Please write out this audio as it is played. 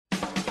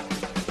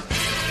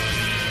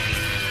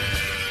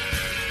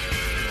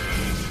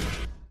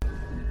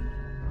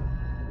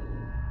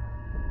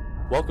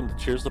Welcome to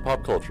Cheers to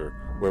Pop Culture,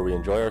 where we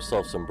enjoy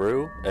ourselves some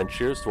brew and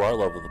cheers to our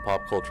love of the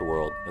pop culture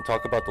world and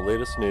talk about the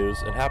latest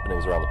news and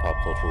happenings around the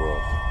pop culture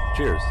world.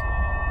 Cheers.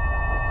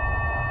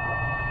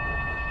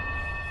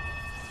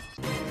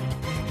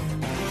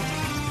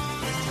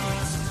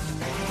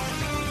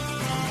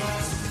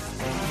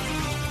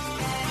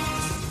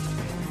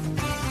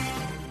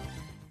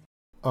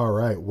 All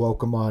right,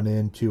 welcome on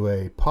into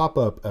a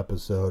pop-up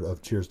episode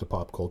of Cheers to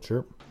Pop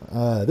Culture.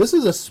 This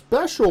is a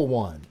special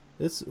one.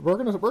 We're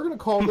gonna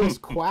call this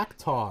Quack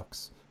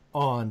Talks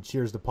on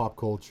Cheers to Pop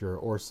Culture,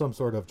 or some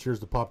sort of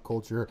Cheers to Pop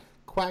Culture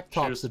Quack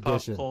Talks Cheers to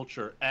edition. Pop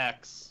Culture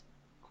X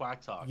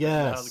Quack Talk. Yes,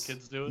 Is that how the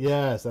kids do it?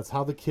 Yes, that's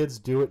how the kids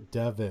do it,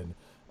 Devin.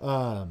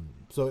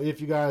 So if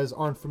you guys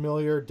aren't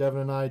familiar,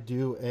 Devin and I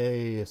do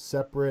a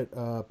separate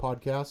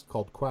podcast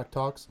called Quack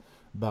Talks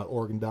about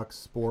Oregon Ducks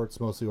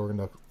sports, mostly Oregon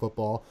Ducks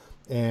football.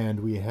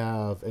 And we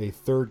have a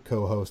third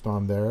co-host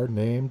on there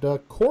named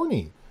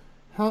Corny.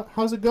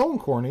 How's it going,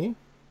 Corny?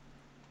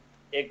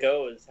 It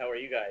goes. How are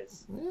you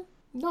guys?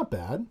 Not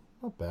bad.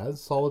 Not bad.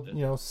 Solid,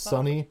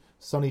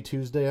 sunny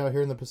Tuesday out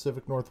here in the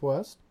Pacific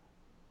Northwest.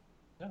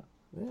 Yeah.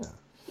 Yeah.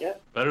 Yeah.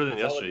 Better than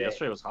yesterday. Day.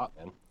 Yesterday was hot,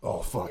 man.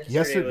 Oh fuck.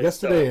 Yesterday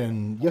Yesterday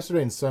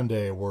and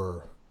Sunday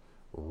were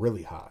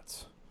really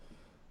hot.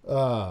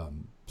 So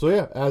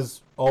yeah,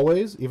 as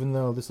always, even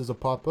though this is a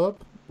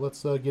pop-up,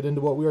 let's get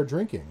into what we are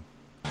drinking.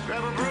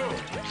 Grab a brew.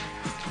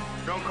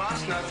 Don't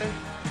cost nothing.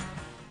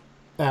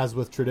 As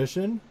with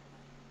tradition,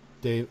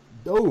 Devin,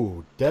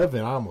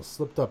 I almost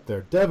slipped up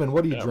there. Devin,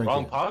 what are you drinking?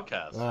 Wrong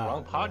podcast.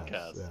 Wrong Yes,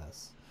 podcast.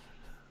 Yes.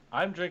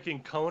 I'm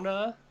drinking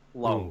Kona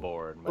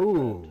Longboard. My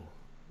Ooh, friend.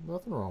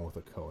 nothing wrong with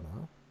a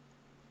Kona.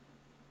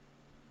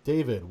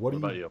 David, what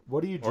about are you?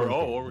 you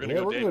drinking? we're gonna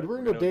go David. We're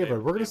gonna go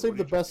David. We're gonna save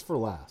the best for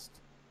last.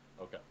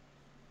 Okay.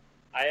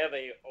 I have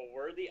a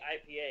Worthy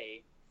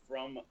IPA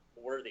from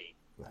Worthy.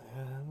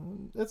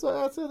 That's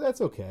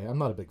okay. I'm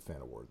not a big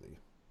fan of Worthy.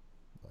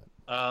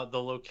 The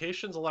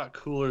location's a lot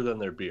cooler than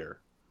their beer.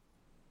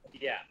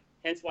 Yeah,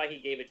 hence why he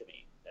gave it to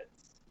me.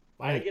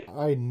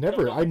 I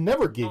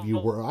never gave you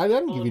Worthy. I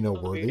didn't give you no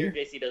Worthy. Beer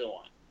JC doesn't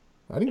want.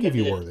 I didn't give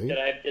you Worthy. Did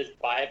I just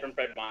buy it from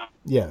Fred Mont?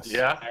 Yes.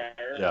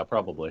 Yeah,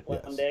 probably.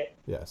 One day.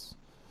 Yes.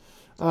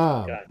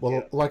 Gotcha.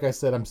 Well, like I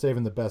said, I'm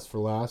saving the best for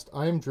last.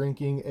 I am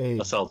drinking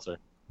A seltzer.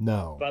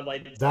 No. Bud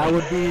Light. That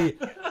would be...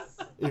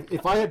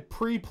 if I had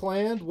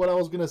pre-planned what I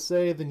was going to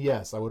say, then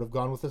yes, I would have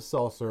gone with a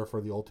seltzer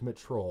for the ultimate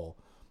troll.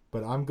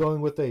 But I'm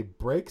going with a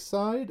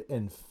Breakside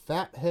and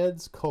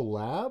Fatheads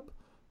collab.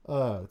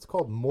 It's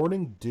called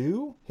Morning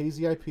Dew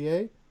Hazy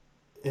IPA.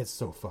 It's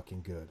so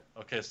fucking good.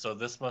 Okay, so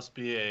this must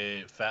be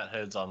a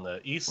Fatheads on the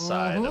east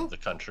side of the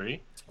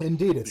country.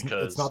 Indeed,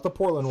 it's not the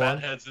Portland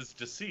one. Fatheads is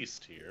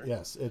deceased here.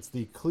 Yes, it's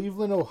the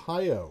Cleveland,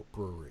 Ohio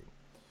brewery.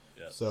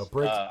 Yes. So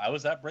I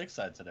was at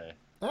Breakside today.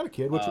 I had a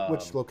kid.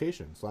 Which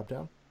location?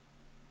 Slaptown?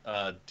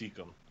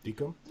 Deacom.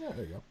 Deacom? Yeah,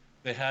 there you go.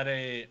 They had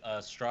a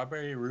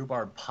strawberry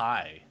rhubarb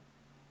pie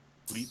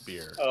wheat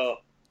beer. Oh.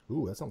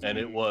 Ooh, that sounds and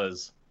good. it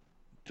was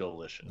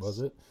delicious.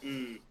 Was it?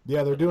 Mm.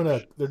 Yeah, they're doing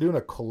a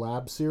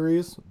collab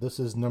series. This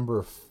is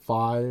number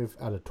 5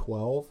 out of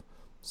 12,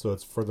 so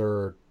it's for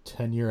their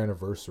 10-year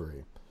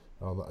anniversary.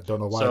 I don't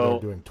know why they're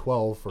doing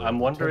 12 for. I'm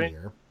wondering.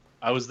 10-year.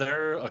 I was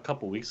there a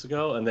couple weeks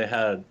ago, and they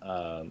had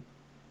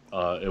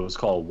it was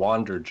called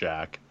Wander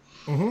Jack,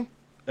 and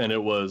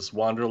it was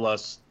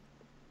Wanderlust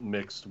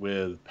mixed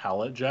with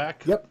Pallet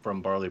Jack. Yep.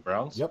 From Barley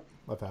Browns. Yep,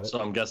 I've had it. So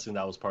I'm guessing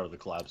that was part of the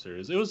collab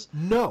series. It was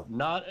No,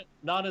 not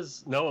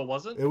as it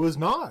wasn't. it was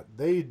not.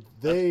 That's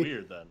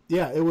weird then.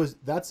 Yeah, it was.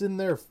 That's in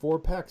their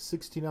 4-pack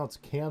 16-ounce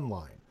can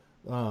line.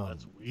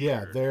 That's weird.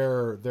 Yeah,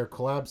 their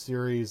collab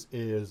series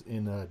is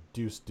in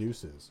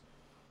Deuces.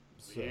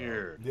 So,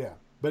 Weird. Yeah,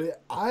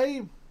 but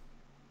I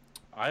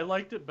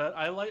liked it, but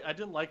I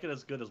didn't like it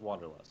as good as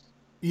Wanderlust.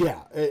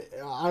 Yeah,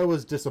 I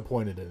was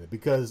disappointed in it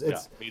because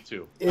it's. Yeah, me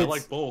too. I it's-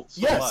 like both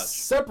so yes, much.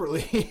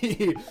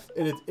 separately,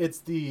 and it's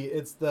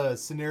the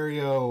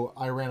scenario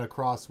I ran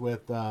across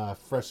with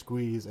Fresh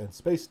Squeeze and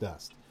Space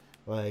Dust.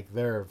 Like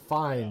they're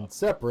fine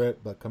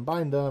separate, but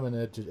combined them and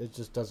it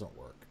just doesn't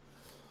work.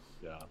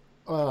 Yeah.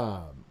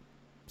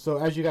 So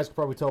as you guys can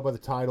probably tell by the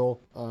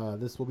title,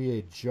 this will be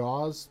a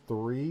Jaws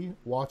 3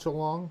 watch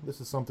along.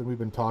 This is something we've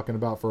been talking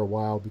about for a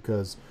while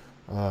because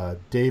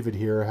David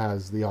here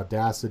has the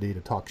audacity to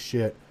talk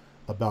shit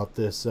about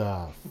this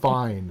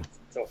fine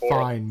movie.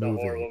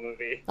 Horrible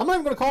movie. I'm not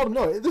even going to call it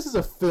no. This is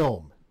a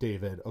film,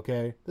 David.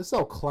 Okay, this is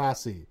how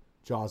classy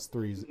Jaws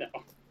 3's. No.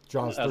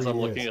 Jaws 3 As I'm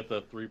is. looking at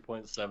the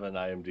 3.7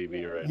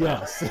 IMDb right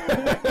now. Yes,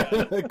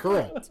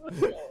 correct.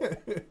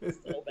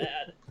 So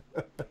bad.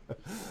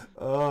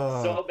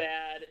 So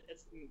bad.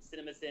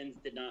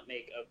 CinemaSins did not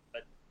make a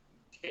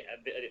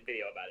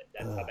video about it.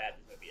 That's how bad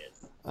this movie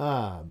is.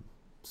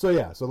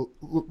 So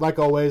like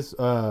always,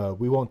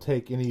 we won't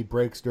take any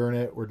breaks during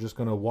it. We're just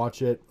gonna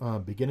watch it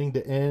beginning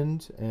to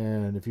end,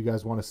 and if you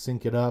guys want to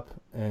sync it up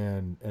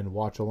and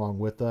watch along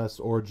with us,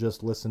 or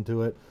just listen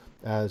to it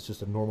as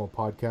just a normal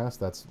podcast,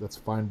 that's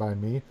fine by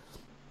me.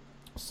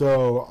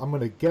 So I'm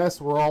gonna guess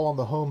we're all on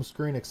the home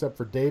screen except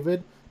for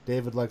David.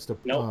 David likes to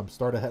Nope.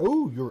 start ahead.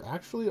 Ooh, you're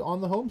actually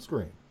on the home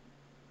screen.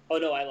 Oh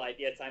no, I lied.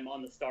 Yes, I'm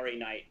on the Starry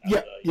Night. of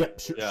Yeah, the yeah,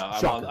 Universal.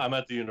 Yeah, I'm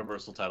at the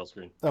Universal title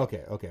screen.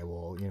 Okay.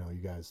 Well, you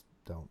guys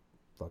don't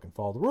fucking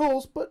follow the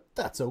rules, but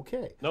that's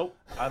okay. Nope,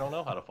 I don't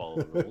know how to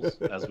follow the rules,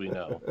 as we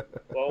know.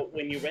 Well,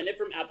 when you rent it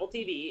from Apple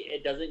TV,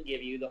 it doesn't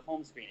give you the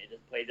home screen. It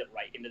just plays it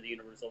right into the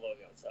Universal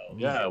logo. So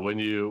Yeah, when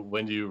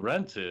you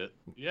rent it,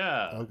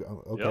 yeah.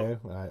 Okay.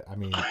 I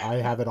mean, I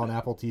have it on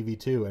Apple TV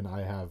too, and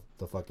I have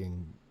the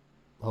fucking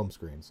home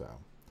screen, so.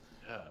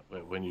 Yeah,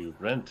 but when you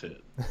rent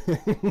it.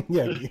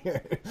 yeah.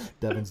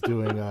 Devin's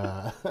doing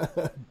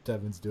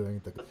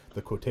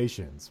the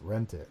quotations.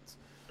 Rent it.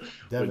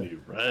 Devin, When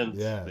you rent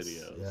yes,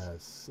 videos.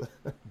 Yes.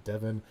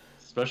 Devin.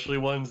 Especially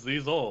ones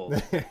these old.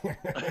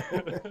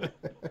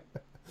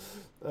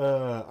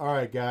 All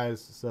right, guys.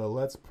 So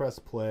let's press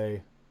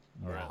play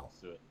now. All right, let's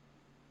do it.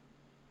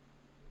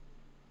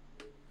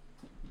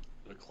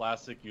 The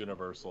classic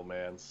Universal,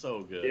 man.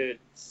 So good. dude,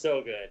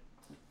 so good.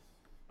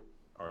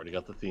 Already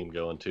got the theme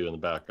going, too, in the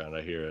background.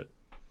 I hear it.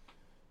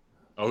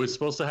 Are we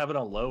supposed to have it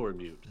on low or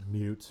mute?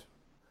 Mute.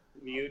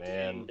 Mute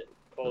Man, and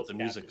but closed the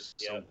music's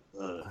captions. so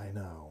good. I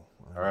know.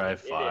 All right,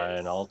 It fine.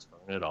 is. I'll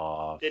turn it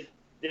off. Did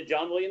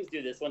John Williams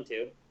do this one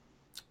too?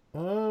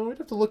 We'd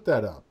have to look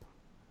that up.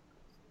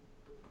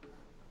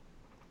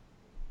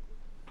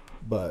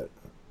 But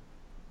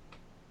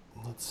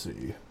let's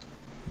see.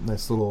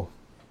 Nice little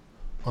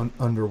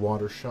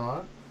underwater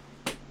shot.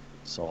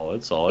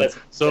 Solid. So,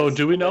 That's-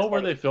 do we know that's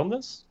where funny. they filmed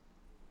this?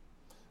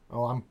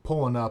 Oh, I'm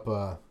pulling up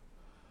the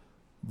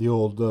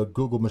old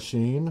Google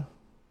machine.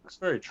 Looks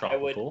very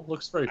tropical.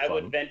 Looks very I fun.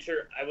 would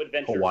venture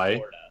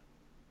Hawaii?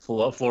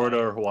 Florida. Florida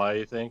or Hawaii,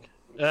 you think?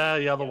 Yeah,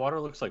 the water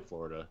looks like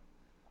Florida.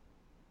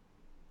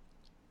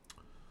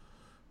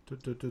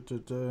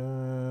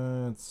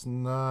 It's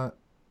not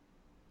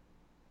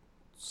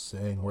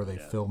saying where they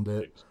Yeah, filmed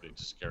it. Big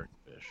scary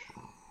fish.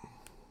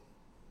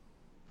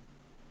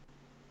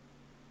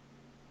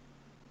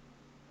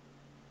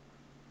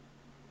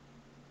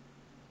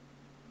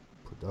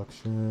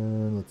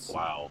 Production. Let's see.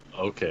 Wow.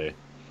 Okay.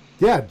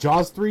 Yeah,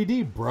 Jaws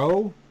 3D,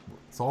 bro.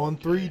 It's all in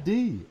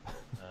 3D.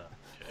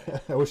 Okay.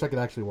 I wish I could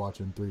actually watch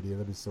it in 3D.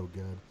 That'd be so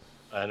good.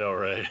 I know,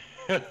 right?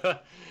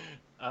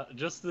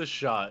 Just this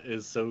shot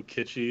is so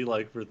kitschy,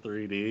 like for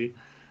 3D.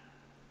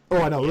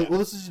 Oh, I know. Yeah. Well,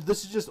 this is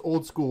just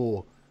old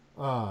school.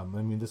 I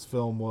mean, this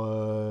film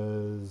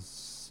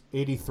was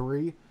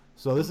 83,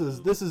 so this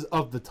is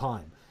of the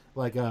time.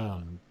 Like, there's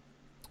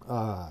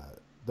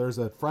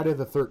a Friday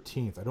the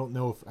 13th. I don't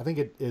know if I think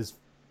it is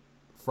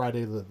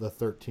Friday the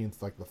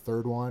 13th, like the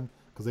third one,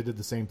 because they did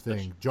the same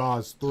thing.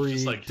 Jaws 3D.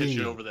 Just like hit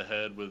you over the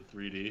head with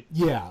 3D.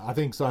 Yeah, I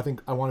think so.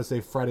 I want to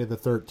say Friday the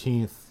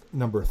 13th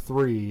number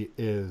 3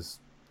 is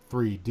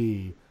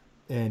 3D,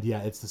 and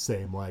yeah, it's the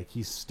same. Like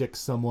he sticks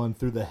someone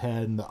through the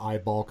head, and the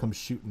eyeball comes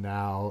shooting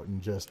out,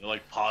 and just It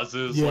like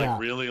pauses Yeah, like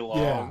really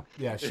long.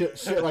 yeah,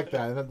 shit like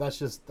that. And that's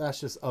just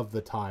of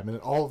the time, and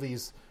then all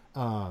these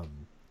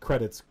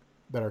credits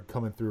that are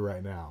coming through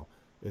right now,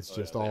 it's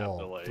just They have all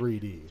to, like,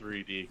 3D.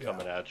 3D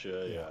coming at you.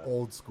 Yeah.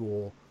 Old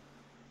school.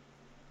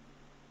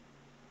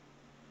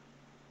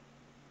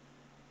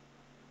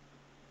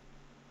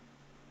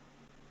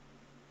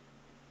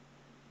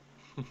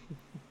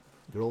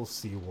 Good old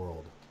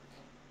SeaWorld.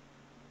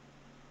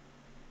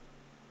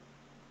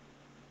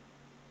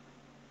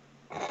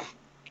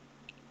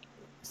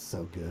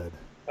 So good.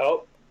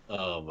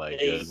 Oh my They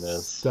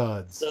goodness.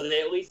 Studs. So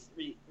they at least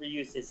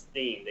reused his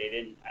theme. They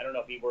didn't. I don't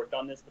know if he worked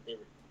on this, but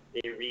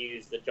they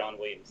reused the John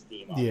Williams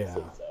theme. Yeah.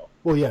 Obviously, so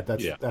Well, yeah,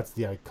 that's Yeah.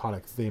 the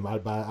iconic theme. I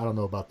don't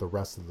know about the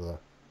rest of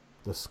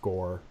the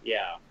score.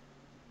 yeah.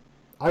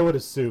 I would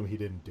assume he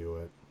didn't do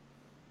it.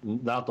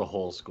 Not the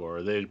whole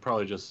score. They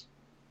probably just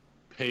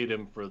paid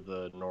him for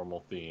the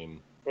normal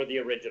theme. For the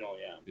original,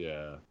 yeah.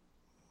 Yeah.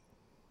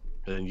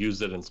 And then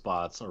used it in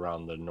spots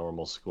around the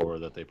normal score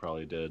that they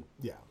probably did.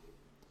 Yeah.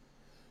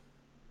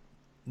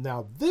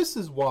 Now, this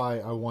is why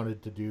I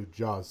wanted to do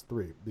Jaws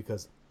 3,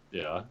 because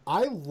Yeah.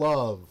 I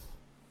love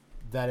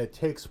that it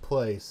takes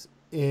place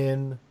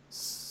in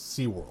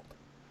SeaWorld.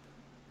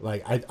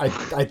 Like,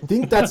 I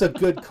think that's a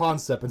good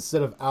concept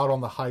instead of out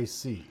on the high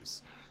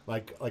seas.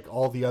 Like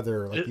all the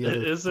other, like the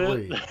other Is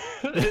three.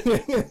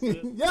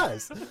 it?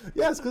 yes,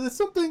 because it's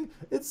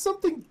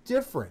something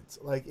different.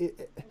 Like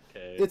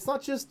Okay. it's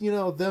not just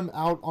them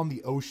out on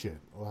the ocean.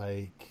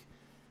 Like,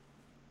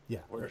 yeah,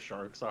 Where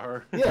sharks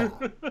are. yeah,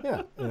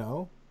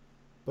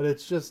 But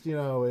it's just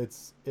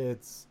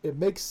it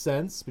makes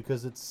sense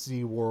because it's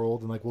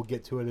SeaWorld, and like we'll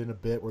get to it in a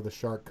bit where the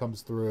shark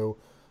comes through,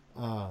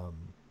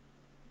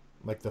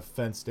 like the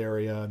fenced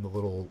area and the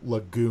little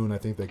lagoon, I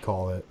think they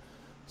call it.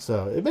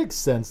 So it makes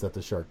sense that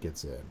the shark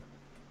gets in.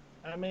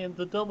 I mean,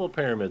 the double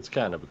pyramid's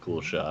kind of a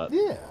cool shot.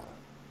 Yeah.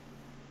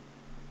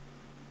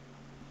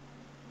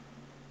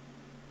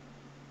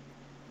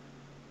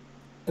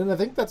 And I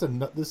think that's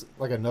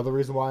another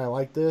reason why I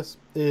like this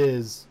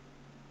is,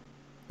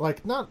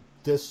 like, not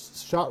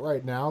this shot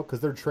right now because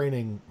they're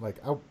training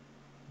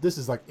this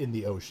is like in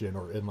the ocean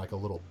or in like a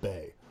little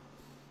bay.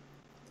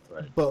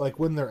 Right. But like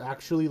when they're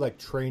actually like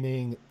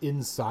training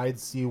inside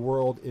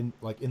SeaWorld,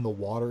 in the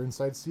water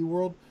inside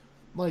SeaWorld,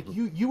 like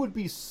you would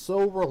be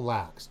so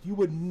relaxed. You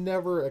would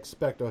never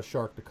expect a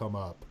shark to come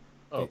up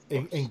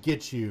and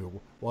get you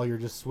while you're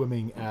just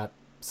swimming at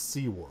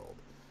SeaWorld.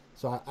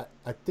 So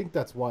I think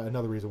that's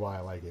another reason why I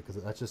like it,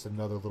 because that's just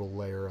another little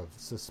layer of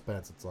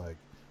suspense. It's like,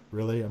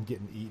 really, I'm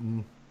getting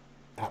eaten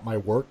at my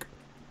work.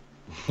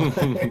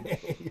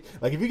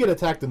 Like if you get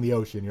attacked in the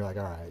ocean, you're like,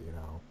 all right,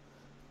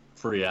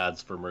 Free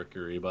ads for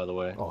Mercury, by the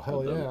way. Oh,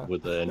 hell yeah.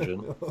 With the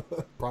engine.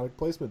 Product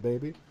placement,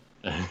 baby.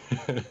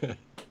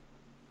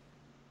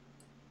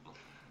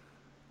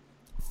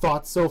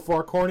 Thoughts so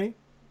far, Corny?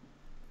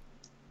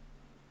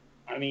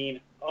 I mean,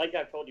 like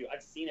I've told you,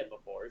 I've seen it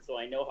before, so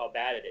I know how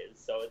bad it is.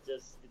 So it's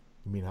just.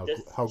 You mean how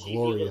cheesy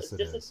glorious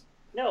it is?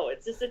 No,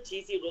 it's just a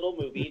cheesy little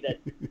movie that,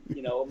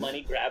 a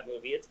money grab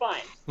movie. It's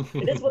fine.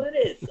 It is what it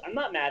is. I'm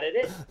not mad at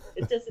it.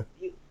 It's just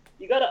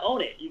you got to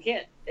own it. You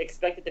can't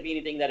expect it to be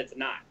anything that it's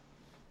not.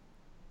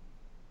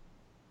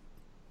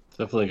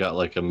 Definitely got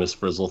like a Miss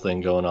Frizzle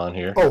thing going on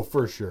here. Oh,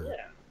 for sure.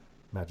 Yeah.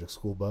 Magic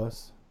School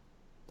Bus.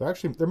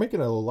 They're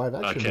making a live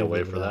action. I can't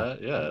movie wait for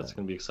that. Yeah, it's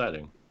gonna be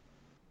exciting.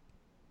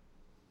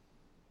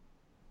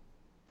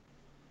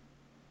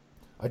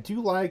 I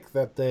do like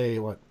that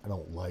I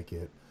don't like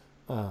it,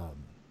 but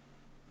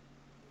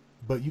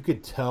you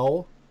could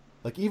tell,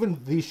 like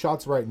even these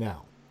shots right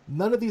now,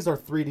 none of these are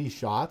 3D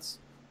shots,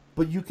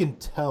 but you can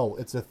tell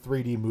it's a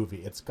 3D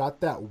movie. It's got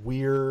that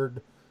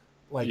weird,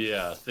 like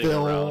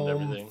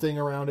thing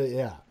around it.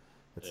 Yeah,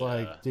 it's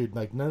like, dude,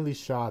 like none of these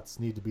shots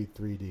need to be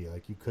 3D.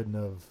 Like you couldn't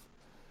have.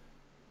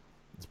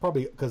 It's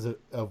probably because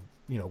of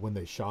when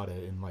they shot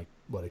it in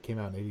it came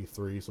out in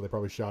 '83, so they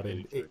probably shot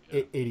it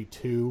in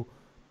 '82.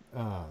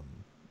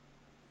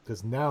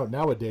 Because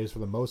nowadays, for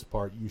the most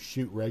part, you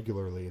shoot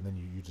regularly and then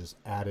you just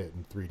add it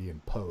in 3D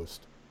in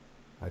post.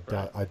 I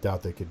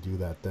doubt they could do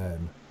that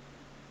then.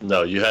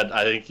 No,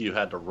 I think you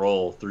had to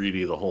roll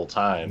 3D the whole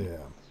time. Yeah.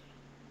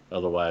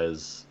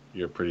 Otherwise,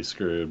 you're pretty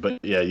screwed.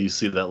 But yeah, you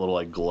see that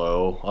little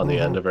glow on the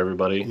end of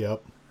everybody.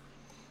 Yep.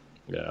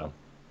 Yeah.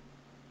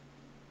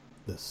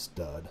 The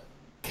stud,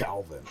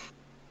 Calvin.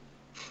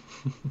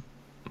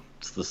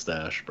 It's the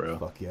stash, bro.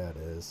 Fuck yeah, it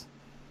is.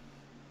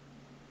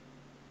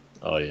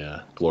 Oh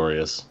yeah,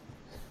 glorious.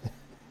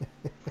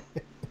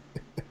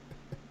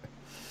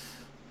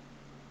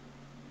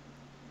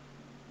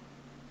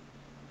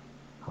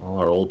 Oh,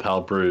 our old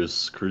pal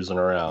Bruce cruising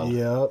around.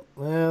 Yep.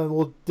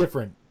 Well,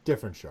 different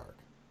shark.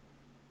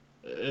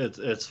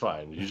 It's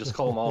fine. You just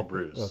call them all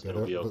Bruce. Okay,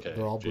 It'll be okay.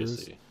 They're all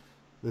JC.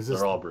 Bruce.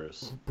 They're all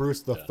Bruce.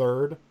 Bruce the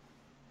third.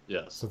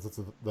 Yes. Since it's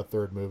the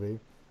third movie.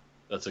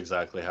 That's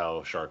exactly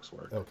how sharks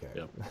work. Okay.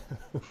 Yep.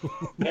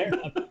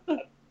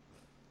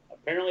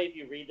 Apparently, if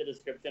you read the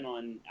description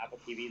on Apple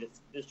TV,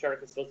 this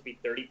shark is supposed to be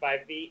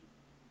 35 feet,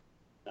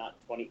 not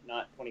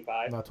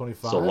 25. Not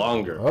 25. So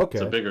longer. Okay.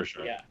 It's a bigger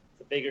shark. Yeah,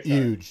 it's a bigger shark.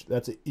 Huge.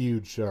 That's a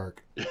huge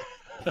shark.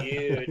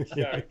 Huge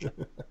shark. The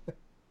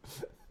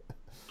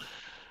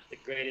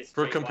greatest.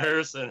 For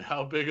comparison,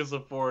 how big is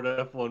a Ford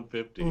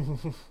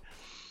F-150?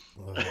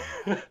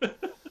 I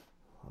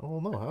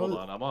don't know. Hold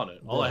on, I'm on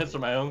it. I'll answer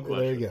my own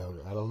question. There you go.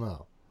 I don't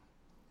know.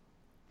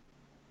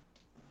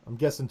 I'm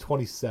guessing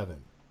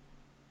 27.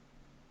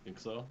 Think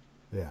so?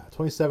 Yeah,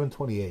 27,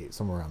 28,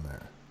 somewhere around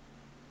there.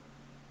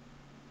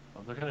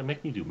 Oh, they're gonna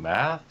make me do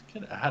math?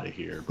 Get out of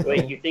here, bro.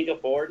 Wait, you think a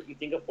Ford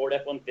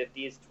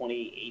F-150 is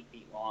 28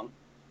 feet long?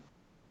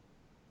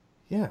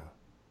 Yeah.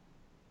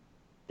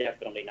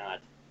 Definitely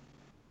not.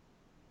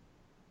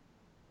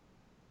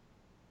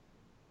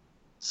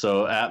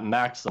 So at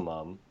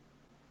maximum,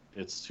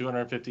 it's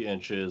 250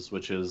 inches,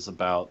 which is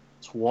about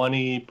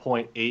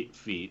 20.8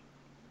 feet.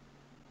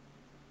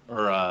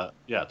 Or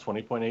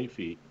 20.8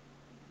 feet.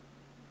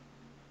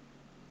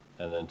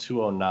 And then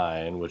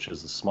 209, which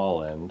is the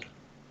small end,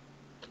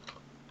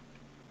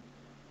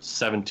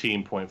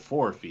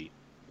 17.4 feet.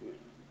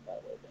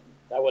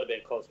 That would have been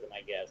closer to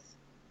my guess.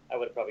 I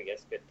would have probably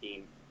guessed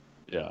 15.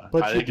 Yeah,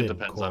 But I you think it did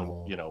depends cool.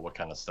 on what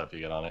kind of stuff you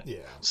get on it. Yeah.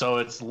 So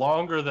it's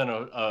longer than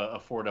a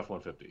Ford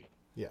F-150.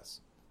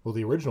 Yes. Well,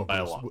 the original By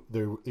a Bruce, lot.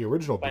 the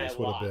original By a Bruce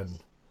would have lot. been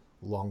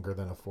longer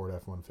than a Ford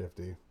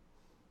F-150.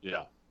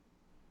 Yeah.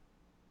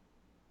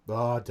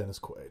 Ah, Dennis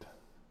Quaid,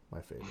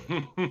 my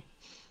favorite.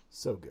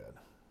 So good.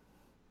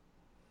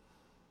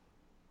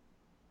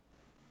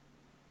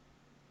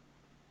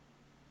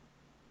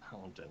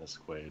 Oh, Dennis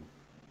Quaid.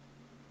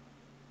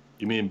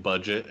 You mean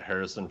budget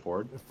Harrison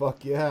Ford?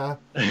 Fuck yeah.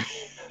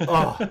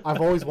 Oh, I've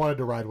always wanted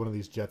to ride one of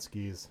these jet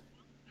skis.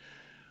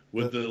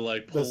 With the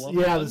pull up.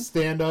 Yeah, the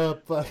stand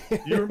up.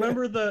 You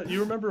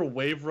remember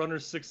Wave Runner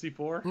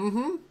 64?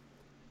 Mm-hmm.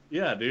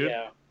 Yeah, dude.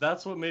 Yeah.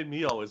 That's what made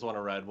me always want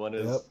to ride one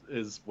is Yep.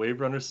 is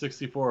Wave Runner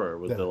 64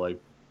 with Yeah. the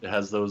it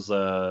has those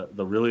the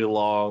really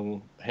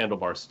long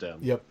handlebar stem.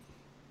 Yep.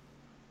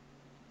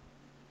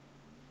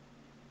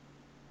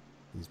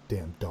 These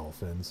damn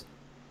dolphins.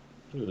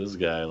 Look at this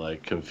guy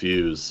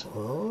confused.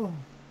 Oh,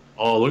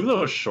 Oh, look at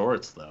those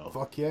shorts though.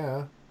 fuck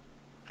yeah.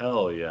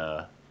 Hell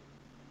yeah.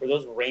 Were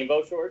those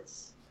rainbow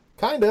shorts?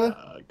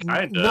 Kinda.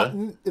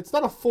 Kinda. It's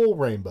not a full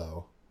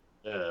rainbow.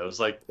 Yeah, it was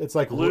like It's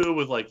like blue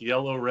with like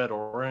yellow, red,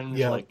 orange,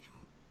 Yeah. like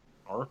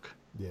arc.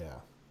 Yeah.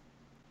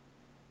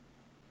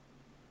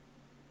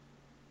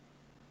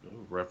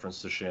 Ooh,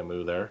 reference to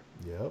Shamu there.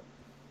 Yep.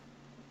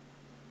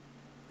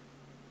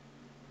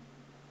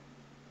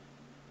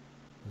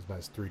 There's a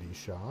nice 3D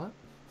shot.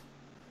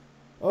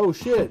 Oh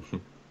shit!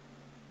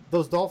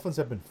 Those dolphins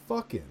have been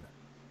fucking.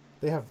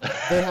 They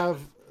have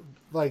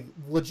like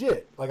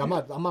legit. Like I'm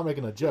not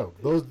making a joke.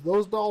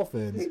 Those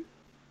dolphins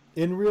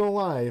in real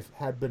life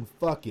had been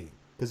fucking.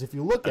 Because if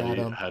you look at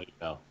them, How do you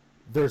know?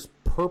 there's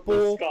The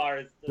purple.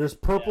 scars. There's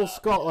purple Yeah.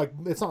 scar. Like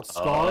it's not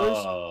scars.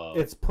 Oh.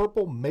 It's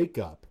purple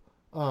makeup.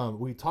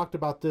 We talked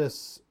about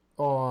this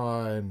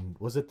on,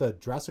 was it the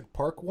Jurassic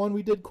Park one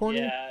we did, Corny?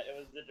 Yeah, it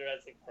was the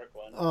Jurassic Park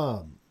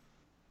one.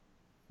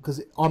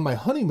 Because on my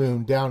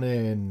honeymoon down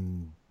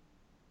in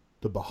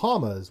the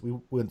Bahamas, we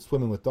went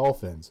swimming with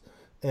dolphins,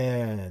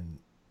 and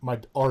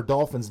our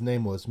dolphin's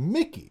name was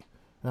Mickey,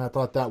 and I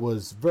thought that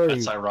was very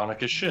That's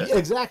ironic as shit. Yeah,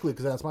 exactly,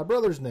 because that's my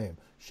brother's name.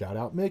 Shout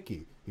out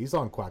Mickey. He's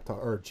on Quack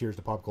Talk or Cheers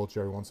to Pop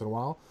Culture every once in a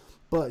while.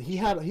 But he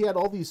had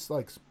all these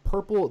like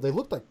purple. They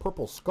looked like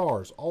purple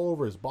scars all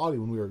over his body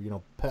when we were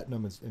petting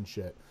him and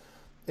shit.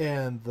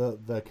 And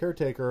the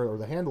caretaker or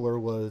the handler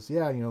was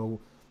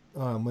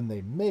when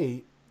they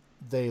mate,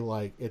 they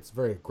like it's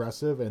very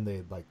aggressive and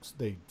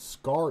they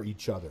scar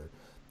each other,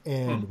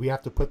 and we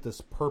have to put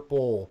this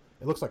purple.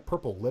 It looks like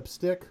purple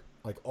lipstick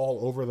like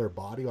all over their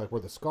body, like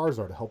where the scars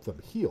are, to help them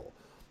heal.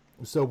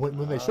 So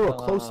when they show a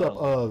close up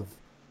of,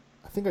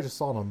 I think I just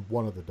saw it on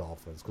one of the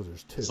dolphins because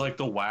there's two. It's like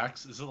the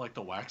wax. Is it like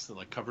the wax that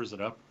like covers it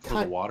up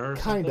for the water? Or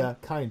Kinda.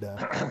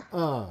 something?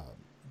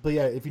 But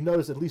yeah, if you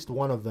notice at least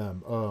one of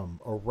them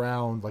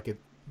around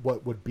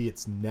what would be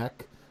its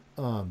neck,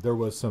 there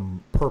was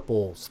some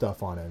purple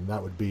stuff on it, and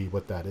that would be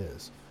what that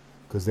is,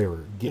 because they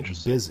were getting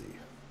busy.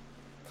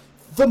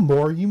 The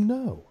more you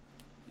know.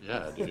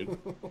 Yeah, dude.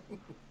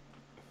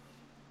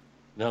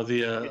 No,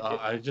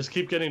 I just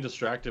keep getting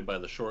distracted by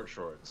the short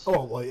shorts.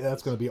 Oh, well, yeah,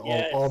 that's going to be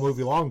all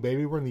movie long,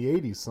 baby. We're in the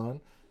 80s,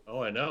 son.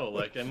 Oh, I know.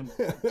 Like, and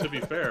to be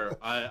fair,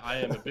 I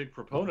am a big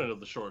proponent of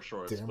the short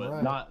shorts, Damn but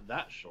right. not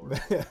that short.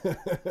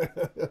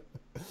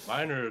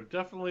 Mine are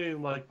definitely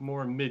like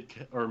more mid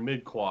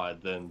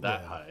quad than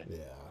that high. Yeah.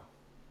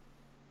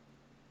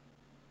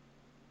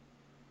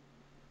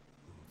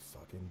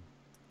 Fucking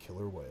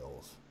killer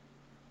whales.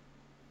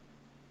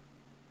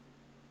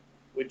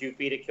 Would you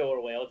feed a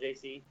killer whale,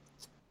 JC?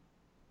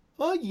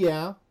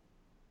 Yeah.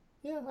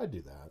 Yeah, I'd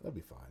do that. That'd be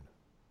fine.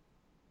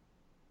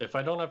 If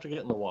I don't have to get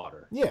in the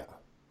water. Yeah.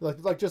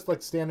 Like just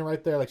like standing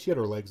right there, like she had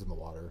her legs in the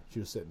water. She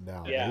was sitting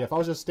down. Yeah. If I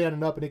was just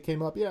standing up and it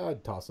came up, yeah,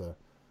 I'd toss a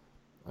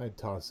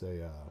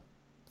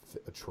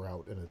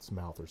trout in its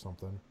mouth or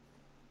something.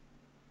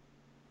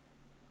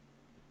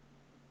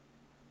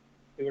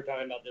 We were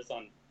talking about this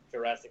on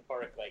Jurassic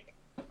Park. Like,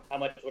 how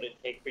much would it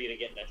take for you to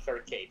get in a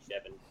shark cage,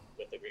 Devin,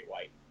 with the great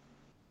white?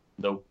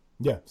 Nope.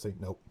 Yeah. See,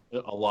 nope.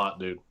 A lot,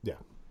 dude. Yeah.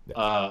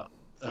 Have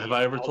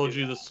I ever I'll told do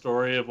you that. the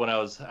story of when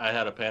I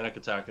had a panic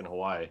attack in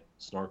Hawaii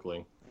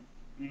snorkeling?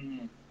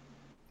 Mm-hmm.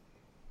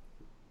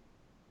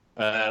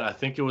 And I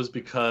think it was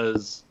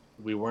because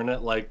we weren't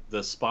at like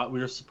the spot we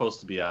were supposed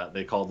to be at.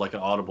 They called like an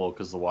audible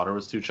because the water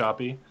was too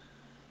choppy.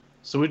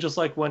 So we just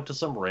like went to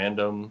some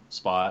random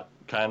spot,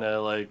 kind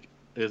of like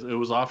it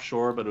was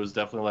offshore, but it was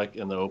definitely like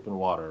in the open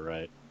water,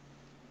 right?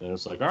 And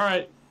it's like, all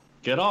right,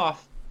 get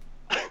off.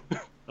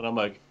 And I'm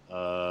like,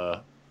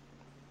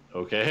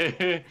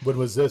 okay. When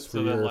was this for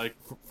So then, your like,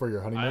 for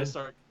your honeymoon? I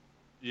start,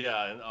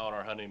 and on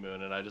our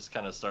honeymoon, and I just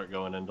kind of start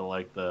going into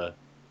like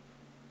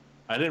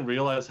I didn't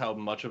realize how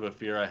much of a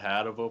fear I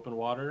had of open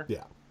water.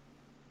 Yeah.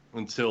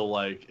 Until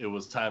like it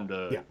was time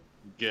to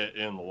get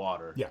in the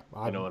water. Yeah,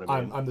 you know what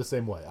I mean. I'm the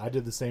same way. I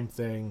did the same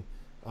thing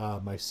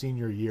my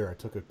senior year. I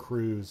took a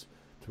cruise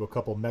to a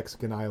couple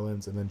Mexican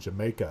islands and then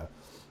Jamaica,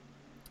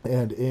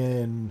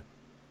 and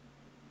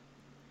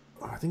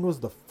I think it was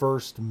the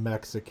first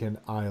Mexican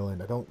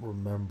island. I don't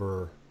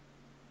remember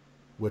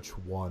which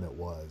one it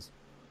was.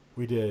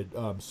 We did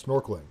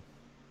snorkeling,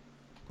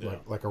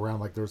 like around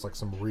like there's like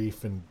some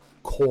reef and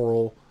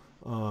coral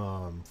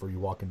for you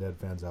Walking Dead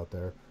fans out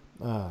there.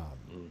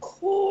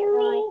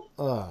 Coral.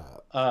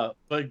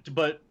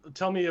 But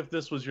tell me if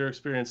this was your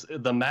experience.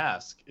 The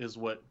mask is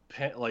what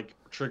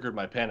triggered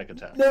my panic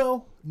attack.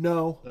 No.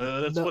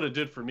 That's no. what it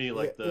did for me.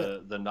 Like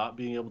the not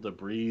being able to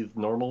breathe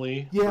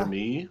normally Yeah. for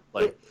me,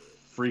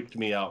 freaked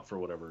me out for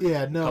whatever.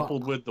 Yeah, no.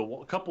 Coupled with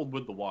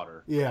the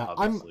water. Yeah,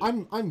 obviously.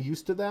 I'm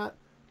used to that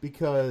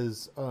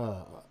because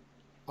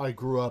I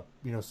grew up,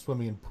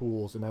 swimming in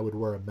pools, and I would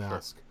wear a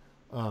mask,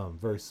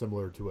 very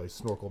similar to a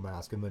snorkel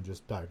mask, and then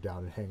just dive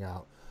down and hang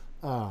out.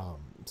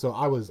 So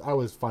I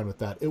was fine with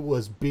that. It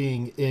was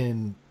being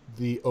in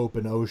the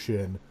open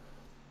ocean,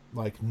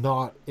 like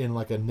not in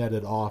like a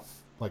netted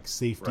off like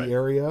safety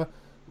area,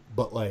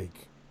 but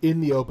like in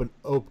the open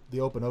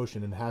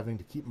ocean and having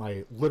to keep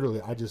I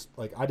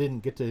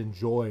didn't get to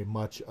enjoy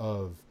much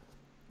of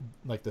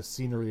like the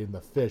scenery and the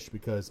fish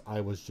because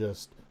I was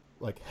just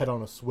like head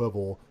on a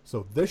swivel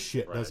so this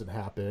shit Right. doesn't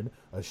happen.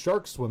 A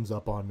shark swims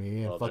up on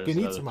me and fucking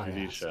there's eats my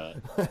another 3D ass. shot.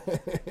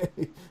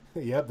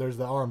 Yep, there's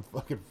the arm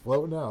fucking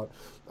floating out.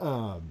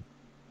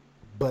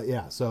 But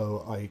yeah,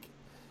 so like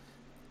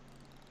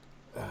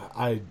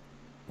I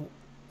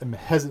am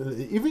hesitant.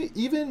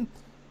 Even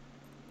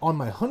on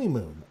my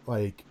honeymoon,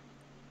 like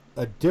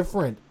a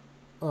different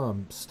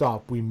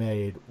stop we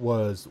made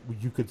was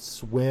you could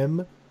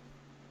swim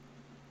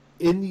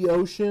in the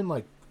ocean,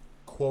 like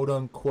quote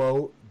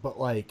unquote, but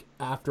like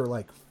after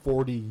like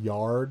 40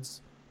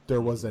 yards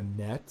there was a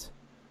net,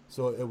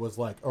 so it was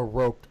like a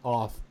roped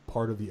off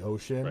part of the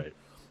ocean. Right.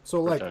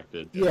 So like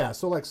Protected, yeah,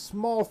 so like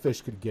small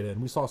fish could get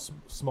in. We saw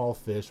small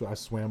fish. I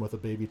swam with a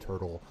baby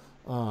turtle,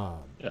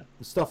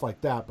 stuff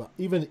like that. But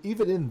even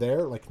in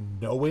there, like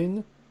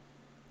knowing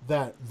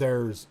that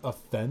there's a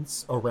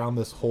fence around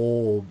this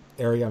whole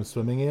area I'm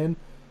swimming in,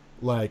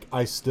 like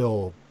I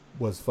still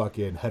was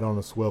fucking head on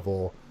a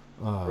swivel.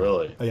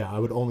 Really? Yeah, I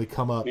would only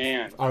come up.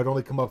 Man. I would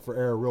only come up for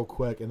air real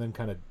quick and then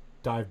kind of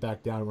dive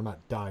back down. Well, not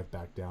dive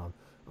back down.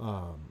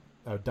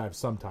 I would dive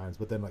sometimes,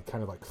 but then like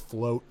kind of like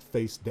float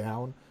face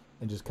down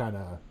and just kind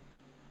of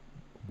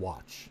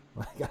watch.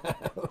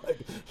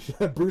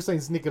 Like Bruce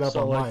ain't sneaking up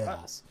So, on like, my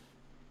ass.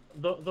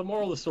 The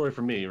moral of the story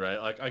for me, right?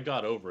 Like I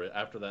got over it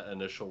after that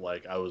initial,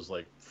 like I was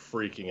like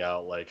freaking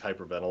out, like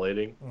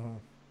hyperventilating. Mm-hmm.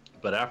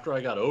 But after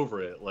I got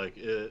over it, like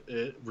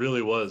it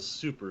really was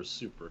super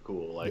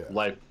cool, like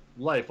Yeah.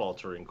 life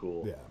altering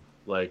cool. Yeah.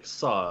 Like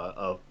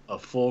saw a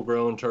full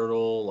grown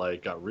turtle,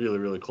 like got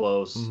really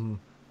close. Mm-hmm.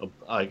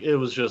 Like it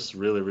was just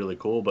really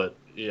cool. But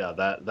yeah,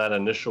 that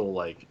initial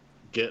like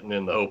getting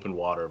in the open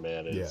water,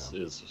 man,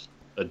 is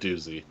a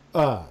doozy.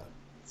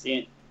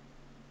 See,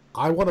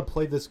 I want to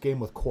play this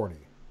game with Corny.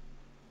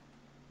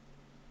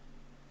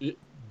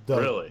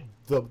 Really?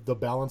 The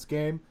balance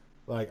game.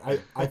 Like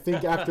I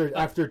think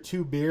after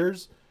 2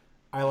 beers,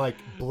 I like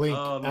blink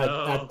Oh,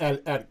 no.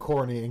 at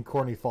Corny and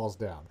Corny falls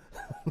down.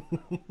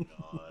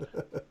 God.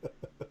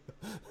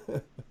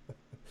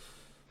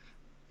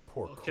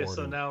 Poor Okay, Corny.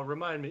 so now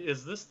remind me,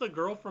 is this the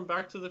girl from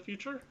Back to the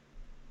Future?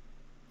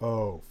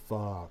 Oh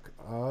fuck.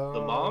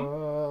 The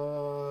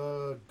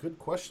mom? Good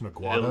question, It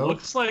Aguado.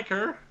 looks like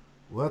her.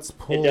 Let's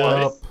pull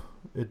does. up.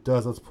 It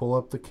does. Let's pull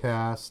up the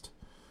cast.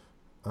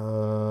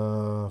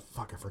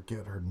 Fuck, I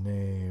forget her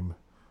name.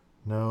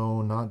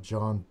 No, not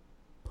John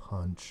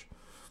Punch.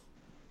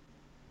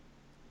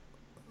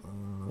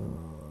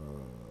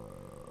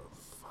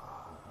 Fuck.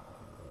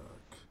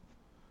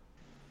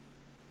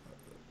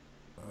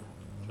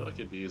 I feel like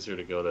it'd be easier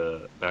to go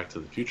to Back to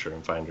the Future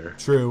and find her.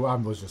 True. I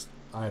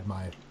had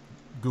my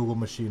Google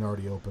machine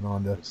already open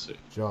on to Let's see.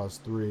 Jaws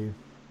 3.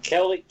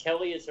 Kelly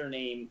is her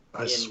name.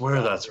 I in swear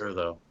Jaws that's 3. her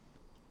though.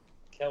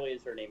 Kelly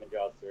is her name in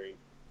Jaws 3.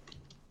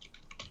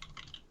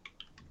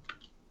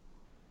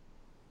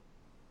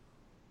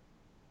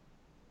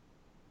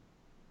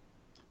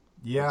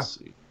 Yeah. Let's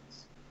see.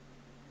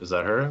 Is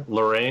that her?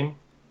 Lorraine?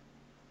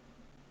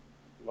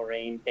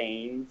 Lorraine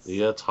Baines.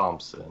 Leah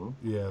Thompson.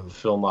 Yeah.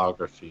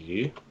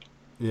 Filmography.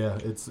 Yeah.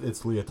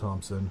 It's Leah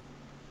Thompson.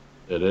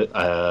 And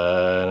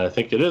I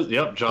think it is.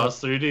 Yep, Jaws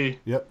 3D.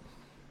 Yep.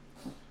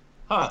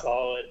 Huh.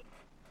 Solid.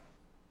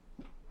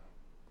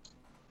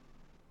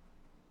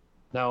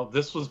 Now,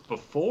 this was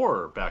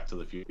before Back to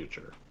the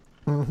Future.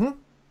 Mm-hmm.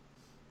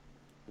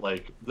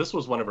 Like, this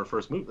was one of her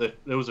first movies.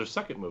 It was her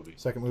second movie.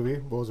 Second movie.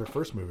 What was her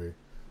first movie?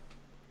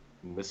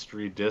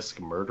 Mystery Disc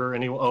Murder.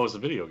 Anyone? Oh, it was a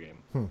video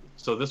game.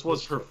 So this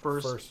was her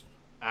first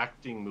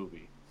acting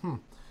movie.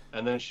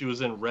 And then she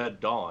was in Red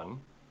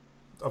Dawn.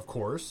 Of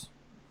course.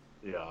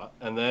 Yeah.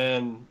 And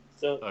then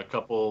So a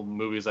couple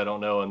movies I don't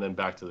know, and then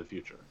Back to the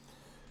Future.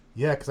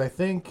 Yeah, because I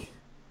think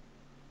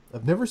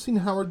I've never seen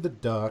Howard the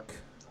Duck.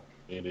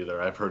 Me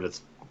neither. I've heard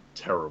it's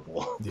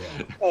terrible. Yeah.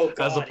 oh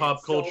god, as a pop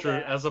it's so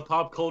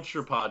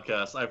culture bad.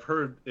 podcast, I've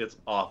heard it's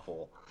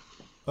awful.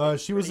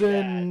 She was Pretty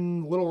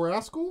in Little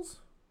Rascals.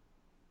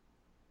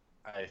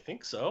 I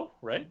think so,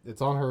 right?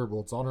 It's on her.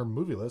 Well, it's on her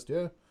movie list.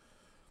 Yeah.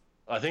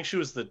 I think she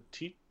was the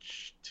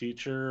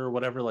teacher or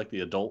whatever, like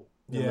the adult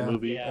in Yeah. the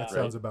movie. Yeah, That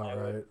sounds about I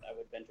right. would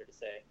venture to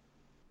say.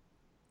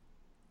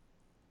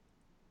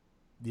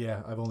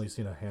 Yeah, I've only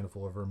seen a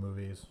handful of her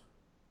movies.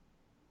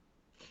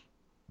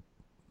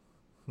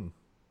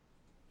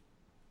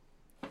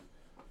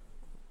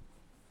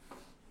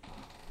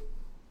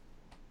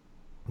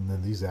 And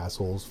then these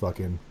assholes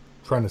fucking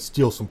trying to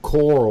steal some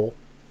coral.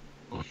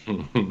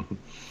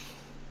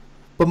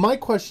 But my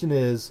question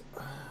is,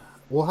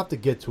 we'll have to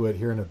get to it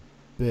here in a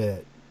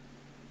bit.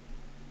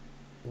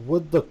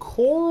 Would the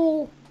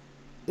coral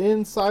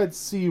inside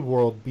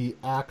SeaWorld be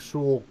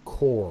actual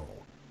coral?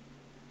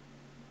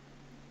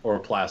 Or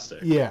plastic.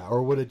 Yeah,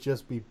 or would it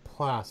just be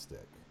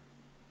plastic?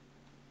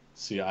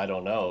 See, I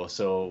don't know.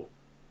 So,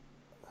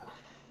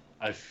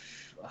 I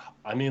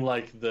mean,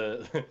 like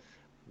the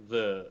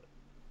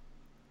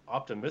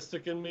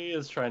optimistic in me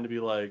is trying to be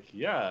like,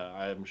 yeah,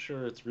 I'm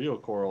sure it's real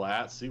coral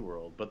at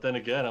SeaWorld. But then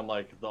again, I'm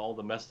like, all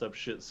the messed up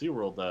shit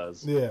SeaWorld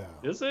does. Yeah.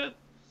 Is it?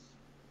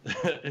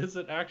 Is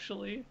it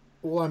actually?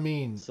 Well, I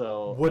mean,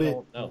 So, would I it?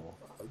 don't know.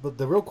 but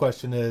the real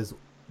question is,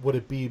 would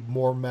it be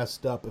more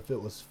messed up if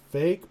it was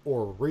fake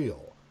or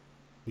real?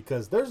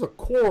 Because there's a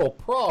coral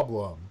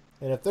problem,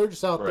 and if they're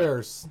just out there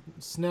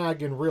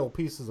snagging real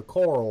pieces of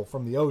coral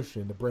from the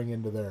ocean to bring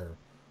into their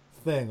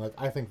thing, like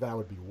I think that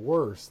would be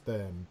worse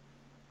than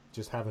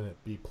just having it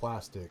be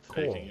plastic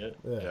coral. Faking it.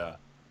 Yeah.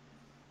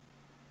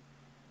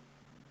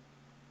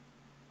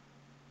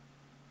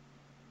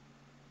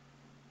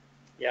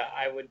 Yeah,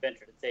 I would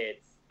venture to say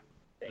it's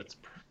fake. It's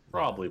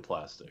probably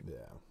plastic. Yeah.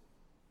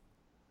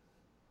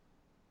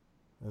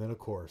 And then, of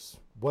course,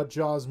 what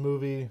Jaws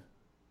movie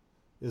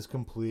is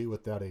complete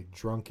without a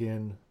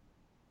drunken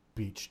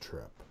beach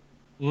trip?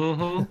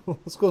 Mm-hmm.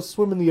 Let's go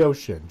swim in the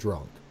ocean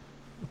drunk.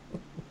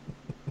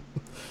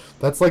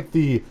 That's like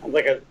the.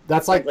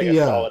 That's like the.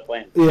 A solid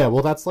plan. Yeah,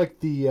 well, that's like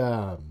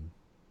the.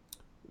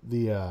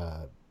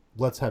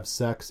 Let's have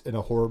sex in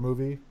a horror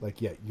movie.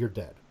 Like, yeah, you're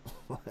dead.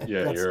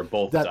 Yeah, you're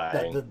both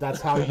dying.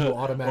 That's how you Or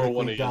one automatically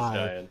of you's die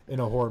dying.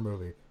 in a horror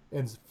movie.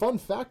 And fun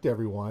fact,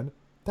 everyone,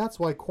 that's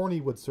why Corny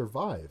would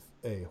survive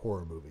a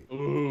horror movie.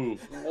 Ooh.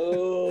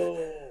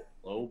 Oh,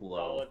 Low blow.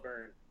 solid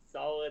burn.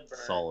 Solid burn.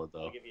 Solid,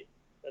 though. I'll give you,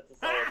 that's a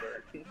solid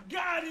burn.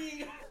 Got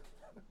him!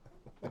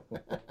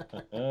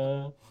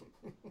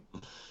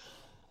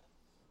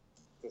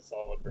 It's a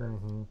solid burn.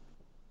 Mm-hmm.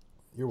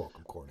 You're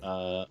welcome, Corny.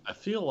 I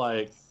feel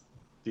like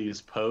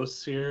these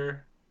posts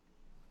here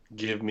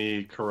give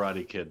me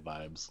Karate Kid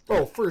vibes.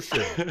 Oh, for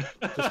sure.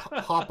 Just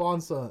hop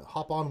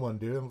on one,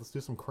 dude, and let's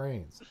do some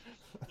cranes.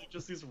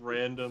 Just these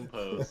random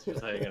posts,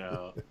 just hanging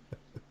out.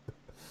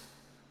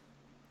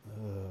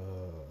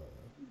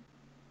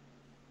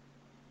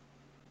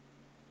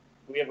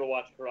 If we ever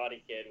watch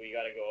Karate Kid, we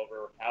got to go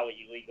over how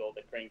illegal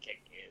the crane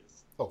kick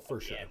is. Oh, for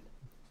at the sure. end.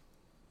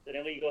 It's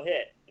an illegal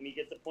hit, and he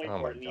gets a point Oh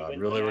for my it. And he god!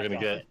 wins Really, the we're match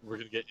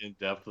gonna on get in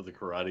depth with the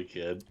Karate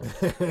Kid.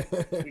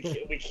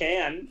 it. We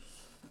can.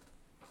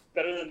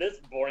 Better than this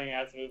boring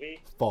ass movie.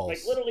 False. Like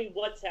literally,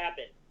 what's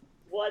happened?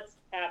 What's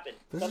happened?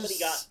 There's Somebody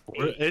just- got.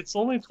 It's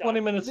only 20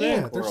 minutes Yeah,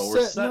 in, they're bro. We're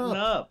setting setting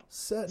up.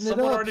 Setting Someone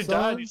it up, already son.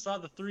 died. You saw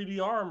the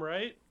 3D arm,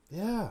 right?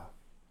 Yeah.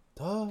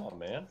 Duh. Oh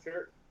man,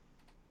 Sure.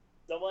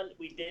 Someone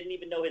we didn't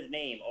even know his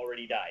name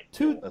already died.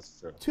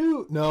 that's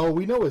true. No,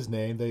 we know his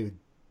name.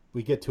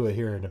 We get to it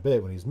here in a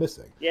bit when he's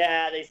missing.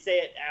 Yeah, they say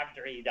it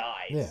after he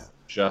dies. Yeah.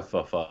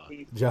 Jaffa.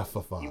 Jeff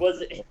He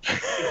wasn't.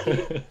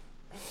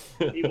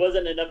 He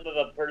wasn't enough of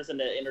a person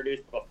to introduce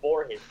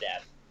before his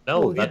death. No,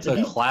 Well, that's he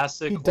a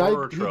classic He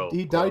horror died. trope.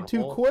 He died too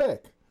Marvel.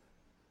 quick.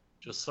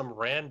 Just some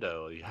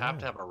rando. You have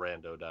to Yeah. have a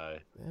rando die.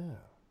 Yeah,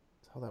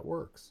 that's how that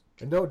works.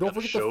 And don't Gotta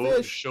forget show, the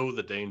fish. Show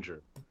the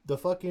danger. The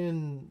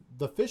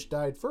fish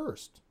died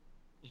first.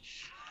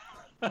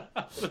 Yeah,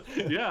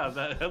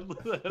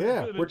 that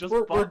Yeah,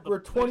 we're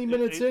 20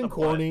 minutes in,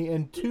 Corny,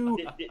 and two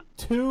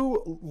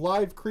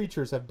live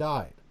creatures have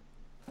died.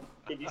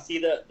 Did you see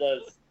the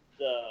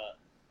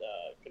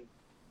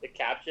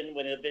caption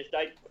when the fish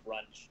died?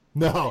 Crunch.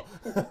 No,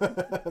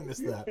 I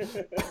missed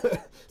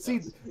that.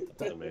 See,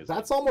 amazing.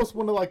 that's almost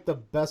one of like the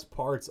best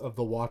parts of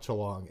the watch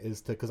along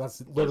is because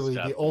that's literally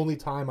the captioning. only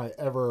time I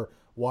ever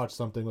watch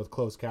something with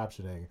closed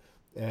captioning,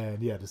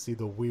 and yeah, to see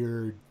the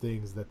weird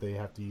things that they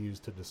have to use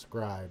to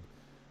describe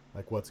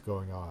like what's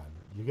going on,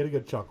 you get a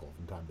good chuckle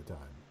from time to time,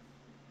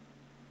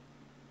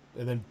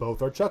 and then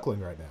both are chuckling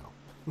right now.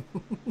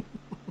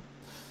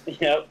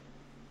 Yep.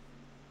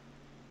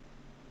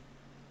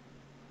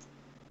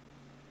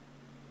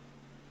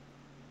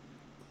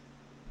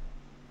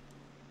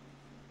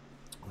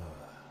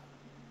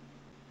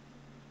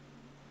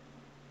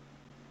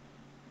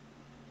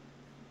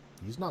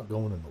 He's not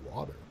going in the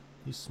water.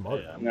 He's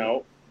smart. Yeah.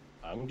 No.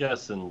 I'm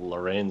guessing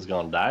Lorraine's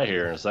gonna die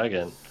here in a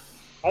second.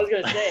 I was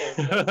gonna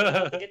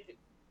say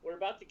we're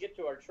about to get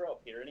to our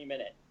trope here any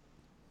minute.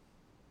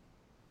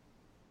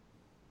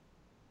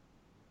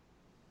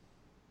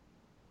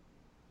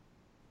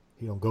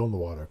 He don't go in the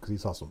water because he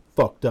saw some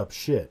fucked up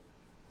shit.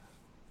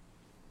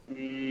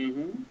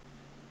 Mm-hmm.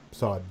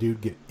 Saw a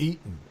dude get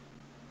eaten.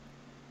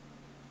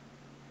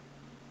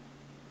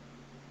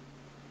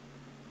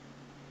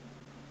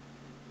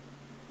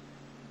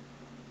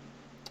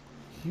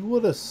 He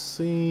would have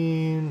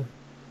seen.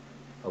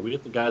 Are we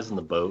at the guys in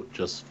the boat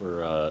just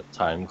for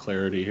time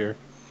clarity here?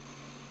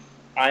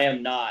 I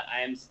am not.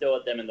 I am still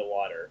at them in the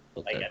water,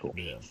 Okay, like at cool. the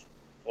beach,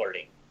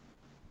 flirting.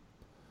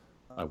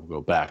 I will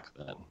go back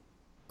then.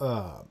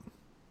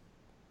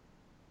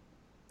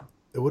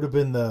 It would have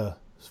been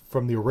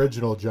from the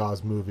original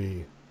Jaws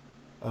movie.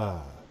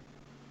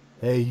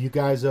 Hey, you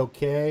guys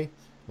okay?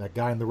 That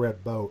guy in the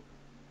red boat.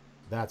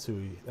 That's who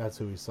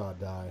he saw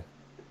die.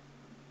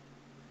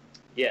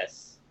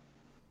 Yes.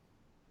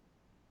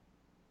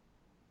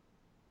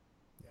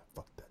 Yeah,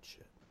 fuck that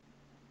shit.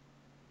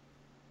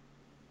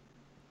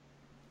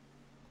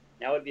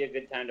 Now would be a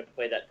good time to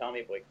play that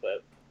Tommy Boy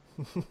clip.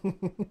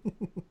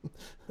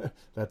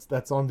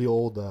 That's on the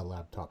old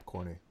laptop,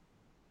 Corny.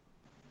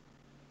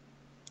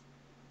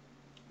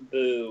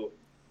 Boo.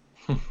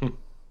 I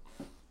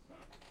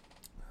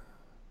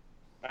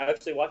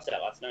actually watched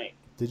that last night.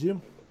 Did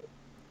you?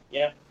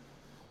 Yeah.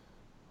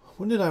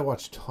 When did I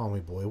watch Tommy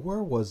Boy?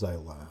 Where was I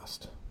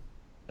last?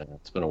 Yeah,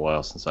 it's been a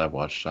while since I've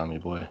watched Tommy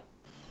Boy.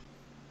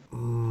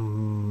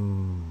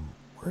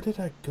 Where did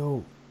I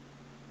go?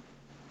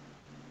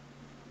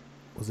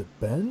 Was it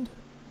Bend?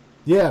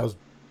 Yeah,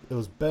 it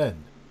was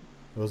Bend.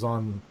 It was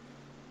on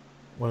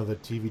one of the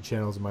TV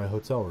channels in my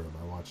hotel room.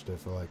 I watched it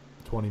for like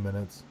 20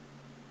 minutes.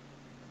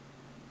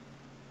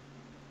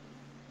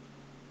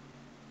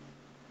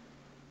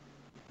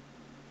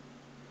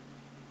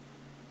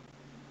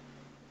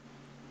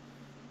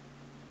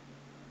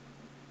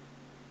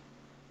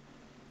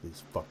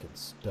 These fucking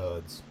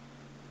studs.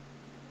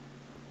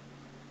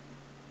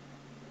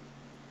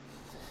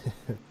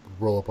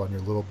 Roll up on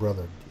your little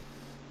brother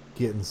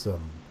getting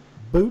some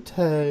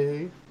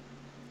booty.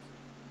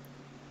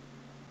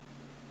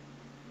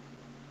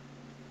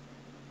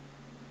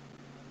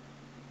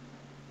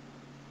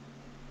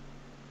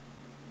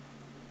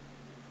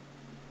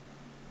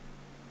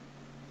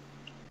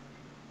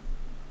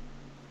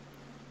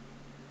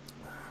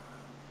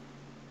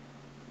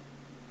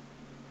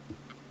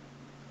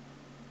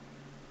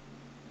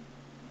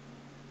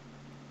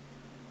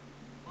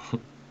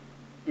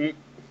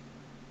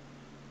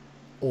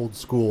 Old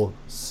school,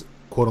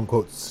 quote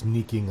unquote,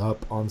 sneaking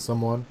up on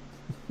someone.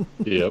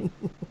 Yep.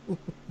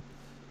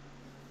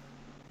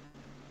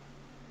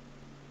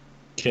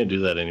 Can't do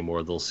that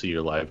anymore. They'll see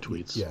your live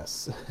tweets.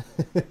 Yes.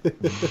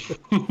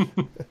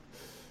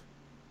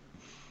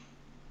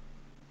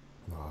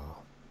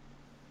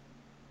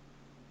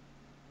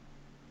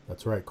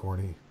 That's right,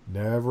 Corny.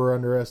 Never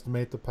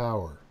underestimate the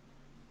power.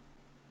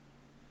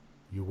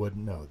 You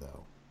wouldn't know,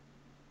 though.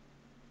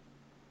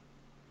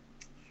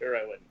 Sure,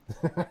 I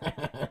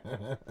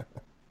wouldn't.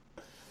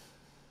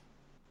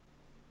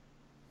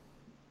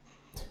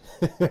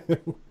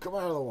 Come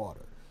out of the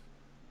water.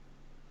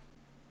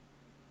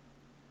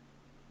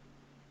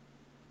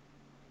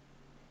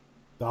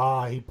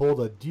 He pulled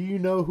a "Do you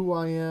know who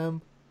I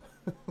am?"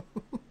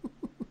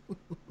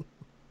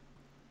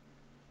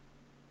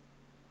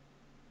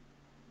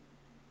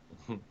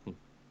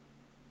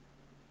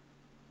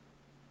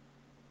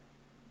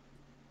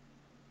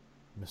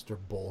 Mr.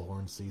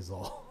 Bullhorn sees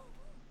all.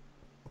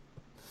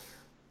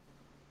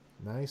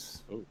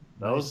 Nice. Ooh,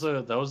 that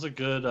was a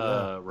good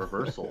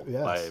reversal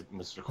Yes. by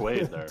Mr.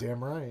 Quaid there.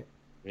 Damn right.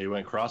 He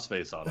went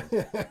crossface on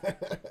him.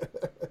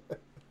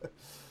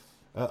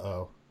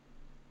 Uh-oh.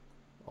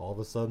 All of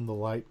a sudden the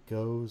light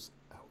goes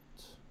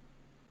out.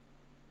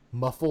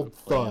 Muffled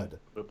thud.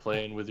 Quit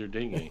playing with your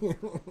dinghy.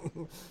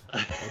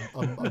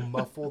 a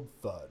muffled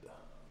thud.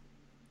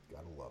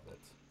 Gotta love it.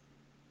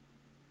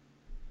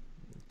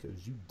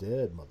 Because you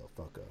dead,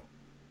 motherfucker.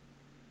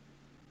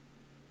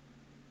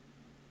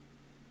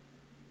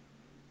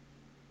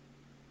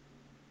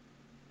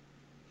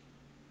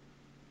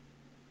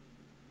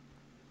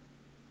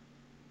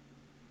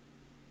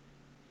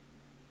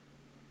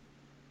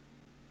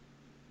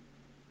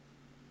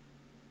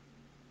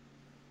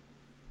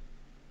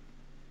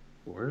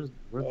 Where'd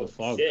Oh, the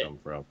fog shit. come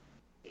from?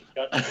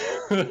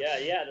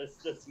 Yeah,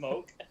 the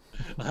smoke.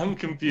 I'm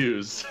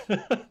confused.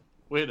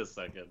 Wait a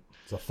second.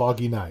 It's a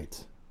foggy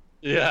night.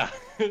 Yeah,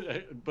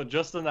 but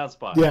just in that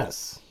spot.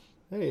 Yes.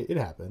 Hey, it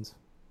happens.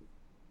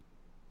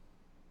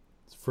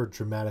 It's for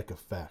dramatic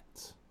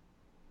effect.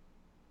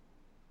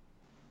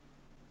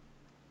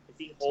 Is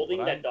he holding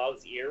what that I'm-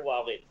 dog's ear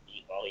while he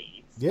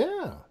eats?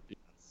 Yeah.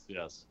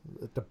 Yes.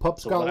 The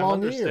pup's So got what I'm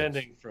long ears.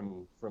 understanding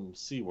from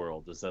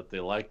SeaWorld is that they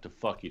like to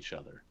fuck each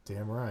other.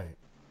 Damn right.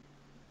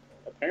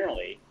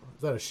 Apparently.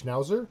 Is that a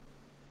schnauzer?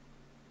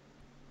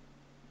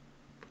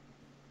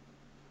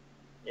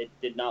 It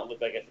did not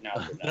look like a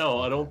schnauzer. No,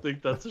 I don't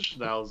think that's a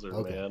schnauzer,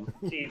 Okay. man.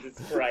 Jesus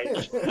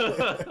Christ.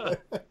 I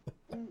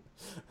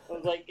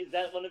was like, is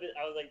that one of it?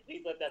 I was like,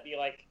 please let that be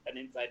like an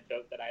inside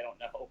joke that I don't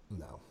know.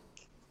 No.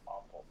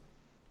 Awful.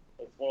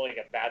 It's more like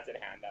a basset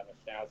hound than a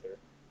schnauzer.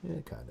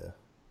 Yeah, kind of.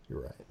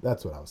 You're right.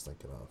 That's what I was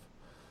thinking of.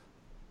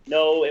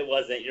 No, it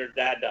wasn't. You're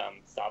that dumb.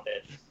 Stop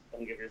it.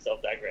 Don't give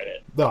yourself that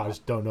credit. No, I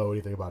just don't know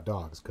anything about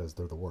dogs because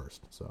they're the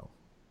worst. So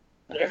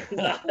They're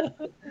not.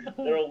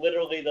 They're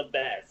literally the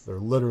best. they're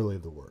literally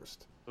the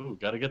worst. Ooh,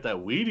 gotta get that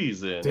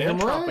Wheaties in. Damn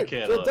and right.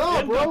 Tropicana. Good dog,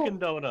 and bro. Dunkin'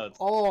 Donuts.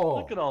 Oh,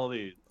 Look at all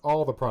these.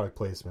 all the product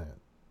placement.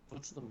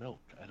 What's the milk?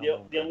 I don't The,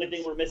 know. the only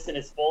thing we're missing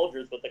is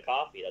Folgers with the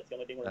coffee. That's the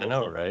only thing we're I missing.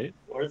 know, right?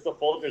 Where's the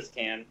Folgers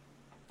can?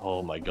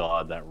 Oh my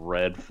god, that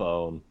red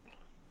phone.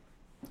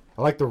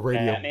 I like the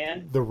radio.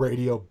 Batman? The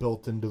radio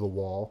built into the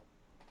wall.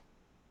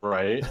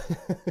 Right?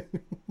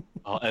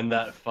 Oh, and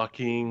that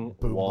fucking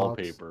Boombox.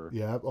 wallpaper.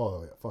 Yeah.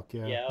 Oh, yeah. Fuck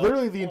yeah. Yeah.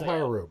 Literally the Oh, entire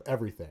yeah. room.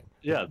 Everything.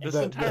 Yeah, this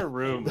The- entire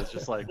room is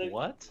just like, The-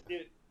 what?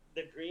 Dude,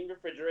 the green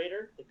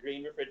refrigerator. The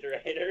green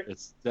refrigerator.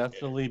 It's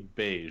definitely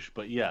beige,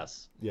 but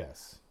yes.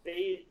 Yes.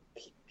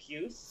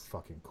 Puce.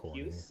 Fucking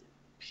corny. Puce.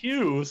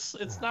 Puce?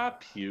 It's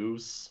not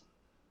puce.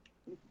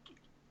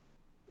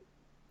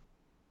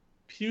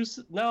 Puce?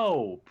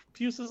 No.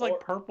 Puce is like Or-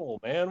 purple,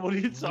 man. What are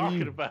you talking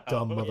You about?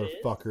 dumb It is?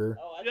 motherfucker.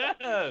 Oh, I thought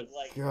Puce was Yes.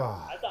 like.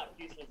 God. I thought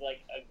Puce was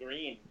like a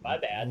green. My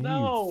bad.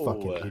 No. You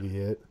fucking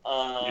idiot.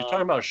 You're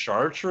talking about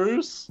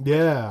chartreuse?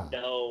 Yeah.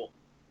 No.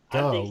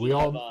 I'm Duh, thinking we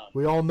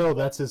of, all know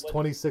that's his what-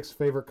 26th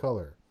favorite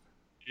color.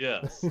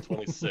 Yes,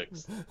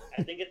 26.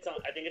 I think it's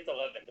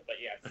 11th, but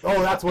yes.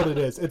 Oh, that's what it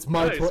is. It's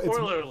my Hey, it's,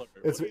 spoiler alert.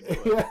 it's What are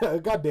you doing? yeah,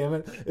 god damn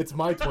it. It's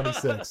my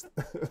 26th.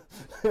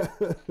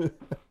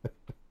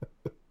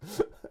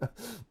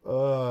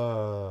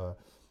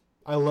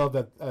 I love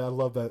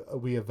that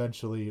we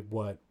eventually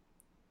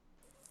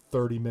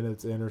 30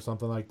 minutes in or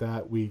something like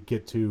that, we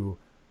get to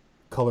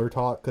color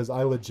talk, cuz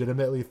I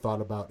legitimately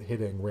thought about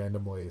hitting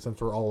randomly since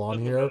we're all on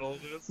In the here middle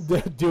of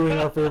this? doing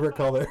our favorite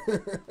color.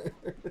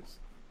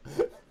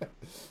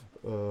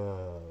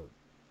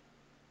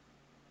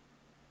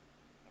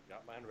 I've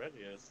got mine ready.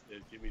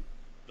 Give me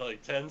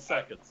like 10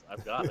 seconds.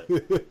 I've got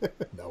it.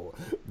 No,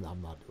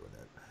 I'm not doing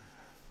it.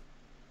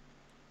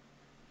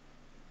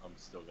 I'm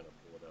still gonna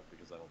pull it up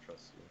because I don't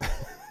trust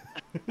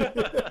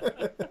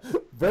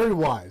you. Very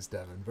wise,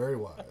 Devin. Very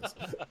wise.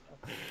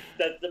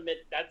 That's the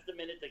minute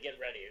to get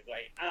ready. It's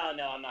like, oh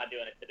no, I'm not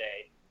doing it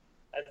today.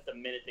 That's the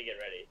minute to get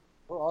ready.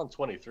 We're on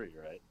 23,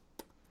 right?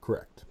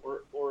 Correct.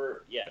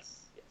 Or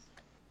yes.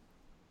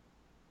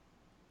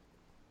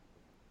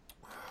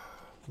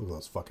 Look at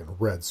those fucking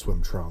red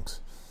swim trunks.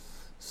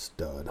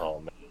 Stud. Oh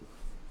man.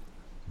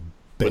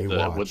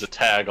 Baywatch. With the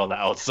tag on the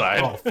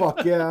outside. Oh,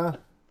 fuck yeah.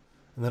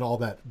 And then all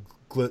that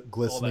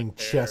glistening hair.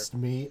 chest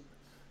meat.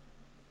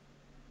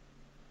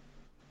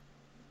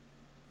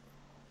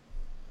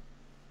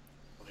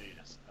 Wait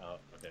a second. Oh,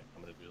 okay,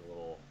 I'm gonna do a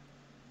little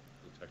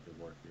detective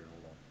work here.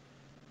 Hold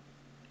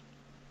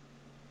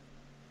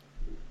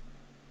on.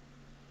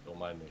 Don't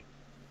mind me.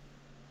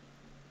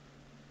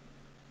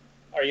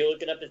 Are you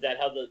looking up? Is that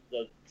how the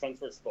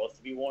trunks were supposed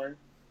to be worn?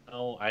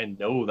 Oh, I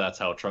know that's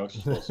how trunks are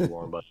supposed to be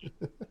worn, but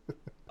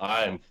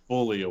I am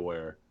fully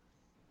aware.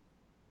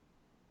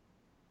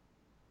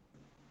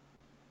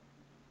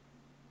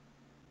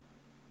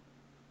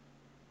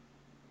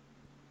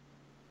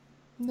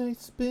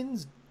 Nice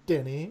spins,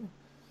 Denny.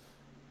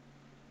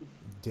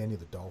 Danny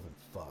the Dolphin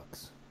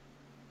fucks.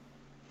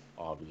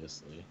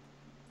 Obviously.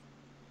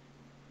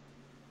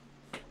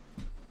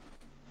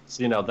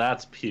 See, now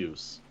that's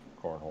puce,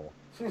 cornhole.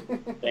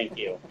 Thank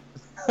you.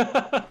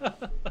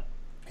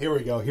 Here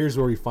we go. Here's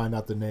where we find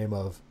out the name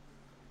of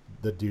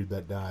the dude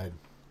that died.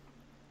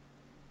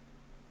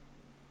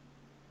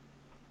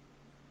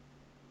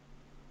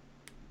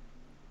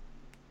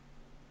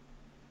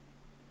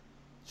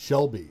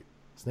 Shelby.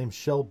 His name's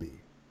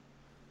Shelby.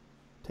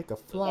 Take a Oh,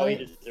 he flying,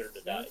 deserved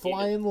to die.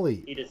 flying He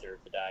leap.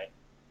 deserved to die.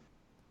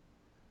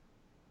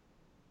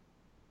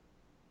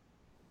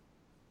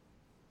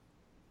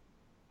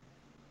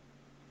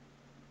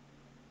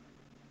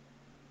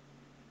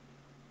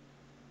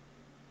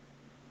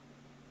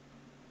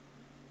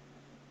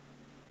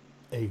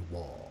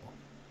 AWOL.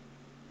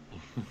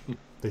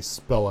 They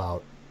spell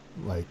out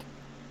like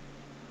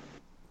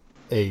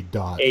A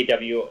dot.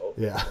 AWO.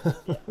 Yeah.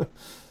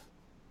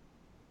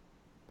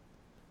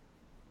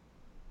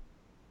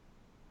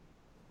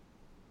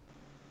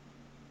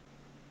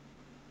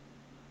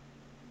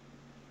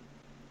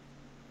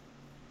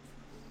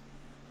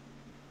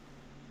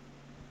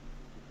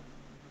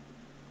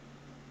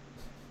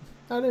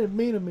 I didn't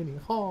mean him any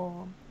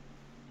harm.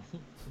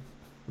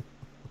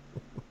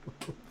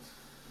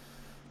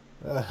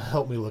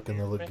 Help me look in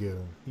the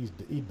lagoon.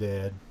 He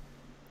dead.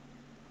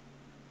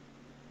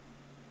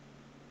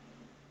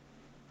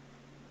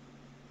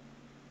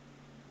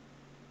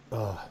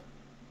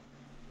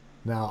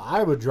 Now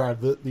I would drive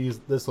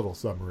this little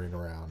submarine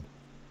around.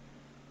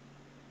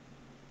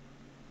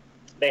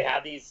 They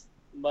have these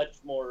much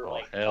more Oh,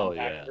 like hell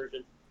compact yeah.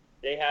 versions.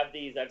 They have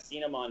these. I've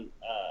seen them on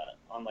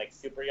like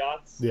super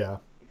yachts. Yeah,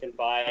 You can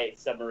buy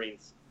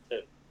submarines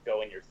to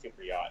go in your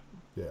super yacht.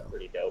 yeah.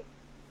 Pretty dope.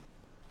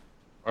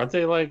 Aren't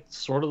they like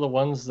sort of the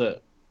ones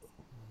that?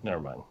 Never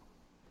mind.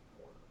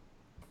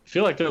 I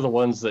feel like they're the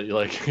ones that you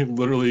like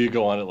literally you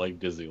go on at like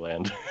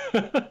Disneyland,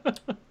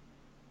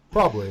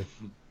 Probably.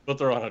 but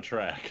they're on a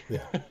track.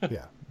 Yeah,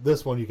 yeah.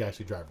 This one you can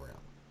actually drive around.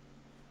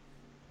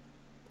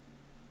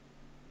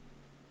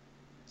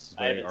 This is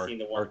I very haven't seen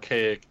the one.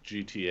 archaic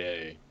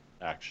GTA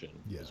action.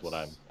 Yes. Is what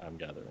I'm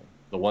gathering.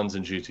 The ones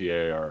in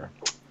GTA are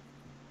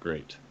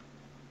great.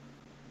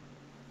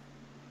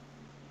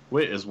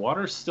 Wait, is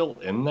water still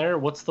in there?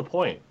 What's the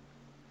point?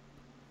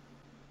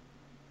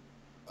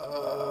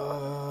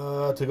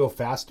 To go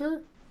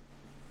faster?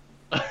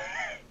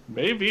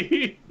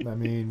 Maybe. I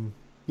mean,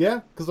 yeah,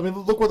 because I mean,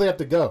 look where they have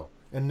to go,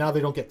 and now they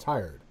don't get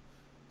tired.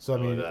 So I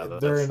mean,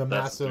 they're in a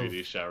that's massive.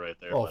 3D shot right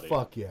there, Oh buddy.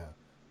 fuck yeah!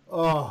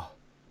 Oh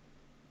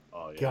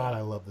Oh, yeah. god,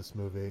 I love this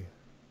movie.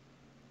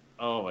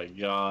 Oh my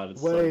god,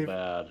 it's Wave, so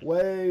bad.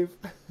 wave.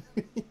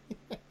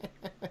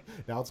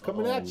 Now it's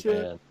coming Oh, at you.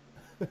 man.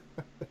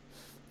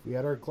 We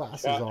had our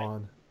glasses Shot.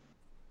 on.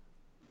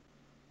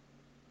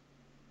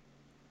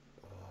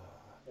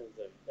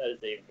 That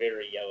is a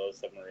very yellow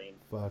submarine.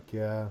 Fuck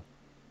yeah!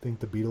 Think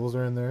the Beatles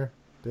are in there,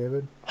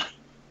 David?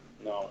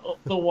 No. Oh,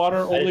 the water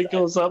only I-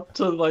 goes up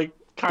to like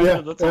kind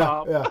of the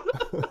top. Yeah.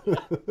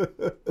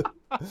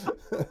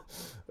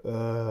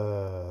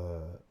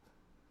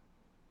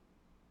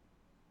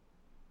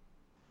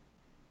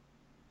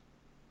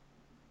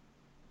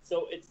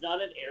 It's not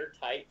an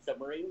airtight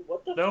submarine.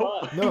 What the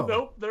Nope. fuck? No.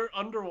 Nope. They're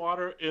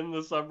underwater in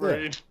the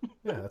submarine.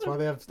 Yeah, that's why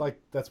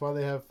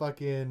they have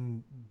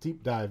fucking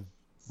deep dive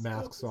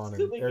masks on and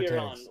Scuba air gear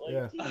tanks. on.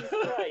 Yeah. Like, Jesus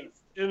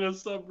Christ. In a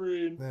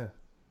submarine. Yeah.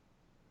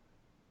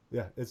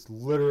 Yeah, it's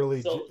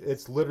literally So-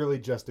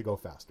 just to go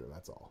faster.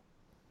 That's all.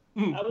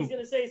 I was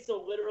gonna say,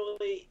 so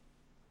literally,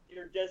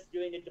 you're just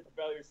doing it to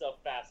propel yourself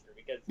faster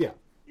because Yeah.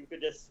 you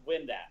could just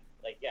swim that.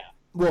 Like, yeah.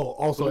 Well,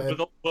 also,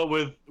 But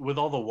with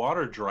all the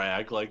water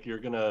drag, like you're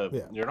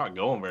Yeah. not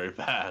going very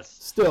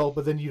fast. still,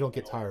 but then you don't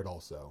get tired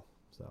also.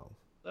 So,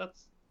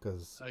 That's,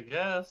 because I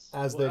guess.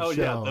 As they've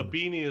yeah, shown. the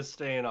beanie is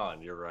staying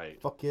on. You're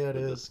right. fuck yeah, it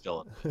With the is.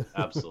 skeleton.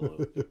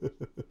 Absolutely.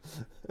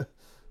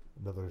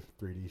 Another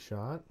 3D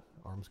shot.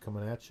 Arms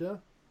coming at you.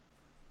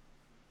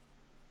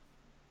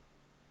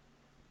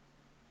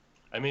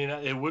 I mean,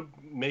 it would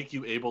make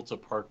you able to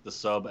park the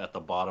sub at the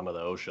bottom of the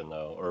ocean,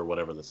 though, or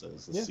whatever this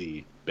is, the Yeah.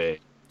 sea bay,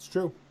 It's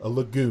true. A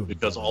lagoon.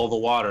 because all the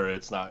water,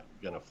 it's not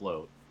gonna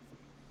float.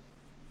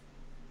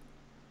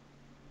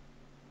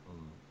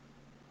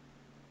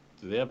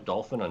 Do they have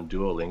dolphin on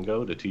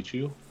Duolingo to teach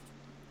you?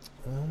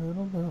 I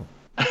don't know.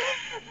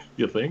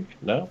 You think?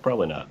 No,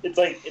 probably not. It's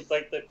like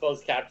the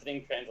closed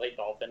captioning translate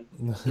dolphin.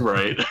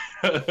 Right.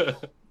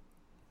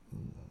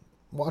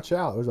 Watch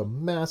out! There's a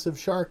massive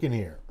shark in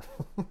here.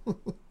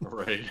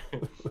 Right.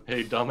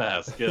 Hey,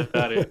 dumbass, get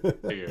out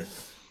of here.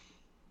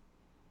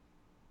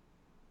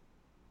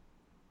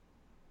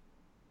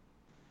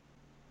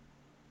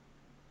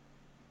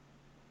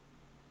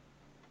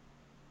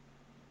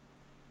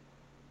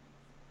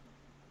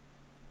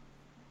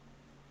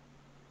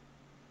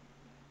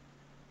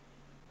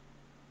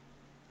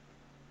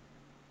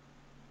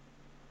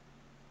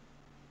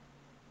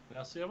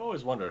 Now, see, I've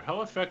always wondered,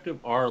 how effective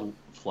are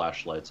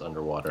flashlights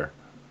underwater?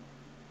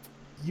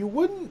 You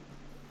wouldn't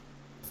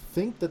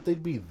think that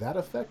they'd be that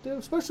effective,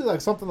 especially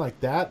like something like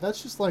that.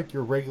 That's just like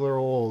your regular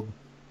old.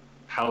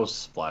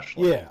 House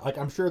flashlight. Yeah, like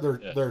I'm sure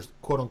Yeah. there's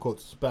quote unquote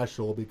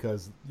special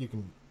because you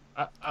can.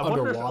 I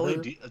wonder if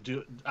Underwater?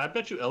 LED. I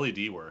bet you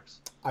LED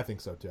works. I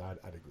think so too. I'd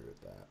agree with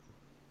that.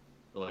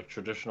 Like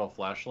traditional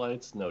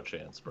flashlights, no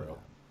chance, bro. Yeah.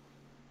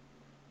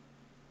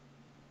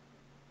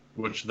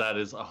 Which that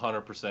is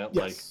 100%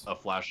 Yes. like a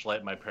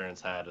flashlight my parents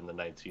had in the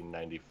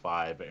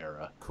 1995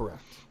 era.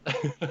 Correct.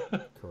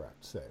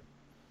 Correct. Same.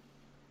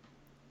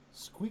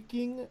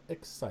 Squeaking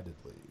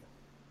excitedly.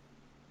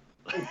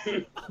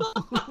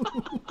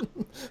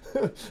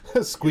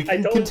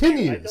 Squeaking told you,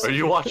 continues. Are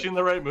you watching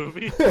the right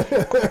movie?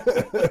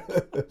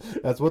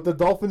 That's what the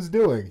dolphin's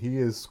doing. He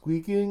is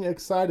squeaking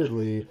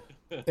excitedly,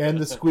 and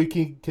the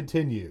squeaking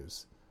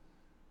continues.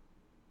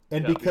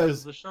 And Yeah,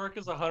 because, the shark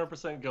is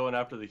 100% going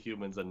after the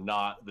humans and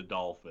not the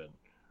dolphin.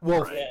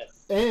 well, Right.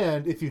 Yes.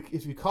 and if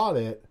you caught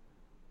it,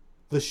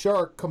 the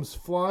shark comes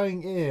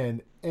flying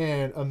in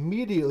and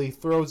immediately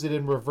throws it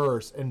in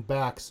reverse and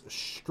backs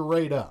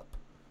straight up,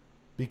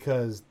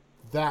 because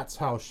that's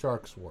how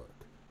sharks work.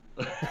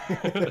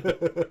 Gotta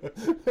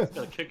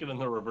kick it in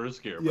the reverse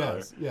gear,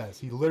 brother. Yes.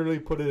 He literally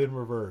put it in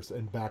reverse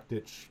and backed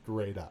it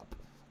straight up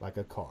like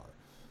a car.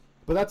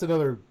 But that's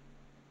another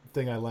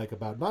thing I like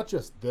about not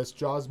just this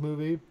Jaws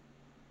movie,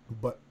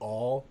 but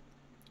all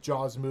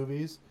Jaws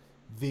movies.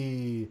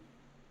 The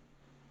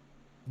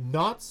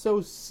not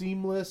so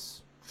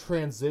seamless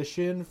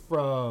transition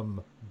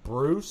from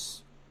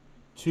Bruce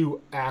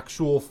to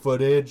actual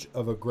footage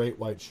of a great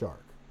white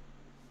shark.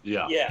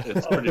 Yeah, Yeah.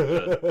 it's pretty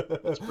good.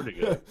 It's pretty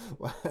good.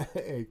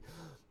 Like,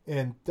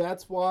 and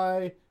that's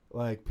why,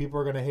 like, people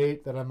are gonna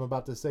hate that I'm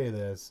about to say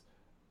this.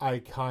 I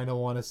kind of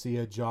want to see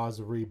a Jaws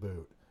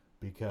reboot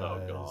because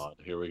Oh god,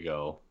 here we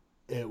go.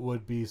 it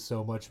would be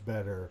so much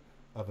better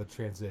of a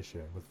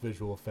transition with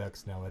visual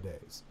effects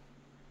nowadays.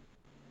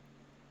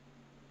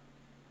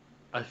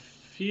 I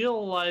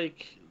feel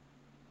like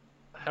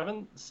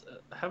haven't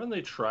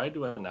they tried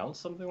to announce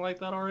something like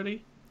that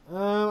already?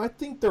 I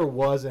think there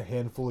was a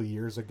handful of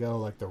years ago,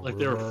 like the Like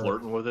they were rumor.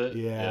 flirting with it.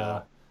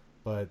 Yeah,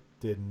 but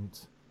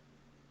didn't.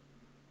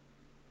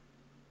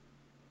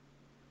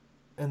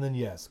 And then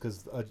yes,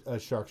 because a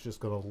shark's just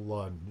gonna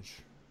lunge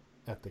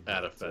at the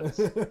At a gate. fence.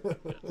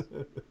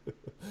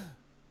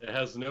 It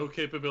has no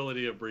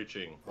capability of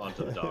breaching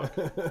onto the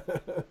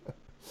dock.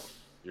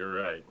 You're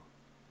right.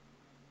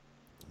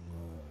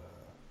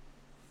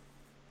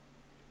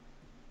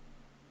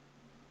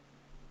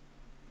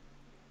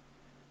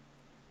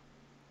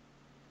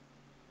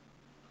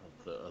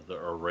 The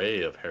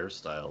array of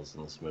hairstyles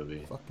in this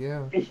movie. Fuck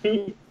yeah.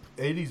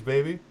 80s,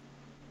 baby.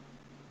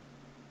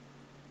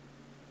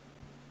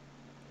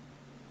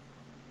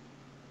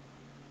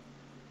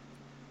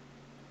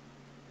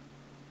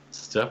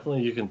 It's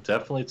definitely, you can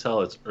definitely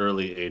tell it's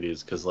early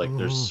 80s because like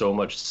there's so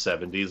much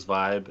 70s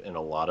vibe in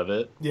a lot of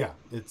it. Yeah,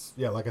 it's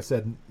like I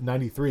said,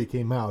 93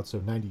 came out, so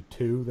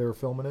 92 they were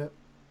filming it.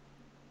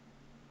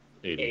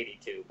 80.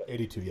 82. But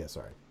 82, yeah,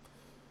 sorry.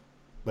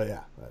 But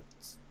yeah,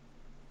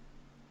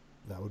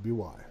 that would be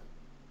why.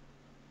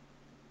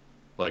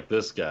 Like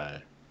this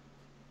guy.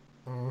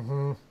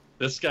 Mm-hmm.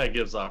 This guy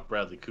gives off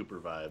Bradley Cooper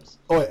vibes.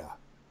 Oh yeah.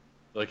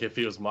 Like if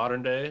he was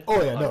modern day.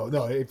 Oh yeah,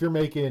 no. If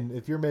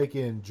you're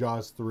making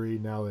Jaws 3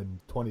 now in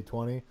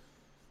 2020,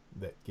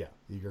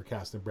 you're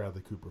casting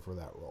Bradley Cooper for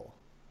that role.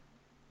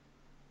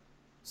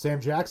 Sam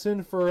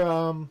Jackson for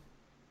Calvin.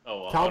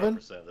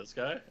 100%. This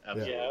guy,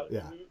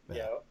 absolutely.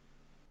 Yeah.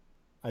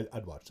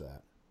 I'd watch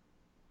that.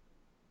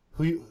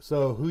 Who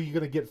you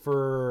gonna get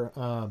for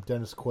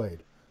Dennis Quaid?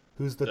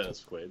 Who's the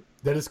Dennis Quaid?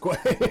 Dennis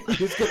Quaid.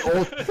 Just get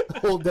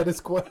old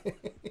Dennis Quaid.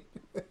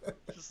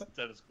 Just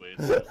Dennis Quaid.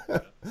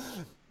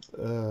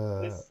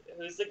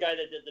 Who's the guy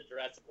that did the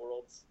Jurassic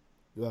Worlds?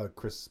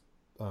 Chris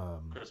Pratt.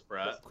 Chris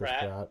Pratt.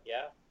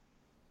 Yeah.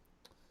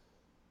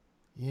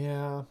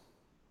 Yeah.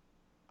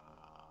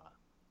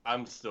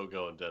 I'm still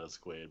going Dennis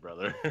Quaid,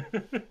 brother.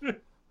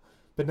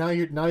 But now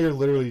you're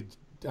literally.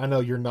 I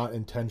know you're not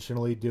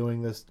intentionally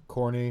doing this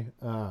corny,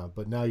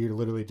 but now you're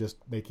literally just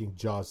making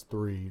Jaws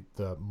 3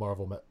 the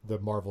Marvel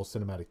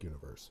Cinematic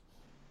Universe.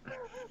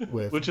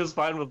 Which is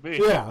fine with me.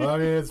 Yeah, I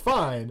mean it's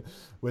fine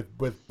with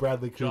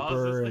Bradley Jaws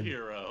Cooper. is the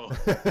hero.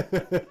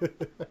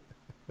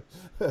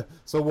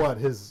 So what?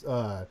 His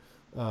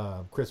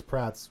Chris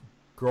Pratt's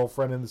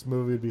girlfriend in this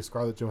movie would be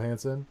Scarlett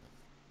Johansson.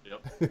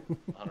 Yep,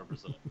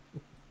 100%.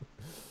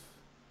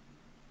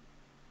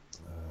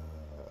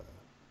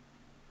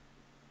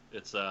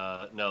 It's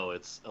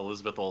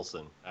Elizabeth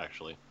Olsen,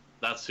 actually.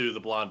 That's who the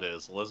blonde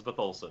is, Elizabeth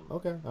Olsen.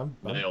 Okay,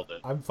 Nailed it.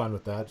 I'm fine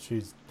with that.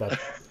 She kind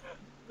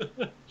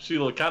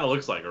of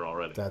looks like her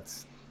already.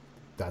 That's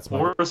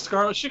Or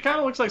Scar. She kind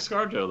of looks like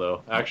ScarJo,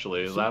 though.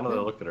 Actually, now that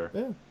I look at her.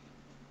 Yeah.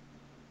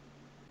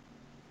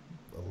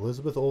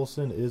 Elizabeth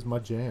Olsen is my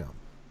jam.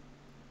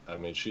 I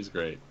mean, she's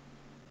great.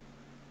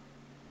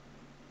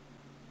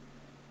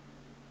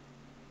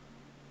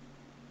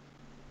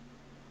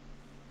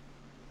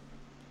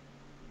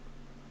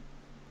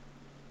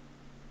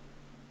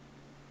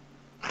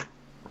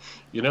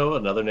 You know,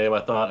 another name I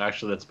thought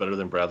actually that's better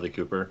than Bradley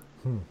Cooper.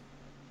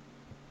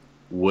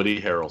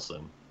 Woody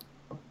Harrelson.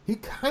 He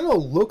kind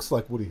of looks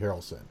like Woody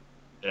Harrelson.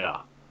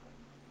 Yeah.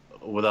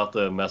 Without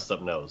the messed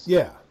up nose.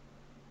 Yeah.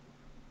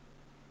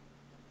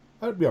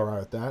 I'd be alright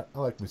with that. I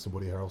like me some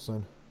Woody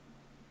Harrelson.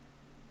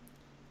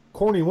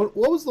 Corny, what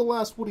was the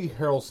last Woody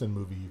Harrelson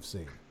movie you've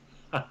seen?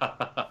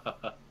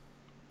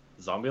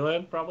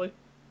 Zombieland, probably?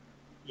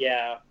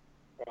 Yeah,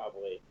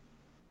 probably.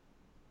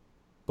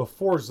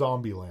 Before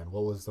Zombieland,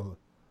 what was the...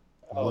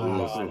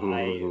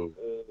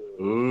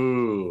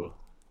 Ooh.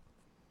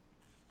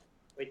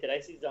 Wait, did I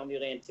see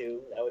Zombieland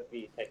 2? That would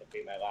be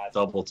technically my last.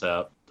 Double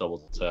tap,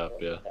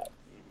 yeah.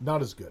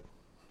 Not as good.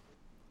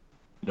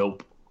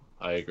 Nope.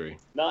 I agree.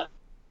 Not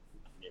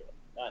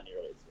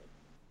nearly as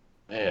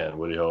good. Man,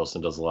 Woody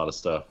Harrelson does a lot of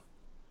stuff.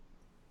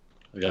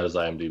 I got his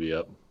IMDb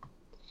up.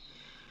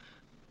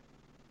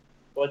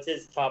 What's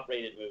his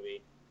top-rated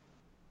movie?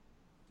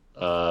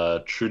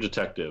 True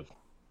Detective.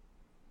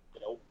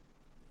 Nope.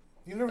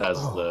 You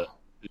never...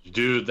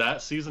 Dude,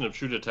 that season of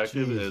True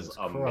Detective Jesus is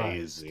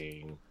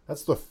amazing.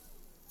 That's the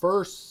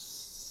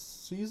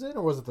first season,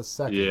 or was it the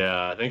second?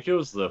 Yeah, I think it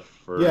was the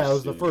first. Yeah, it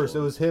was the first. It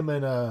was him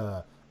and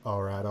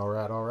all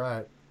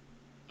right.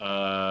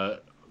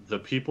 The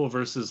People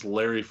versus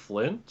Larry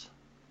Flint.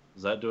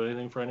 Does that do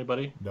anything for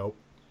anybody? Nope.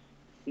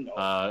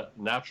 No.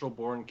 Natural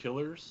Born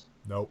Killers.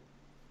 Nope.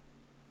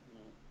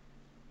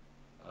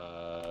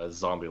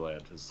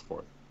 Zombieland is the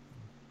fourth.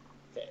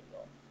 Okay,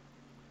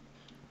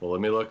 Well, let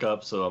me look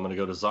up. So I'm going to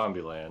go to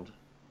Zombieland,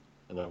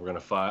 and then we're going to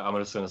find. I'm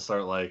just going to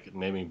start like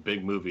naming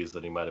big movies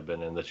that he might have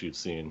been in that you'd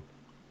seen.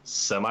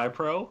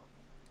 Semi-Pro. Of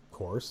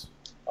course.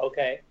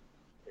 Okay.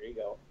 There you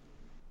go.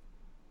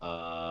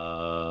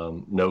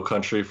 No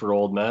Country for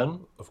Old Men.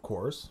 Of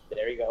course.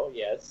 There you go.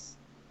 Yes.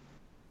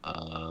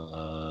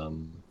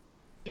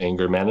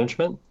 Anger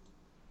Management.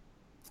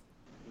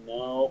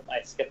 No,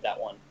 I skipped that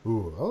one.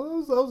 Ooh,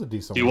 that was a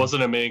decent He one.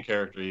 wasn't a main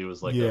character. He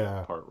was like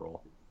a part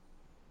role.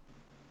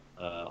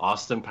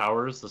 Austin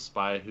Powers, The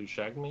Spy Who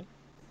Shagged Me.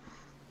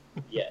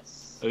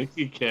 Yes. I think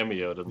he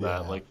cameoed in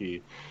that. Yeah.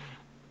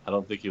 I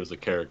don't think he was a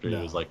character. No.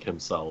 He was like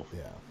himself.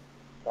 Yeah.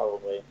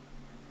 Probably.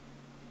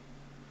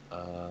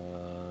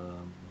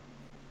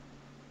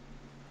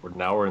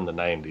 We're in the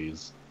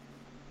 90s.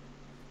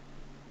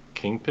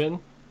 Kingpin?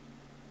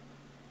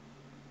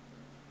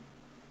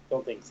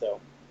 Don't think so.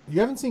 You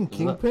haven't seen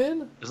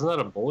Kingpin? Isn't that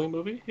a bowling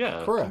movie?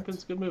 Yeah, Correct.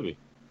 Kingpin's a good movie.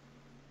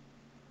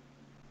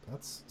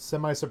 That's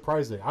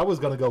semi-surprising. I was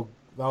going to go,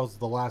 that was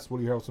the last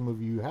Woody Harrelson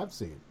movie you have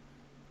seen.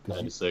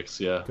 96,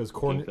 yeah. Because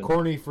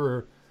corny,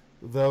 for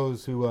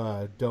those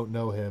who don't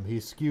know him, he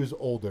skews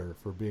older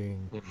for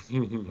being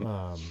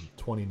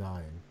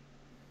 29.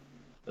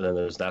 And then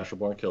there's Natural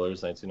Born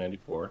Killers,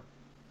 1994.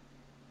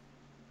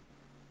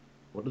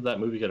 What did that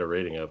movie get a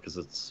rating of? Because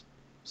it's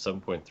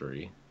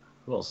 7.3.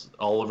 Who else?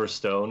 Oliver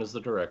Stone is the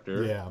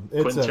director. Yeah,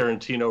 Quentin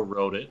Tarantino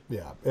wrote it.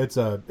 Yeah,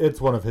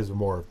 it's one of his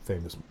more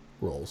famous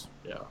roles.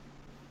 Yeah.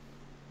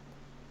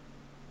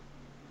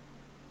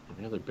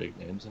 Any other big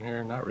names in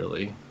here? Not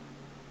really.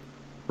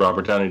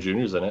 Robert Downey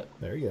Jr.'s in it.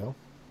 There you go.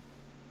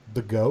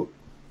 The GOAT.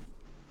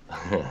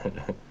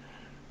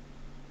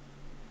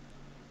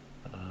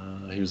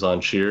 He He was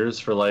on Cheers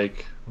for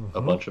like a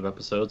bunch of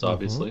episodes,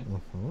 obviously.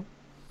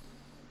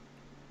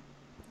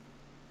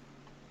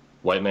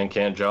 White Man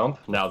Can't Jump.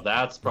 Now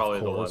that's probably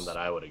the one that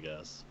I would have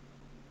guessed.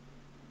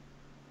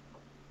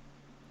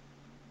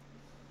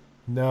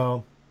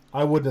 No,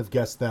 I wouldn't have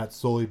guessed that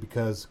solely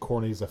because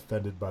Corny's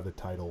offended by the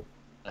title.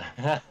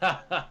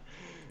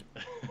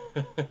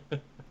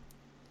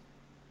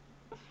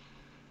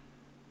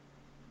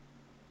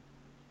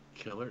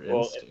 Killer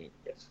Instinct.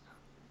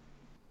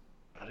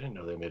 I didn't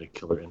know they made a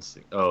Killer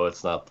Instinct. Oh,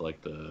 it's not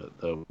like the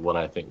one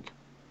I think.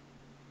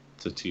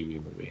 It's a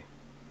TV movie.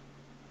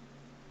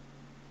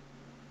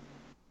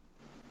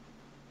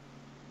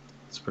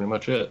 That's pretty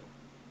much it.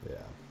 Yeah.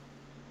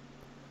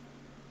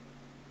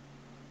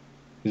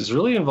 He's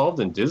really involved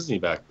in Disney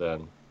back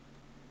then.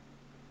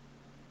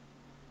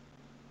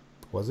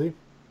 Was he?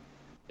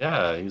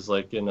 Yeah, he's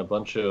like in a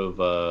bunch of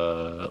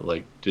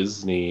like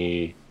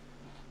Disney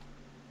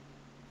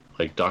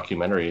like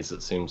documentaries.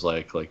 It seems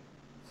like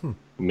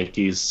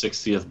Mickey's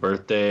 60th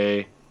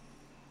birthday,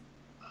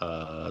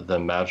 The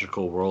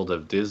Magical World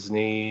of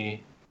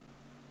Disney.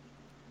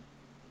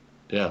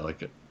 Yeah,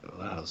 like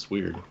wow, that's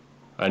weird.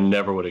 I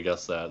never would have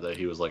guessed that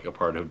he was like a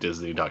part of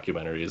Disney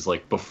documentaries,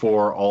 like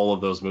before all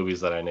of those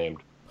movies that I named.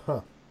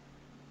 Huh.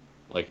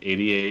 Like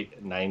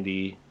 88,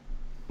 90,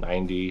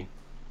 90.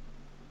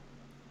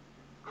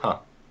 Huh.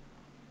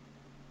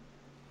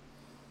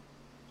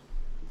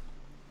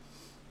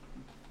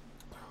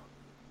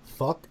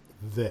 Fuck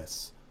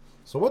this.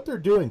 So what they're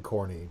doing,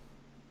 Corny,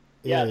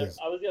 Yeah, is...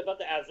 I was about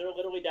to ask. They're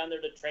literally down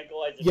there to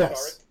tranquilize a shark.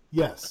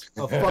 Yes.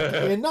 A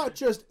fucking, and not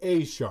just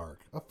a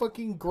shark. A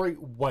fucking great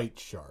white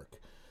shark.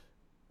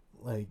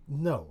 Like,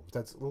 no.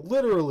 That's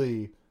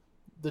literally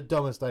the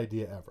dumbest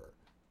idea ever.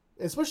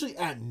 Especially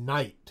at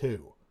night,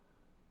 too.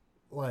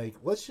 Like,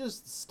 let's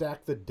just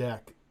stack the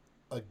deck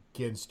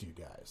against you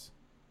guys.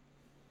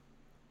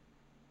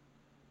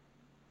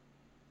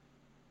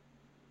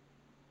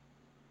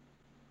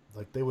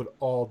 Like, they would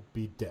all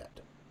be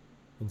dead.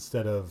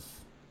 Instead of...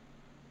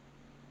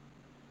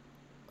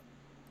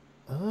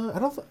 I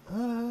don't...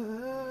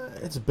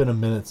 it's been a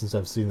minute since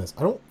I've seen this.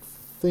 I don't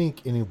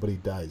think anybody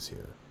dies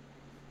here.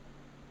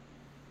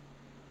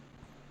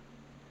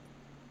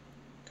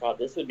 God,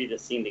 this would be the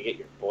scene to get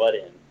your blood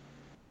in.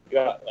 You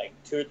got like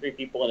 2 or 3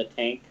 people in a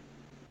tank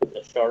with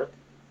a shark.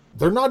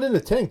 They're not in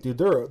a tank, dude.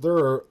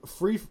 They're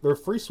free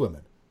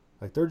swimming.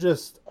 Like, they're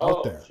just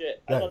out there. Oh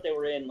shit! Yeah. I thought they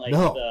were in like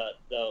No.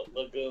 the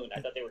lagoon. I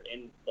thought they were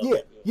in the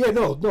lagoon. Yeah,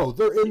 no,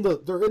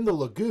 they're in the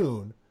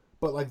lagoon,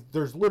 but like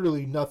there's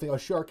literally nothing. A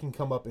shark can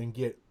come up and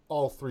get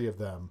all 3 of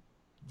them,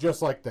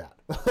 just like that.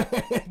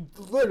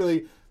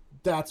 Literally,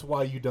 that's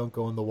why you don't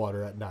go in the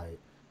water at night,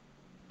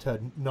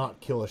 to not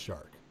kill a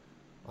shark,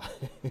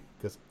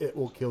 because it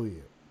will kill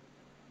you.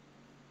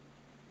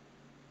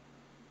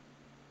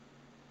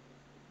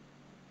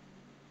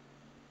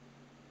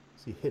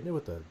 Is he hitting it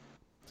with a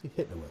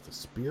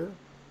spear?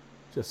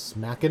 Just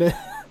smacking it?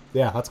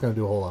 Yeah, that's gonna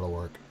do a whole lot of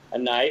work. A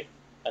knife.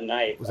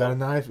 Was that a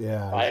knife?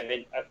 Yeah.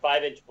 A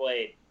 5-inch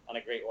blade on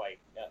a great white.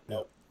 Yeah,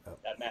 nope.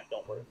 That math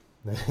don't work.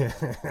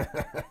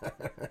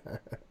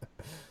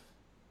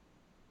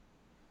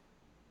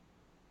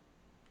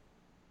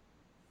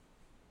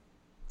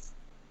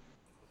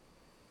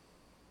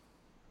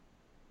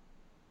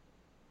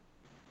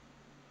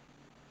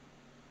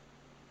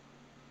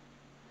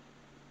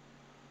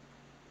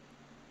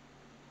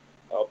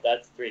 Oh,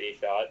 that's 3D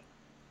shot.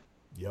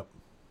 Yep.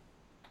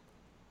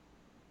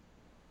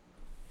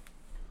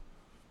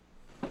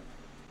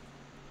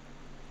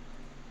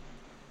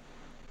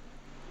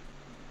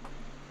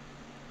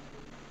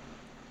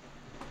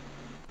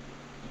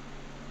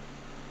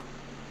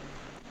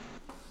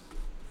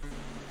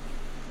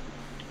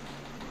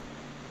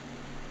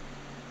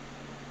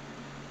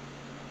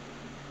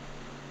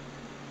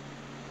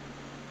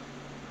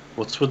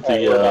 What's with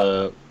Hey,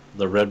 what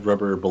the red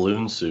rubber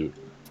balloon suit?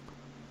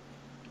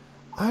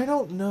 I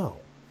don't know.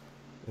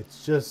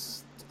 It's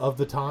just of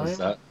the time.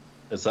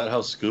 Is that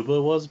how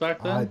scuba was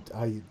back then?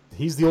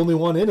 He's the only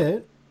one in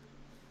it.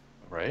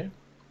 Right?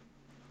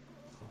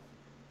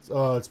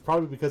 It's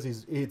probably because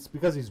he's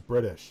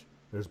British.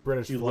 There's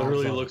British He flags.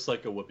 literally looks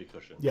like a whoopee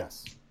cushion.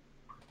 Yes.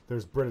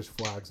 There's British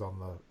flags on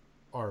the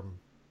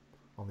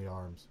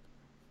arms.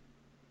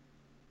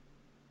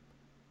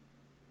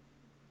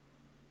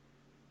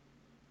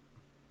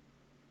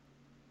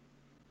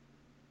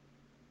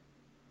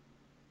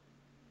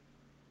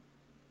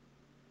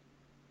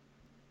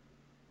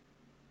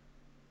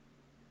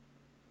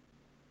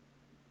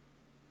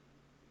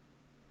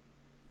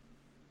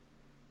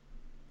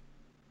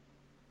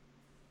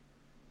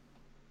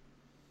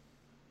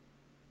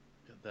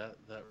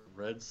 That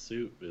red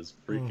suit is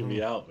freaking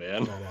me out,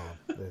 man. I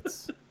know.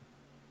 It's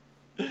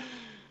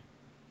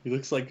He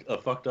looks like a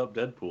fucked up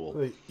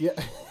Deadpool. yeah.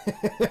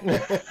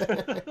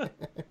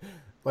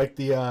 like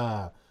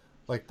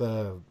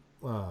the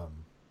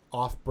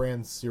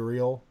off-brand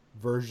cereal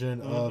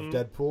version of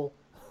Deadpool.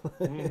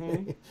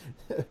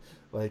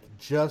 Like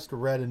just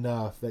red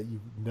enough that you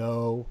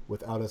know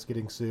without us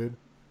getting sued.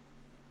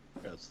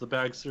 Yeah, it's the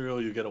bag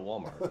cereal you get at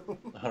Walmart.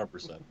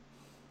 100%.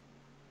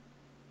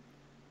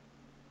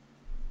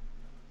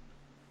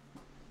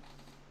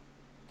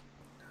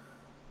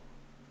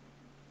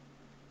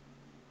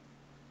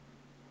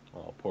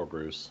 Oh, poor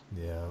Bruce.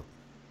 Yeah.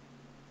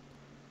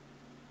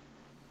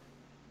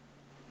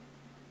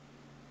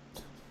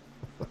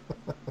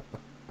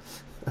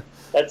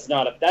 That's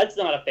not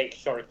a fake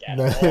shark at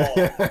all.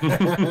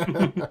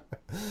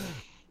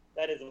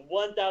 That is 1,000%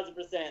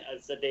 a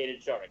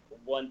sedated shark.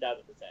 1,000%.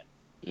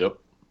 Yep.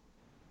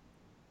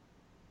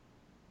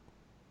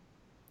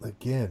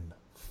 Again,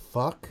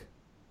 fuck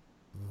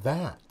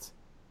that.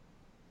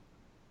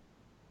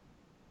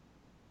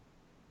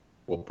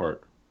 What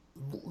part?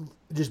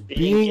 Just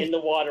Being in the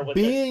water with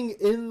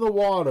in the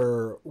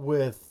water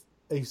with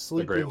a great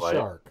sleeping white.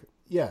 shark.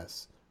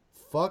 Yes.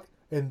 Fuck.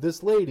 And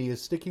this lady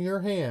is sticking her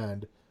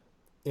hand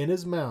in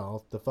his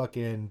mouth to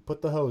fucking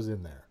put the hose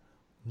in there.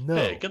 No.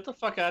 Hey, get the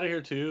fuck out of here,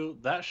 too.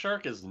 That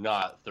shark is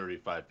not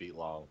 35 feet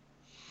long.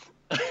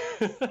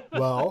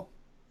 Well,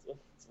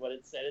 That's what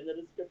it said in the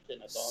description.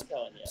 That's all I'm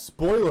telling you.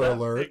 spoiler That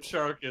alert. big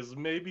shark is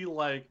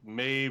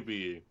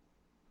maybe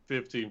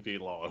 15 feet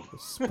long.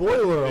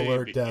 Spoiler Maybe.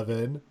 alert,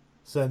 Devin.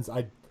 Since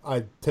I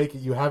take it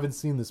you haven't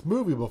seen this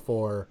movie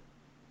before,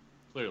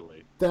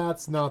 Clearly.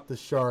 that's not the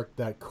shark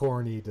that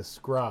Corny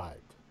described.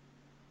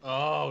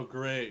 Oh,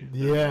 great.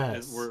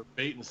 Yes. We're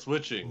bait and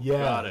switching. Yes.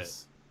 Got it.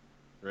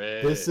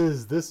 Great. This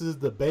is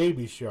the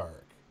baby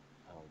shark.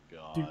 Oh,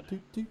 God. Do,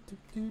 do, do,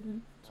 do,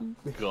 do,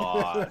 do.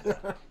 God.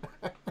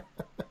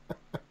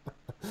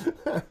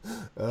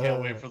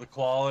 Can't wait for the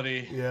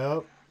quality.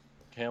 Yep.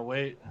 Can't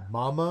wait.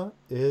 Mama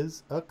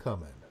is a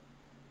coming.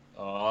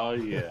 Oh,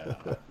 yeah.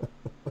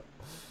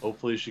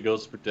 Hopefully she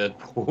goes for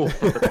Deadpool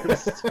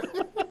first.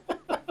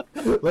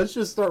 Let's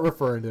just start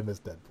referring to him as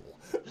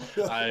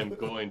Deadpool. I am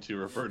going to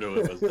refer to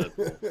him as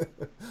Deadpool.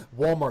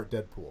 Walmart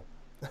Deadpool.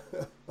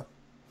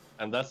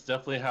 And that's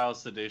definitely how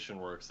sedation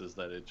works, is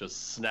that it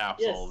just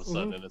snaps Yes. all of a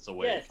sudden and it's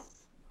awake.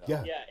 Yes.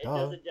 Yeah. Yeah, it duh,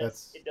 doesn't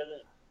just. It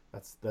doesn't.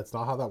 That's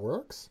not how that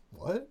works.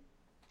 What?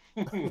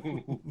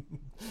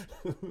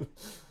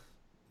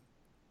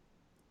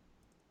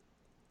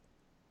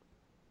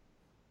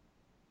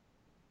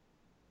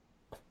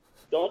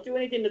 Don't do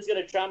anything that's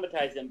going to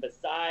traumatize him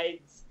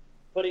besides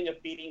putting a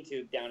feeding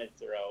tube down his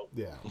throat,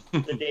 Yeah.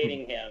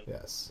 sedating him,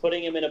 Yes.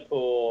 putting him in a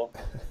pool.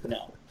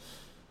 No.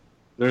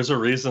 There's a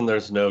reason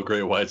there's no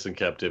great whites in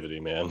captivity,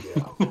 man.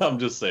 Yeah. I'm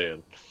just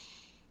saying.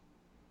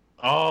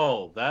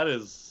 Oh, that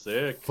is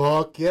sick.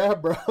 Fuck yeah,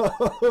 bro.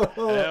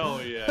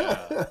 Hell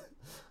yeah.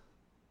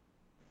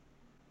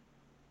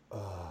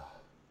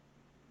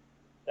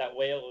 That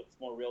whale looks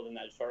more real than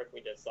that shark we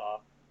just saw.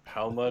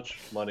 How much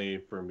money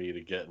for me to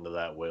get into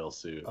that whale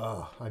suit?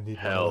 I need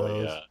Hell one of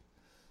those. yeah.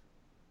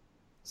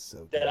 So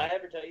good. Did I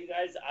ever tell you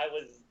guys I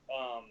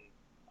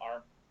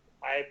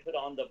put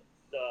on the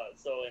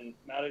so in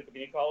Mountain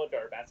Community College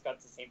our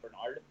mascot's the Saint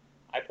Bernard.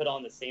 I put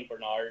on the Saint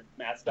Bernard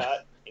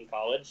mascot in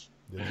college.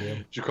 Did you?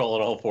 Did you call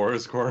it all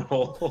fours,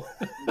 Cornhole?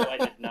 No, I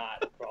did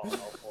not crawl on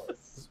all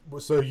fours.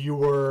 So you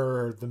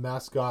were the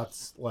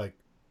mascot's like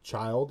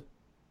child?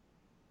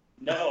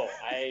 No,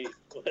 I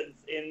was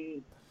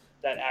in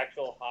that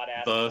actual hot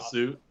ass The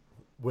costume. suit?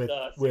 With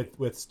The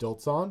with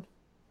stilts on?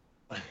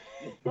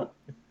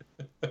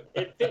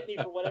 It fit me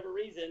for whatever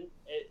reason.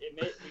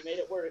 We made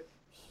it work.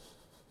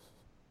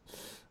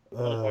 I'm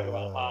talking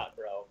about hot,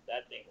 bro.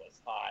 That thing was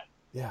hot.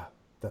 Yeah,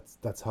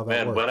 that's how that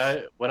Man,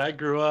 works. when I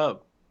grew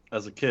up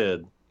as a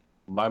kid,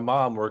 my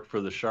mom worked for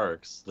the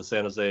Sharks, the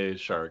San Jose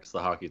Sharks, the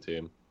hockey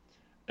team.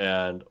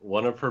 And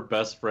one of her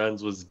best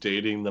friends was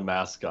dating the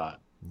mascot.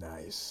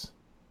 Nice.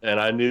 And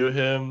I knew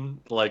him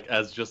like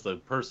as just a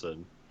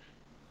person.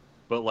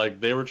 But like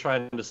they were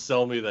trying to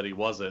sell me that he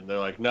wasn't. They're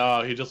like,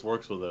 "No, he just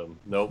works with him."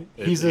 Nope,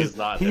 He's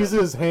not. He's him.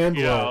 his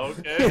handler. Yeah,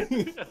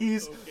 okay.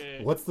 He's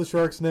Okay. What's the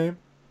shark's name?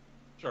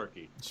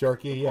 Sharky.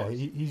 Sharky. Yeah, course.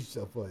 he's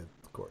of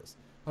course.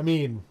 I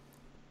mean,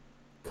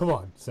 come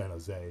on, San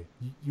Jose.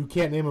 You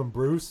can't name him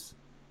Bruce.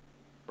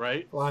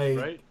 Right? Like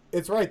Right?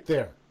 it's right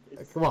there.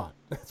 Come on,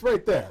 it's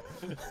right there.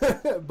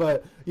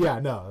 But yeah,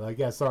 no. Like,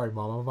 yeah, sorry,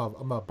 Mom.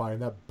 I'm not buying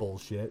that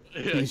bullshit.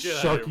 Yeah, He's get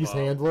outta here, Sharky's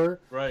Mom. handler.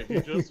 Right. He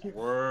just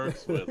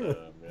works with him.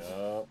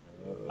 Yeah.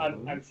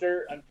 I'm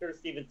sure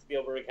Steven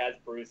Spielberg has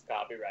Bruce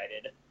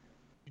copyrighted.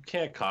 You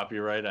can't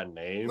copyright a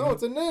name. No,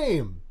 it's a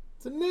name.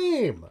 It's a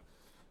name.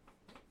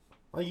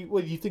 Like,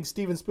 what, you think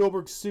Steven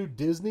Spielberg sued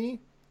Disney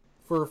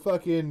for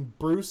fucking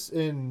Bruce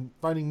in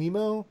Finding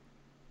Nemo?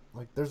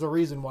 Like, there's a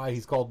reason why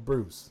he's called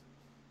Bruce.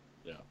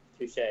 Yeah.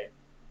 Touche.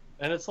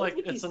 And it's like,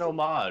 What would it's you an say?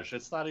 homage.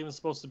 It's not even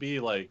supposed to be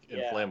like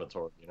Yeah.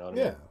 inflammatory. You know what I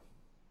Yeah. mean?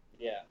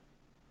 Yeah.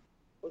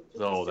 What's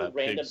with Oh, these two that pig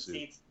random suit.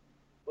 seats?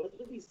 What's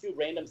with these two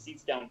random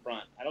seats down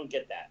front? I don't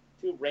get that.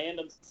 Two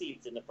random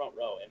seats in the front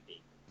row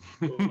empty.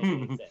 It doesn't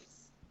make any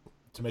sense.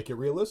 To make it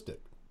realistic.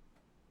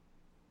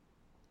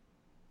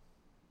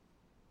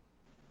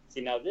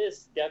 See, now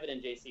this, Devin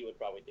and JC would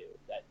probably do.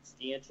 That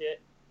skiing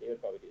shit, they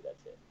would probably do that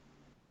shit.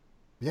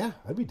 Yeah,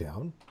 I'd be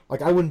down.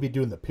 Like, I wouldn't be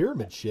doing the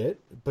pyramid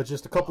shit, but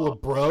just a couple of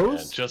bros.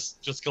 Man,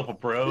 just a couple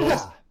bros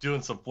Yeah.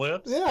 doing some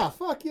flips. Yeah,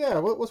 fuck yeah.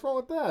 What's wrong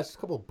with that? Just a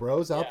couple of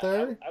bros out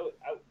there.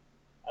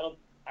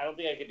 I don't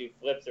think I could do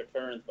flips or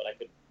turns, but I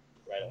could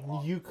ride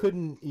along. You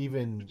couldn't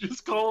even.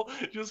 Just call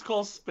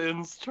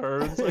spins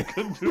turns. I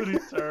couldn't do any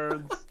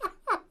turns.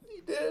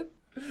 You did.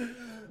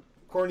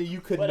 Corny,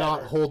 you could Whatever.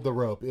 not hold the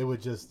rope. It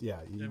would just, you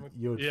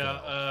would fail.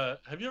 Yeah.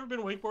 Have you ever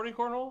been wakeboarding,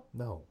 Cornhole?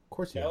 No, of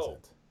course he No.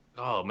 hasn't.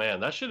 Oh man,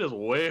 that shit is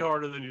way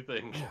harder than you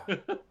think.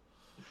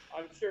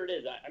 I'm sure it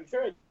is. I'm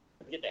sure I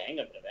get the hang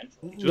of it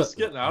eventually. Just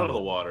getting out of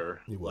the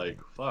water, You like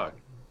fuck.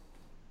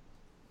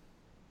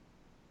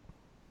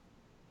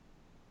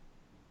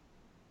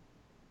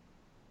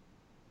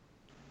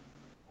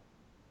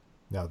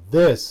 Now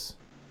this,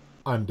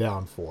 I'm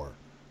down for.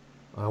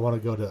 I want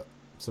to go to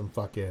some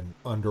fucking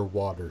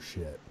underwater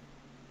shit.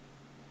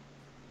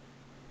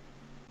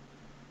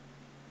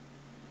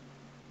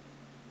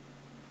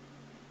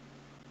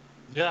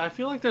 Yeah, I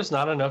feel like there's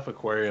not enough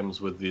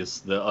aquariums with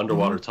the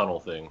underwater tunnel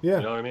thing. Yeah.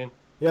 You know what I mean?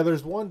 Yeah,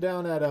 there's one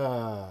down at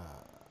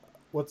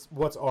what's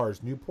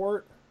ours?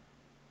 Newport.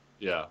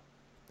 Yeah.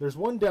 There's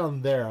one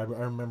down there. I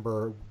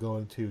remember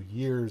going to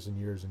years and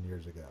years and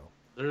years ago.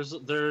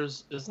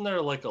 There's isn't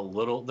there like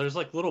there's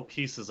like little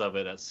pieces of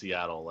it at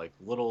Seattle,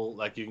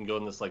 like you can go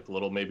in this like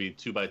little maybe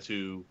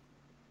 2x2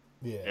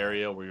 Yeah.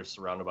 area where you're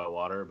surrounded by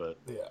water, but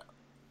Yeah.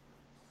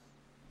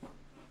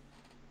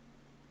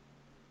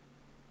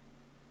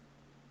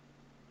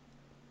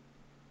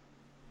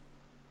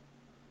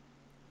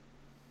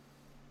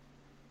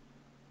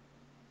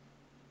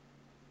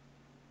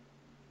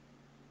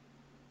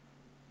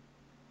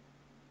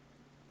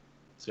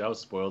 see, I was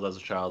spoiled as a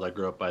child. I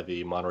grew up by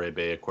the Monterey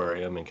Bay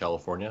Aquarium in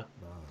California.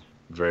 Ah.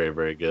 Very,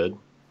 very good.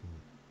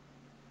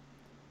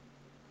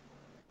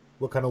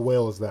 What kind of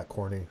whale is that,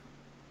 Corny?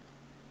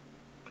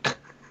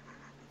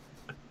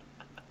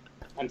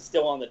 I'm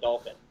still on the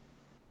dolphin.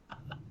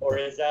 Or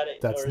is that a,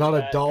 That's or is not a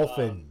that,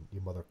 dolphin,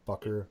 you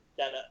motherfucker.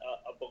 That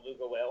a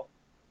beluga whale?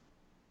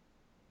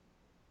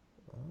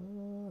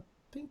 I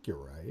think you're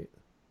right.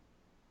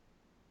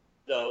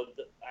 Though,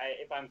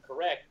 if I'm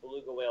correct,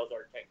 beluga whales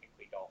are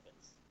technically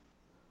dolphins.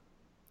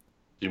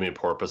 Do you mean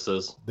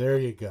porpoises? There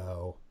you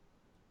go.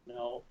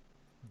 No.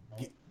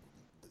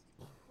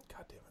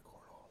 God damn it,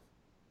 Cornhole.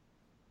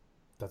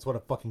 That's what a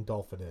fucking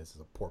dolphin is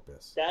a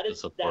porpoise. That It's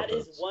is a 1000%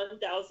 porpoise.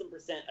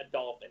 a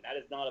dolphin. That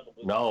is not a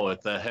beluga. No,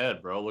 it's the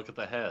head, bro. Look at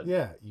the head.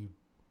 Yeah, you.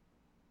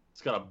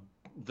 It's got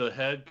the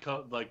head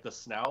like the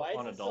snout Why is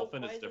on a it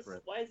dolphin why is this-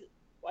 different.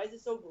 Why is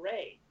it so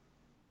gray?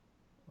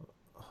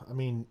 I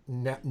mean,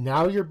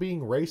 now you're being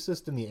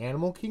racist in the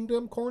animal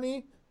kingdom,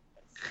 Corny.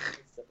 I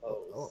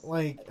suppose.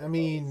 Like, I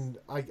mean,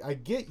 I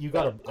get you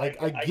But, gotta,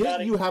 like, I I get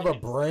gotta you have a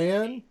convince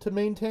brand to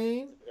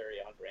maintain. It's very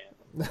on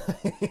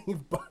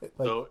brand. But like,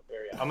 So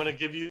Very on I'm gonna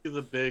give you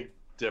the big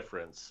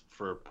difference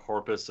for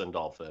porpoise and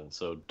dolphin.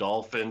 So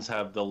dolphins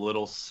have the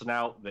little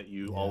snout that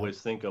you Yeah.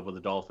 always think of with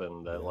a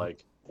dolphin. That Yeah.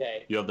 like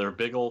Okay. you have their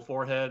big old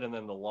forehead and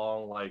then the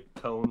long like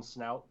cone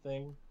snout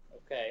thing.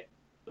 Okay.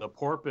 The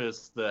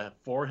porpoise, the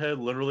forehead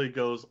literally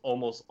goes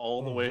almost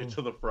all the way Mhm.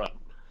 to the front.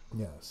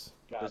 yes,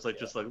 There's like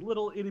Gotcha. just like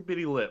little itty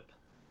bitty lip.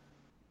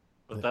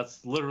 But Yeah.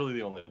 that's literally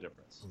the only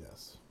difference.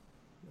 yes,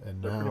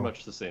 and They're now pretty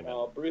much the same.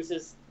 Oh, Bruce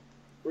is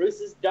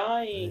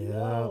dying. Yeah.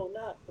 No,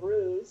 not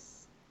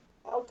Bruce.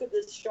 How could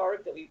this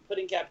shark that we put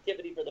in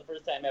captivity for the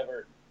first time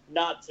ever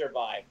not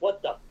survive?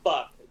 What the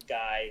fuck,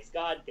 guys?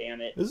 God damn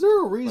it. is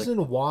there a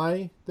reason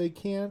why they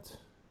can't?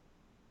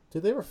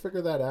 Did they ever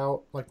figure that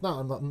out? Like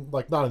not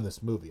in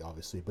this movie,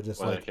 obviously, but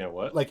just Why like they can't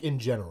what? like in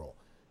general.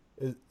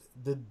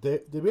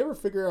 Did we ever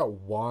figure out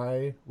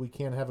why we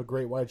can't have a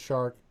great white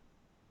shark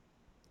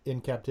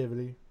in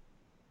captivity?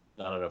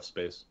 Not enough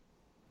space.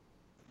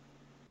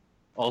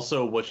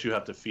 Also, what you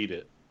have to feed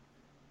it.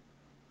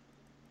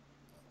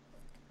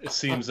 It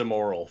seems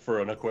immoral for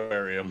an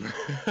aquarium.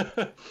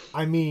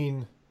 I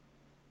mean,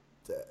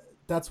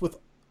 that's with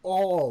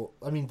all.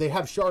 I mean, they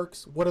have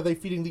sharks. What are they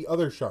feeding the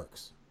other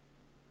sharks?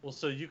 Well,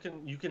 so you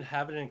can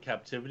have it in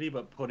captivity,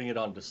 but putting it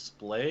on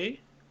display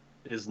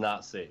is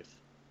not safe.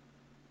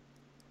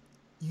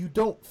 You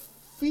don't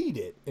feed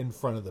it in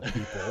front of the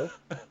people.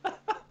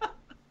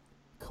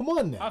 Come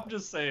on now. I'm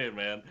just saying,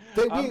 man.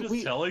 They- I'm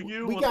just telling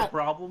you we what got- the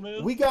problem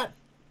is.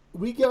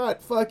 We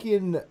got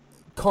fucking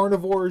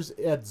carnivores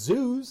at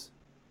zoos.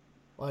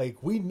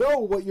 Like, we know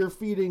what you're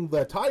feeding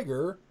the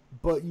tiger,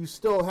 but you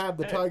still have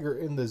the Hey. tiger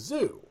in the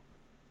zoo.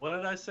 What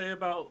did I say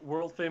about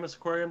world famous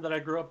aquarium that I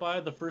grew up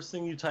by? The first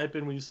thing you type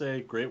in when you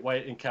say great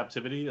white in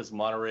captivity is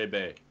Monterey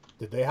Bay.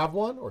 Did they have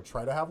one or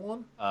try to have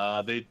one?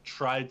 They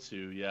tried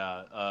to,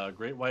 yeah.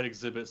 Great white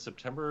exhibit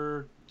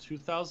September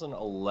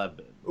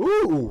 2011.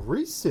 Ooh,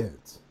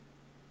 recent.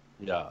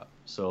 Yeah,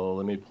 so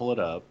let me pull it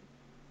up.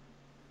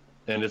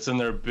 And it's in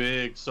their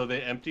big, so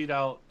they emptied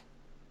out.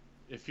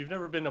 If you've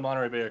never been to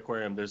Monterey Bay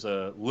Aquarium, there's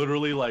a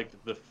literally like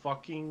the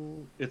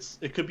fucking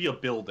it could be a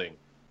building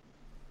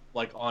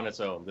like on its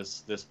own.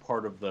 This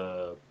part of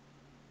the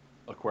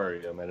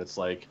aquarium, and it's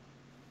like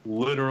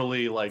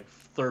literally like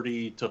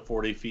 30 to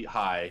 40 feet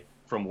high,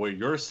 from where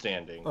you're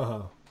standing.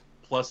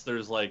 Plus,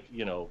 there's like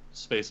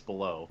space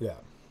below. Yeah.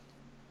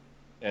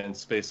 And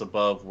space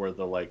above where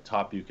the like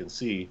top you can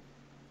see,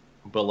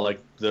 but like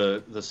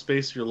the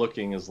space you're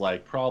looking is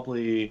like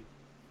probably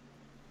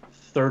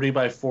 30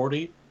 by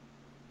 40,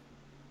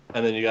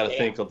 and then you got to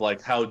think of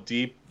like how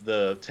deep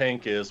the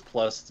tank is,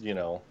 plus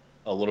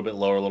a little bit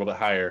lower, a little bit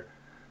higher.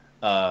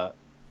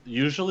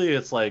 Usually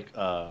it's like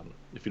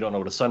if you don't know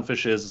what a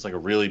sunfish is, it's like a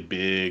really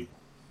big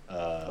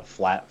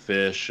flat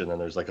fish, and then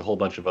there's like a whole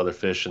bunch of other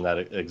fish in that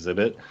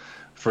exhibit.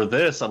 For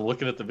this, I'm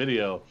looking at the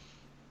video.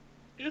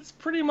 It's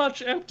pretty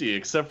much empty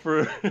except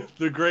for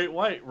the great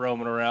white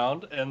roaming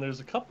around, and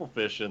there's a couple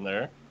fish in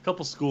there, a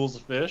couple schools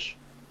of fish.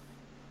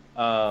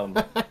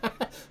 But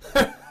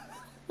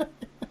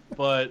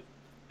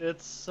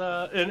it's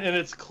and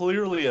it's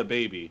clearly a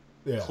baby.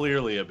 Yeah.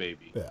 Clearly a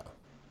baby. Yeah.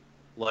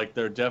 Like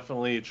they're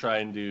definitely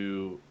trying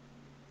to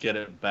get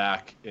it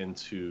back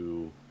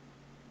into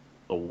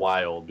the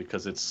wild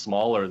because it's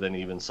smaller than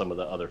even some of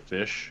the other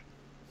fish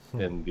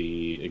in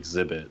the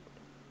exhibit.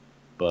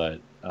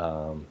 But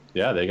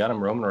yeah, they got them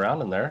roaming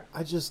around in there.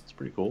 It's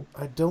pretty cool.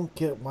 I don't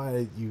get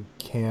why you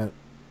can't.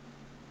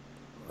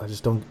 I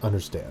just don't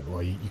understand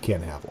why you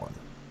can't have one.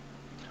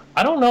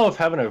 I don't know if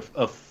having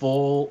a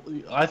full.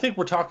 I think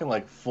we're talking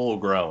like full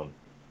grown.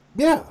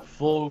 Yeah.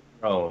 Full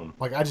grown.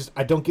 Like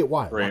I don't get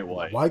why. Great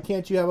white. Why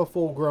can't you have a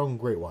full grown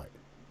great white?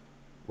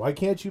 Why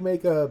can't you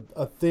make a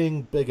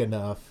thing big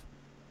enough?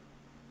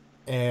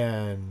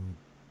 And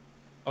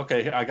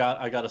okay, I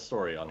got a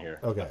story on here.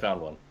 Okay. I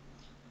found one.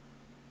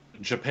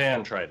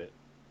 Japan tried it.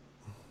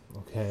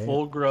 Okay.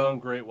 Full-grown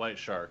great white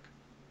shark.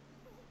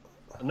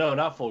 No,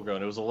 not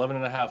full-grown. It was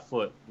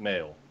 11.5-foot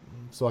male.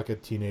 So like a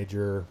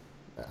teenager.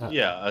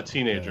 Yeah, a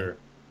teenager.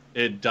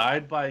 Okay. It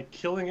died by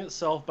killing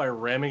itself by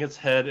ramming its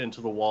head into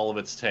the wall of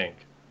its tank.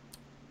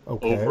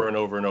 Okay. Over and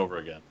over and over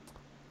again.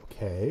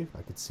 Okay,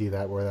 I could see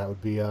that where that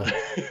would be a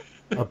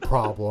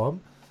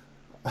problem.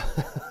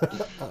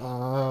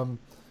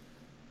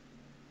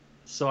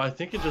 So I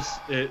think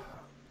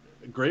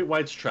great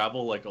whites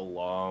travel like a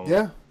long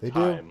they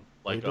time, do.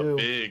 like a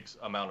big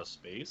amount of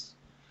space,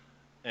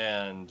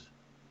 and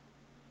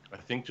I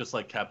think just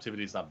like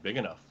captivity is not big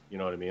enough. You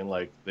know what I mean?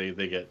 Like they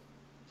get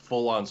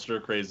full on stir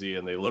crazy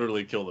and they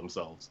literally kill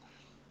themselves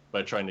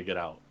by trying to get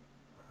out.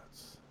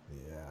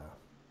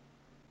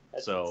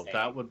 That's so insane.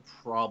 that would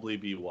probably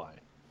be why.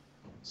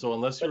 So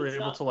unless you were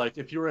able to like,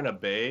 if you were in a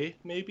bay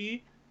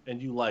maybe,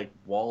 and you like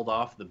walled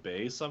off the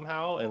bay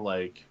somehow and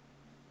like.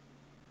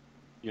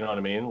 You know what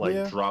I mean?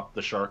 Like drop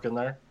the shark in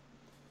there.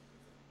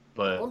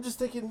 But I'm just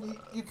thinking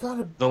you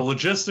gotta. The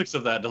logistics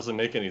of that doesn't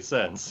make any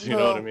sense. You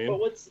know what I mean? But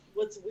what's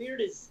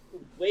weird is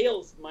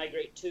whales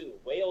migrate too.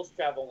 Whales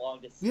travel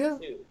long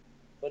distance too.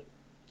 But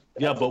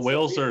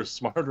whales are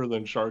smarter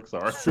than sharks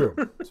are. It's true.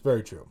 It's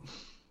very true.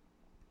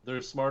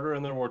 They're smarter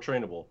and they're more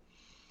trainable,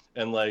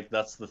 and like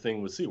that's the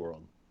thing with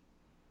SeaWorld.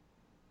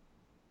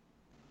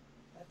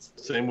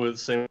 Same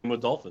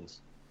with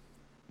dolphins.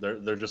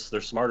 They're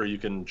smarter. You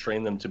can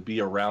train them to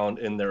be around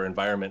in their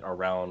environment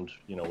around,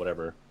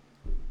 whatever.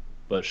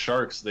 But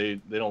sharks,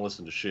 they don't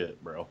listen to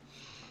shit, bro.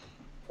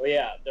 Oh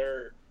yeah,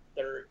 they're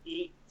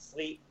eat,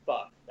 sleep,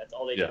 fuck. That's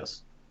all they do.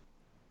 Yes.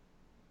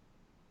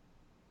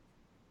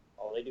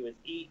 All they do is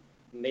eat,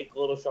 make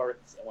little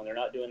sharks, and when they're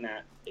not doing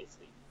that, they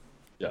sleep.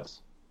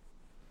 Yes.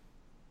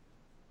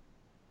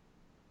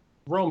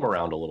 Roam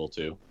around a little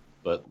too,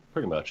 but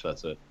pretty much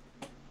that's it.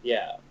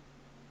 Yeah.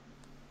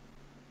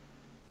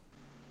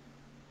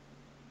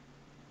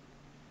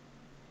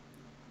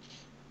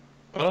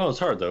 I don't know, it's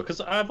hard though, because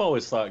I've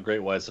always thought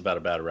great whites have had a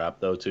bad rap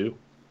though too,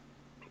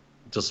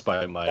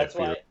 despite my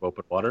fear of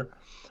open water.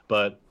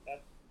 But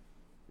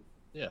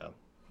yeah.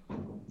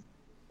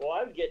 Well,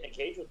 I would get in a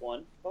cage with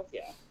one. Fuck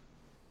yeah.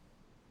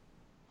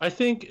 I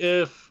think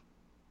if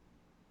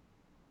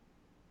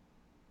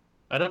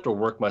I'd have to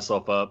work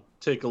myself up,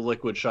 take a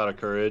liquid shot of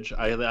courage.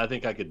 I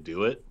think I could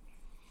do it.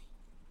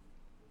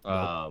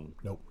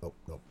 Nope.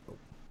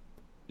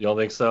 You don't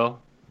think so?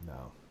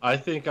 No. I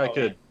think I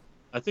could.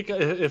 I think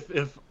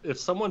if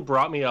someone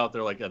brought me out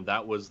there like, and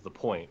that was the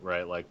point,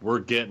 right? Like we're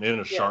getting in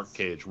a shark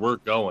cage, we're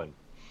going.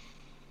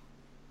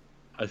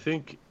 I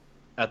think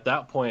at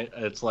that point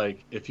it's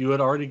like if you had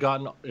already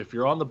if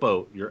you're on the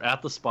boat, you're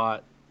at the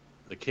spot,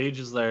 the cage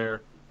is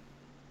there.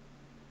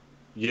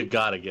 You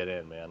gotta get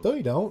in, man. No,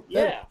 you don't.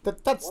 Yeah,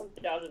 that's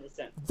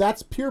 1,000%.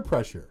 That's peer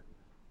pressure.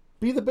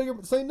 Be the bigger.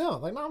 Say no.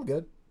 Like no, I'm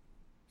good.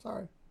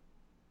 Sorry.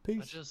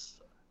 Peace.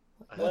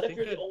 What if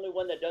you're the only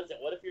one that does it?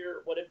 What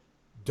if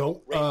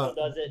don't Rachel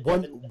does it?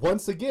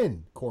 Once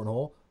again,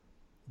 cornhole.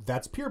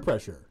 That's peer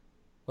pressure.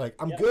 Like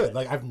I'm good.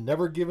 Like I've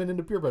never given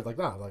into peer pressure. Like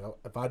nah. Like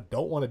if I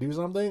don't want to do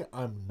something,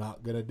 I'm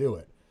not gonna do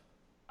it.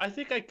 I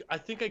think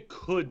I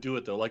could do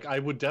it though. Like I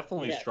would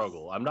definitely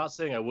struggle. I'm not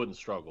saying I wouldn't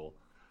struggle.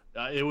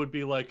 It would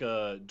be like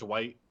a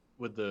Dwight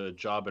with the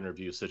job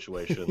interview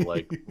situation,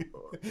 like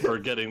for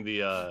getting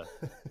the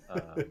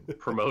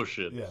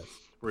promotion. Yes.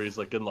 Where he's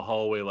like in the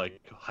hallway, like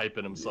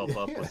hyping himself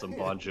up with some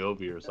Bon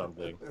Jovi or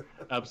something.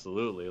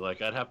 Absolutely,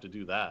 like I'd have to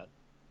do that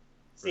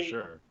for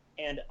sure.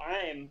 And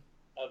I'm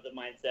of the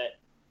mindset.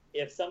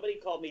 If somebody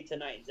called me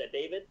tonight and said,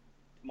 David,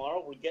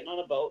 tomorrow we're getting on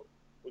a boat,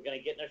 we're going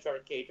to get in a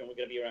shark cage, and we're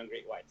going to be around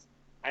great whites.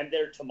 I'm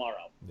there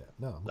tomorrow. Yeah,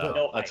 no, I'm No,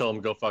 good. I tell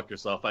them go fuck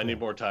yourself. I need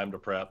more time to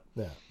prep.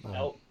 Yeah,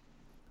 Nope.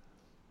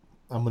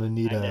 I'm gonna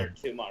need I'm there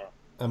tomorrow.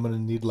 I'm gonna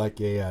need like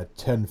a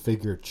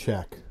 10-figure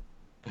check,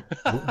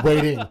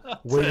 waiting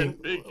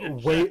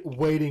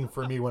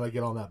for me when I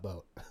get on that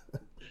boat.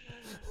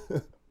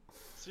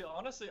 See,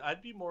 honestly,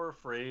 I'd be more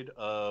afraid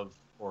of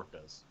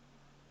orcas.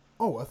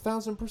 Oh,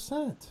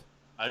 1,000%.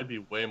 I'd be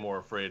way more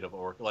afraid of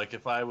orca. Like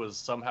if I was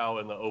somehow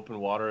in the open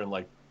water in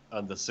like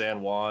on the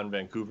San Juan,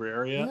 Vancouver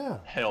area. Yeah.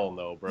 Hell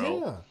no, bro.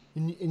 Yeah.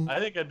 And I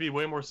think I'd be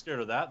way more scared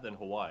of that than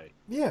Hawaii.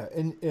 yeah,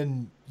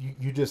 and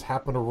you just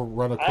happen to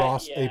run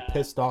across a yeah.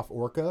 pissed off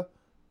orca,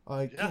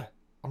 like Yeah.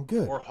 I'm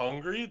good. Or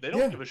hungry. They don't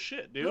Yeah. give a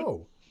shit, dude.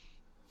 No.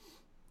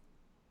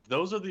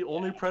 Those are the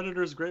only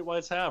predators great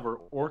whites have are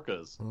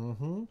orcas.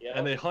 Mm-hmm. Yeah.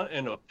 And they hunt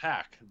in a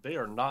pack. They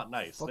are not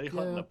nice. Fuck they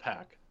hunt in yeah. a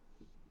pack.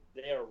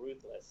 They are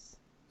ruthless.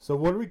 So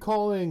what are we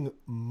calling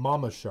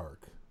Mama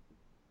Shark?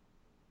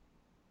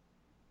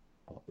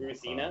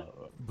 Brucina?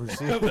 Bruce.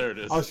 There it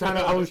is. I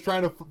was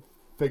trying to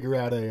figure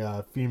out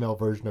a female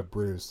version of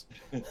Bruce.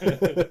 I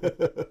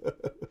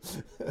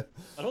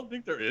don't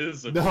think there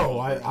is a No, female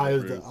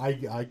version of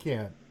Bruce. I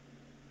can't.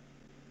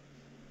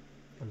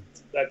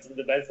 That's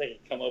the best I can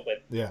come up with.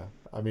 Yeah,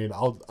 I mean,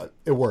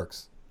 it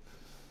works.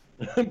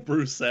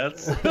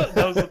 Brucettes. That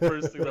was the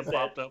first thing that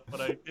popped up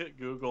when I hit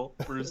Google.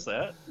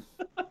 Brucette.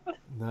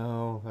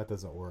 No, that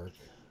doesn't work.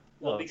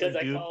 Well, it's because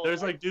like I dude. call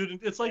There's like dude.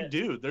 It's like Yeah.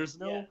 dude. There's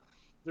Yeah.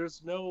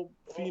 no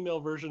female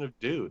version of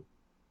dude.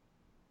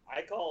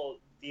 I call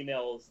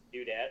females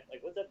dudette.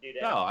 Like, what's up,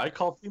 dudette? No, I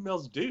call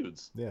females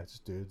dudes. Yeah,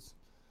 just dudes.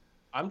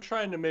 I'm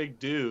trying to make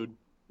dude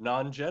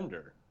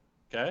non-gender.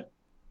 Okay.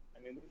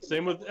 I mean, we can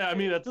Same do with. that I one,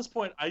 mean, too. at this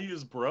point, I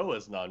use bro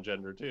as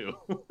non-gender too.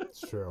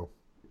 It's true.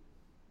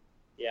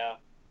 Yeah.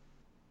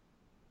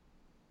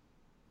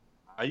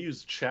 I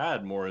use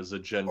Chad more as a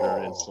gender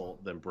Oh.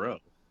 insult than bro.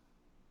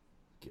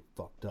 Get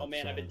fucked up. Oh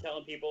man, I've been son.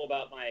 telling people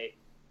about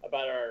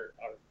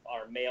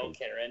our male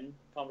Karen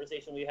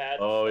conversation we had.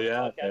 Oh a yeah,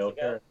 podcast male ago.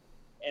 Karen.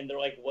 And they're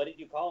like, "What did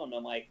you call him?"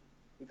 I'm like,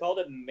 "We called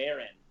him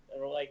Marin."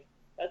 And we're like,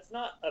 "That's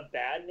not a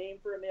bad name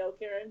for a male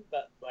Karen,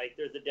 but like,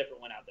 there's a different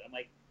one out there." I'm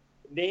like,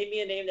 "Name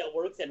me a name that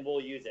works, and we'll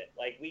use it."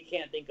 Like, we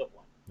can't think of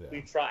one. Yeah.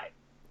 We've tried.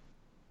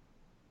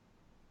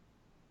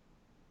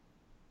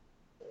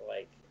 We're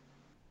like,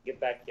 get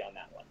back to you on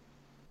that one.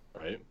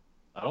 Right.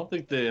 I don't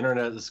think the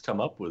internet has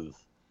come up with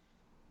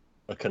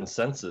a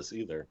consensus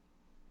either.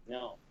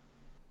 No.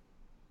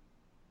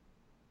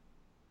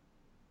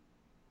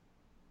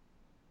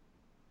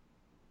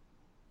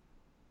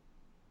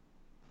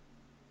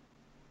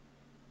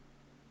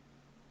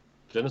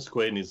 Dennis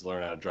Quaid needs to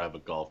learn how to drive a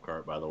golf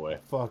cart, by the way.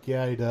 Fuck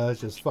yeah, he does.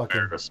 Just fucking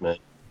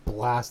Embarrassment.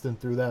 blasting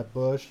through that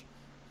bush.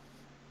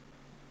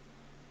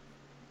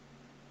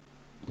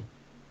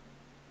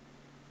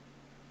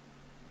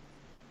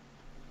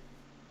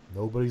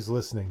 Nobody's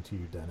listening to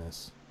you,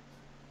 Dennis.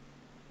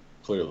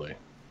 Clearly.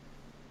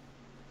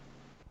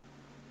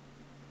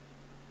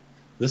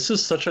 This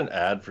is such an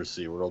ad for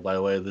SeaWorld, by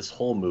the way. This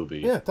whole movie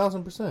Yeah,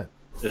 1,000%.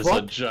 is a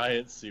Fuck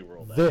giant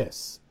SeaWorld ad.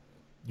 this.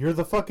 You're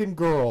the fucking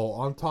girl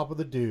on top of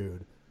the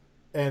dude,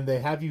 and they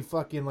have you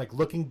fucking like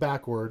looking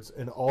backwards,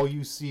 and all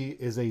you see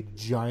is a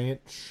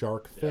giant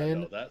shark Yeah,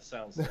 fin. no, that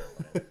sounds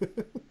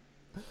terrifying.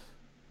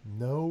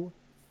 No,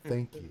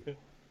 thank you.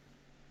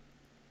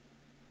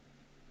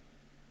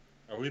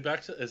 Are we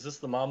back to... Is this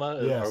the mama?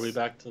 Yes. Are we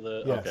back to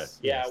the... Yes. Okay.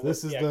 Yeah.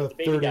 This is 'cause the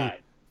baby 30,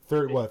 died.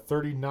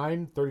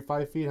 39,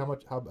 35 feet? How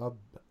much? How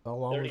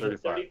long 30, was it?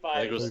 35. I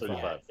think it was is what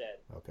 35. it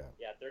said. Okay.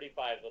 Yeah,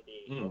 35 with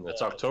the.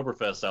 It's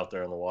Oktoberfest out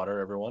there in the water,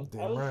 everyone. I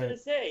Damn was right. gonna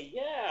say,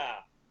 yeah,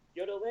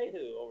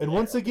 Yodolehu. Over And there.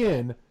 once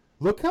again,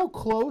 look how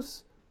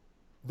close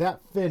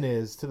that fin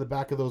is to the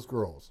back of those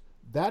girls.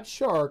 That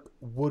shark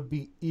would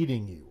be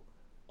eating you.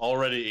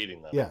 Already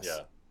eating them. Yes.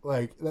 Yeah.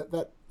 Like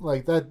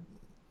that.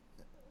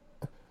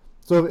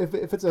 So if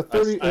it's a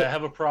 30, I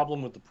have a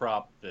problem with the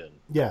prop fin.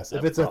 yes, I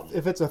if have it's a a problem.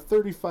 if it's a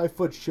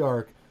 35-foot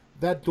shark,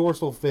 that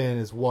dorsal fin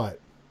is what?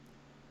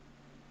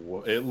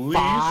 At least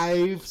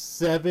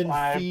 5-7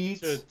 5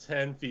 feet. to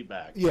 10 feet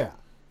back. Yeah,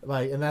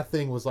 like, and that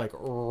thing was like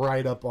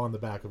right up on the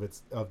back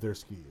of their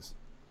skis.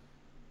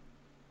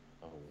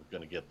 Oh, we're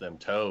gonna get them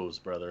toes,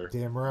 brother.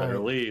 Damn right. Better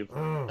leave.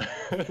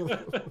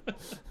 Mm.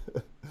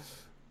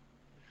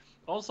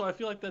 Also, I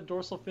feel like that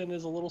dorsal fin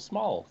is a little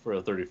small for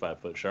a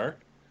 35-foot shark.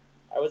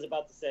 I was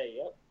about to say,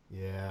 yep.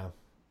 Yeah.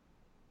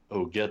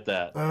 Oh, get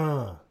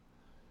that.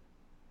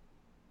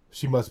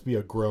 She must be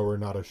a grower,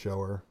 not a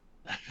shower.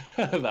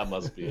 That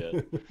must be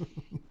it.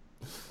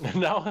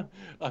 Now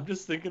I'm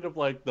just thinking of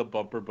like the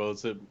bumper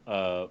boats at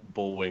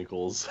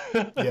Bullwinkles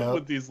Yeah.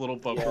 with these little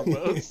bumper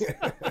boats.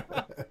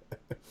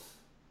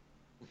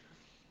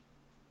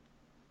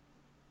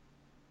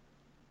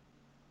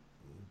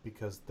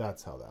 Because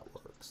that's how that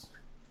works.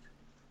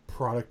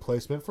 Product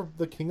placement for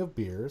the King of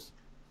Beers.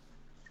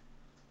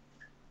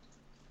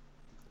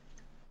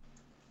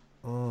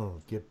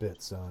 Get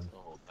bit, son.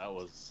 Oh, that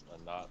that was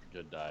a not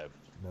good dive.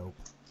 Nope.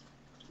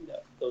 No,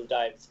 those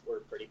dives were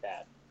pretty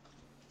bad.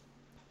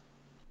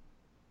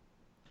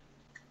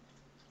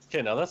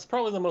 Okay, now that's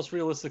probably the most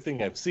realistic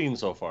thing I've seen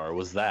so far.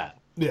 Was that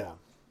Yeah.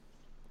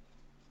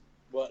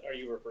 What are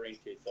you referring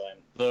to?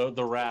 So I'm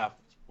the raft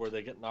where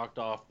they get knocked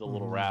off the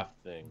little raft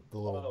thing? The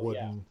little Oh,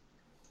 wooden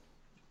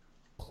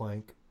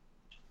plank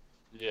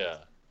Yeah.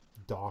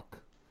 dock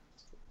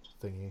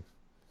thingy.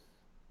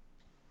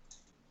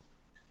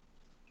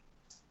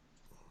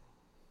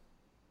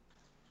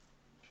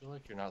 I feel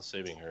like you're not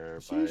saving her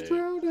She's by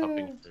drowning.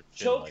 cupping her chin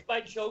choked like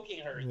by choking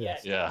her.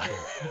 Yes. Yes.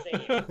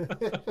 Yeah.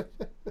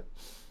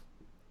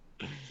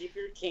 Keep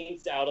your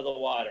kinks out of the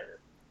water.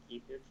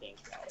 Keep your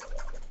kinks out of the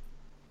water.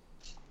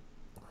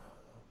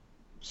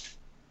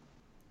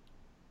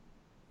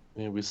 I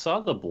mean, we saw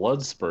the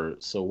blood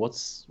spurt, so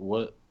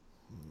what?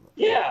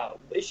 Yeah,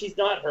 if she's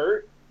not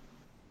hurt,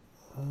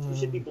 she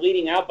should be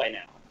bleeding out by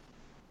now.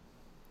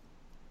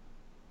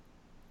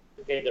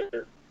 Okay,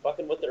 they're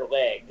fucking with their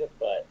leg,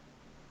 but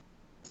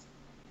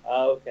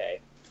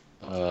okay.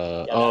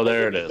 Oh,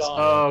 there it is.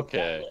 Oh,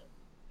 okay.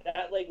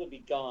 That leg would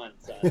be gone,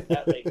 son.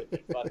 That leg would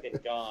be fucking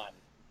gone.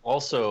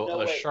 Also, No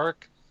a way.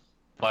 shark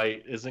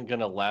bite isn't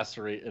gonna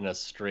lacerate in a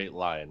straight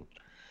line.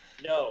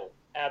 No,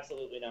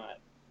 absolutely not.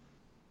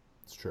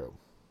 It's true.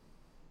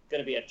 It's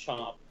gonna be a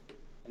chomp,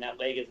 and that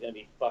leg is gonna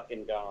be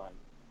fucking gone.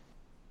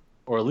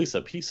 Or at least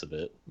a piece of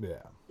it.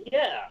 Yeah.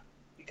 Yeah,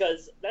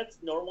 because that's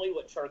normally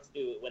what sharks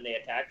do when they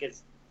attack.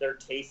 Is they're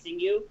tasting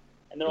you,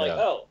 and they're like,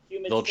 Yeah. "Oh,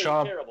 humans They'll taste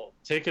chomp. terrible."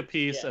 Take a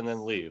piece Yes. and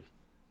then leave.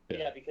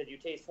 Yeah. because you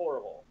taste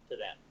horrible to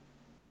them.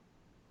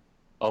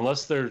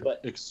 Unless they're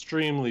But-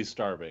 extremely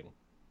starving.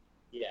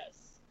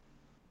 Yes.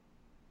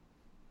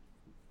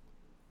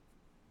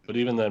 But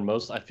even then,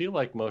 I feel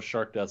like most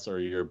shark deaths are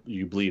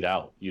you bleed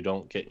out. You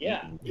don't get Yeah.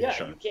 eaten. by a Yeah.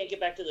 shark. You can't get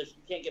back to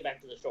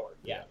the shore.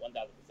 Yeah.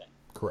 1000%.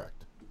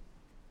 Correct.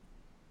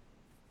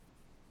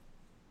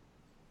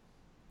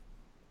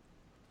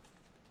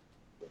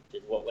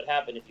 Which is what would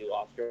happen if you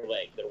lost your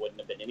leg. There wouldn't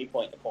have been any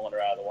point in pulling her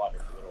out of the water.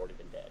 She would have already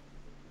been dead.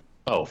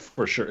 Oh,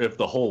 for sure. If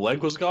the whole leg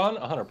was gone,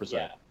 100%.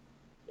 Yeah.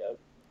 Yep.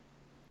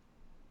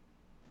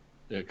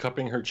 Yeah,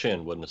 cupping her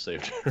chin wouldn't have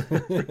saved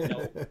her.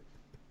 No.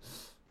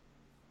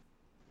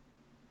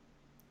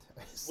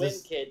 Swim,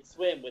 kid.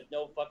 Swim with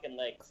no fucking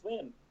legs.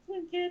 Swim.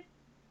 Swim, kid.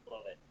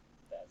 Love it.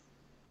 Best.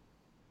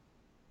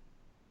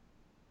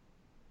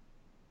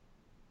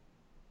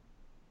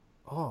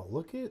 Oh,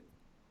 look at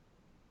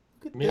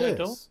I mean,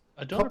 this.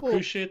 I don't Couple-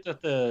 appreciate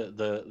that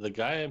the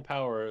guy in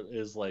power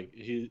is like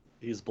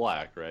he's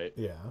black, right?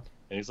 Yeah.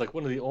 And he's like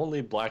one of the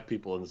only black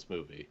people in this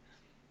movie,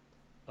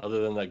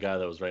 other than that guy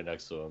that was right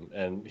next to him,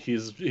 and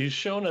he's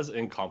shown as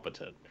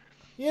incompetent.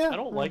 Yeah. I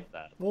don't like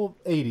that. Well,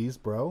 80s,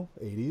 bro.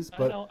 80s.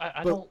 But,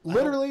 I but don't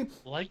literally,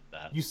 like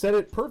that. you said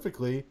it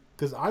perfectly,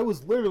 because I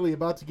was literally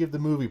about to give the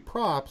movie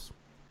props,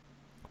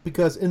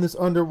 because in this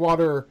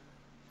underwater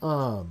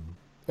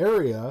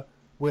area,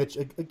 which,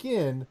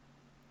 again,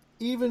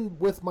 even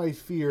with my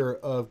fear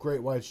of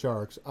great white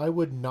sharks, I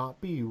would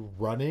not be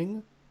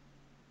running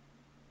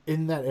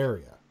in that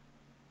area.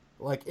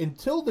 Like,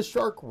 until the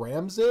shark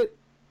rams it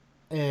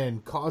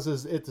and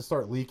causes it to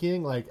start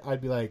leaking, like,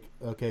 I'd be like,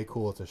 okay,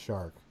 cool, it's a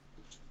shark.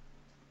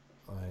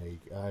 Like,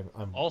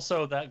 I'm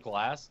Also, that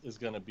glass is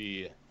going to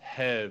be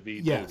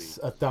heavy yes,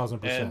 duty.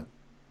 1,000%. And-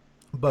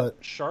 But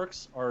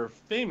Sharks are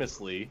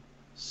famously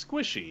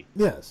squishy,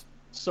 yes,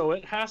 so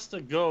it has to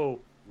go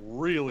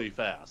really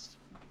fast.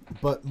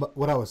 but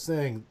what I was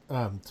saying,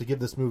 to give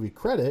this movie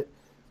credit,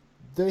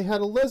 they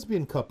had a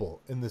lesbian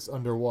couple in this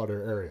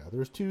underwater area.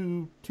 There's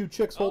two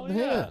chicks Oh, holding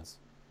yeah. hands.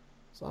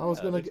 So I was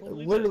Yeah, gonna they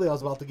totally literally, I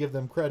was about to give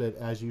them credit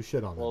as you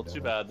shit on Well, them. too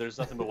Devin. bad. There's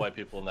nothing but white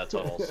people in that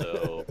tunnel,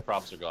 so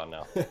props are gone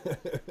now.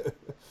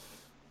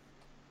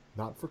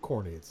 Not for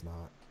corny, it's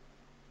not.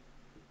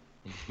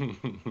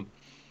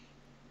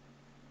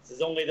 This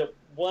is only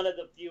one of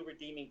the few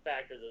redeeming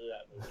factors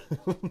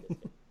of that movie.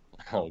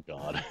 Oh,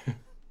 God.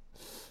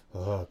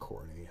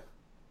 Corny.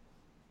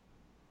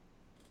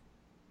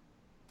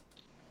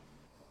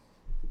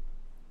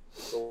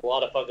 It's a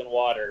lot of fucking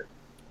water.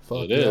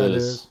 Fuck It yeah, it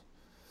is. is.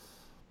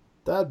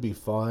 That'd be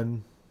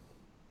fun.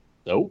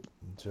 Nope.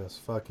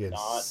 Just fucking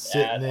Not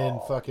sitting at in all.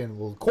 fucking.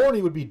 Well,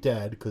 corny would be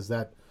dead because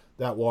that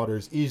water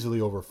is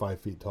easily over 5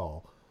 feet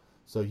tall.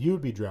 So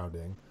you'd be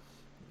drowning.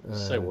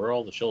 Say, where are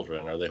all the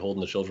children? Are they holding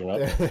the children up?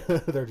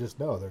 They're just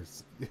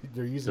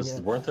they're using Just,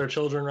 it. weren't there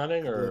children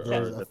running, or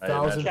There's did I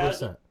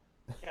 1,000%.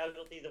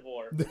 Casualties of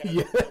war.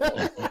 Yeah.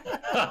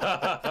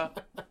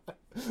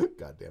 imagine?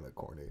 God damn it,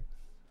 corny.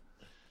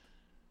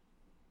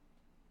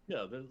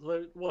 Yeah, there's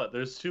what?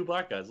 There's two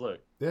black guys. Look,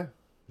 Yeah,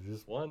 you're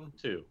just 1,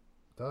 2,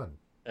 done.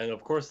 and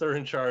of course they're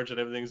in charge, and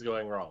everything's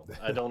going wrong.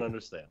 I don't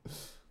understand.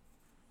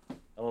 I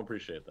don't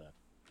appreciate that.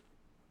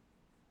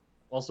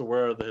 Also,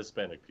 where are the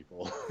Hispanic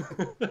people?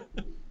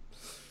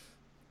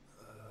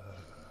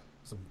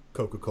 Some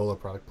Coca-Cola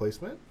product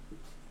placement.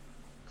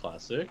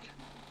 Classic.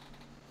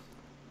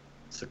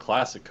 It's a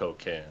classic Coke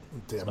can.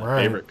 Damn It's my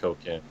right. favorite Coke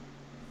can.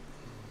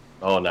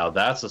 Oh, now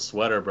that's a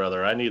sweater,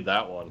 brother. I need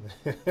that one.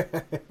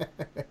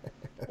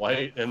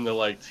 white and the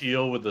like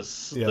teal with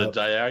the Yep.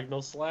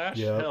 diagonal slash.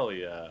 Yep. Hell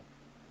yeah,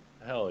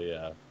 hell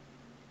yeah.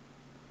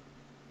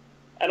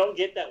 I don't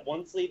get that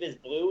one sleeve is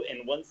blue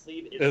and one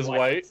sleeve Is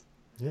white?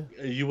 Yeah,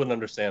 You wouldn't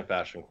understand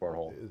fashion,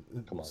 Cornhole.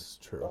 Come on. it's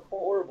true.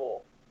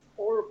 Horrible,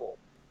 horrible.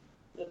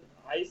 The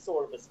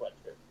eyesore of a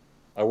sweatshirt.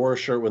 I wore a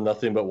shirt with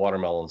nothing but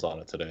watermelons on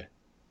it today.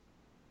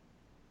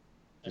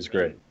 It's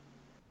great.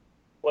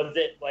 Was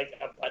it like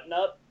a button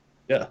up?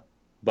 Yeah,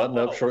 button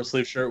up Oh. short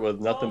sleeve shirt with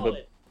nothing but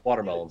Solid.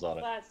 watermelons Dude, on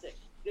it. Classic,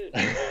 dude.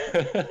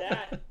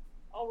 That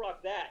I'll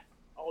rock that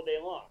all day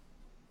long.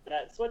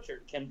 That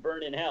sweatshirt can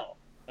burn in hell.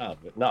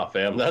 Nah,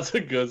 fam, that's a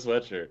good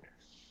sweatshirt.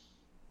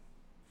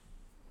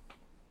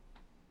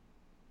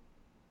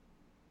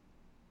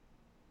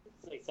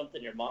 It's like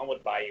something your mom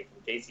would buy you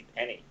from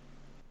JCPenney.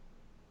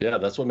 Yeah,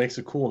 that's what makes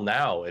it cool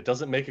now. It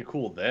doesn't make it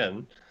cool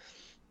then.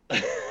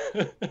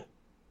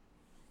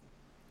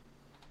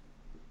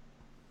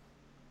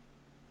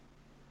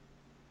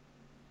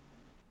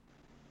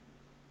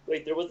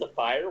 Wait, there was a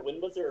fire?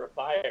 When was there a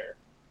fire?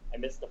 I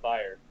missed the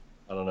fire.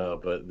 I don't know,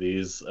 but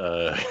these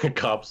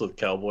cops with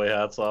cowboy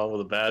hats on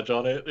with a badge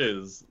on it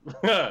is.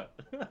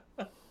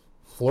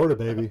 Florida,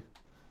 baby.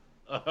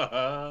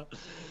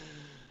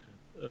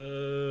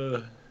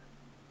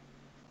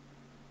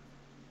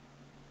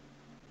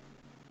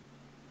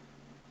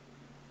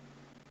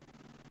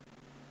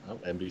 Oh,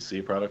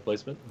 NBC product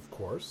placement. Of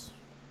course.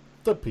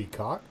 The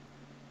peacock.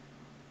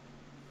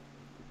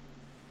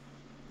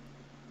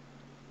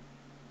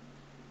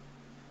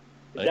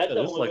 Is that That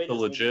the is only like way the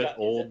this movie legit got- is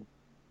old. it-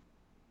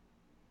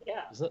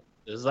 Yeah.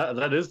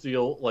 That is the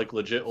old like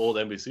legit old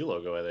NBC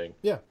logo? I think.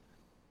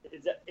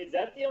 Is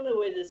that the only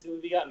way this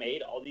movie got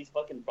made? All these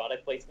fucking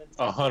product placements?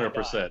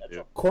 100%, That's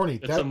dude. Corny.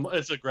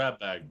 It's a grab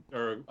bag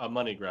or a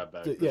money grab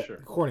bag for yeah, sure.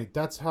 corny.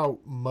 That's how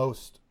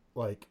most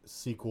like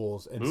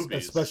sequels and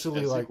Movies especially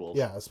and like sequels.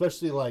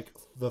 especially like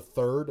the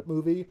third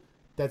movie.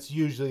 That's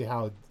usually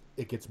how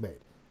it gets made.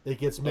 It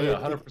gets Oh, made. yeah,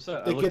 100%.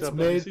 I it looked gets up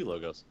made. NBC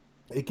logos.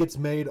 It gets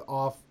made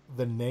off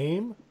the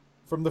name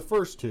from the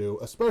first two,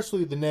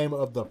 especially the name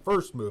of the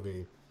first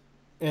movie,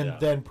 and Yeah.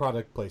 then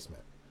product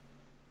placement.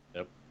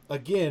 Yep.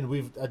 Again,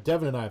 we've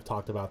Devin and I have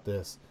talked about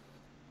this.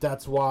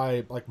 That's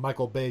why like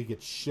Michael Bay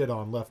gets shit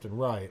on left and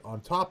right.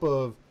 On top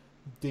of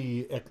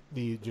the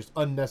just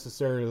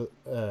unnecessary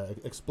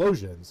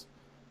explosions,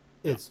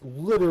 it's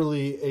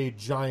literally a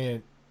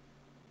giant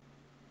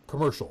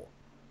commercial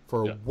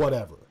for Yeah.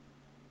 whatever.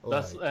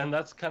 That's Like,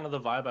 that's kind of the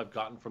vibe I've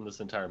gotten from this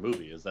entire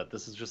movie is that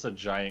this is just a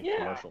giant Yeah.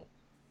 commercial.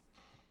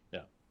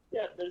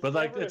 Yeah, there's But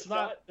like never a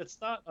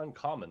it's not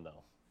uncommon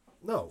though.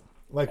 no,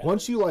 like Yeah.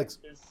 once you there's-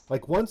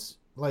 once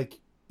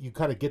you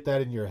kind of get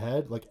that in your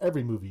head, like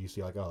every movie you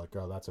see, like oh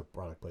that's a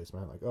product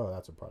placement, like oh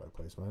that's a product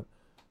placement.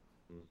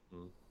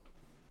 Mm-hmm.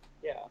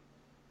 Yeah.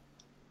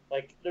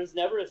 Like, there's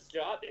never a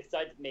shot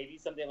besides maybe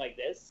something like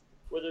this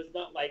where there's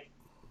not like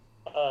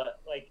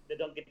the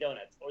Dunkin'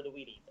 Donuts or the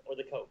Wheaties or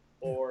the Coke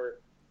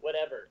or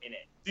whatever in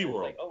it. So it's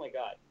SeaWorld. like, oh my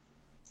god.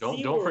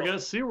 Don't forget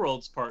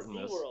SeaWorld's part in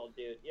this. SeaWorld,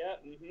 dude. Yeah.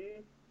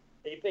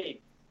 They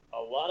paid a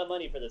lot of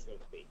money for this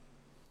movie.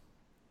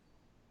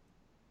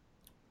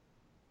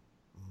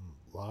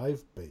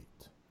 Live bait.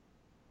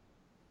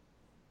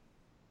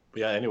 But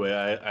yeah, anyway,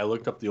 I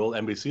looked up the old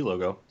NBC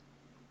logo.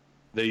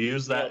 They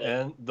used that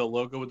N, the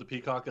logo with the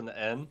peacock and the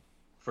N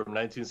from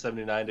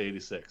 1979 to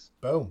 86.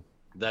 Boom.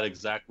 That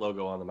exact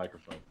logo on the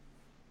microphone.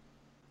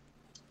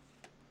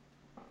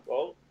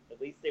 Well,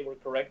 at least they were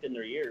correct in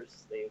their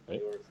years. They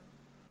Right. were.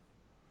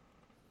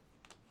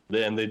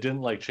 And they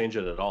didn't like change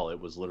it at all. It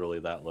was literally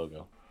that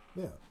logo.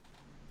 Yeah.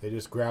 They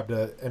just grabbed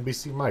a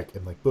NBC mic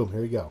and like boom,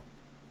 here you go,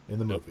 in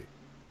the Yep. movie.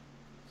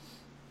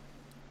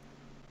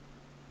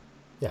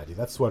 Yeah, dude,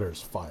 that sweater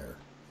is fire.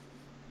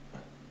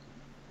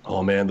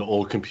 Oh man, the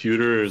old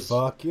computers.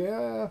 Fuck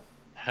yeah.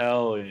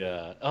 Hell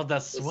yeah. Oh,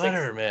 that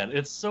sweater, man.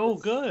 It's so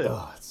good.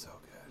 Oh, it's so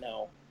good.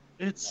 No.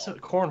 It's so,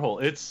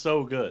 cornhole. It's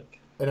so good.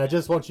 And I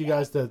just want you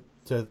guys to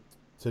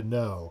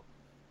know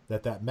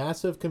that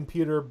massive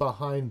computer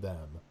behind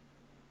them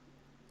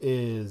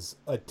is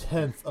a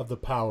tenth of the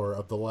power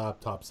of the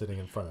laptop sitting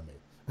in front of me.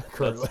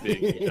 Currently.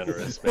 That's being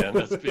generous, man.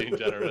 That's being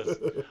generous.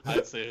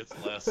 I'd say it's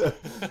less.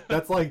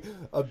 that's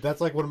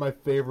like one of my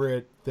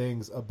favorite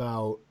things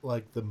about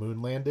like the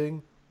moon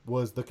landing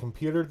was the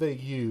computer they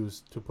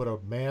used to put a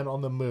man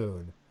on the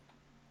moon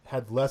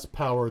had less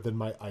power than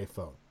my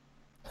iPhone.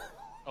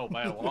 Oh,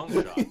 by a long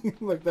shot.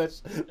 Like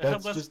that's It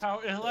had less just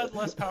power. It had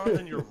less power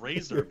than your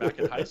Razor back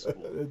in high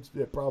school.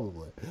 yeah,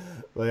 probably.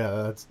 But yeah,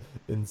 that's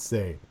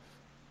insane.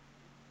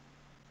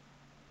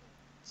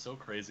 So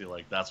crazy.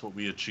 Like that's what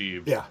we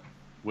achieved. Yeah,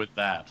 With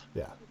that.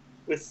 yeah,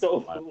 With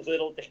so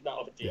little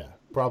technology. yeah.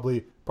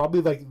 Probably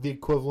like the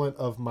equivalent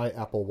of my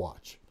Apple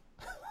Watch.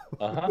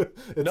 Uh-huh.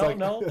 It's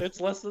No,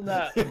 it's less than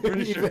that. I'm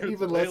pretty sure it's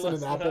even way less than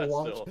an Apple that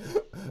Watch.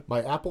 still.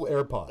 My Apple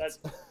AirPods. That's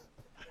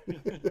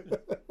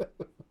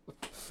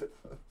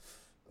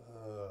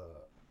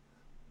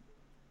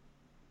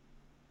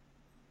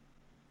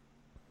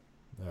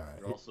All right.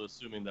 You're also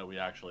assuming that we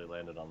actually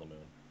landed on the moon.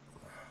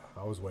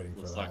 I was waiting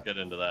for Let's that. not get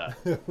into that.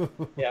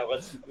 yeah.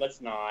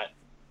 Let's not.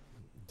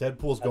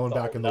 Deadpool's That's going a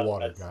back whole in the noth-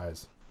 water, that's-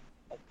 guys.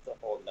 That's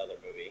a whole nother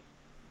movie.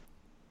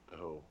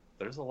 Oh,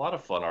 there's a lot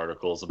of fun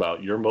articles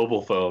about your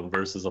mobile phone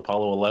versus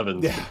Apollo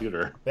 11's Yeah.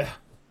 computer. Yeah.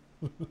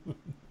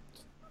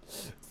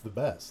 It's the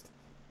best.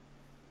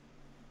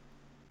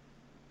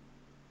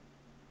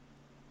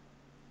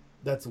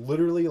 That's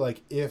literally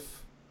like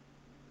if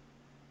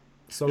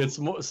It's so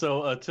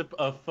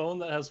a phone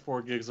that has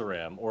 4 gigs of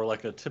RAM, or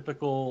like a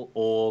typical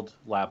old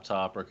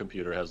laptop or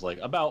computer has like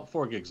about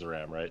 4 gigs of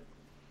RAM, right?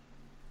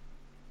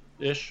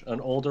 Ish, an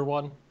older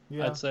one,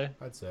 yeah, I'd say.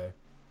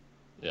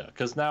 Yeah,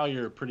 because now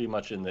you're pretty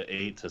much in the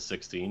 8 to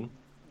 16.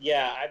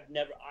 Yeah,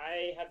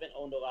 I haven't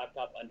owned a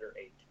laptop under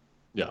 8.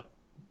 Yeah,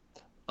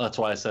 that's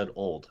why I said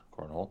old,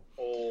 Cornhole.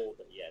 Old,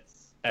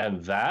 yes.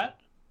 And that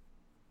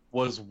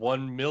was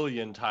 1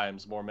 million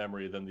times more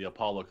memory than the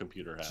Apollo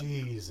computer had.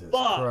 Jesus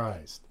Fuck.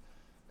 Christ.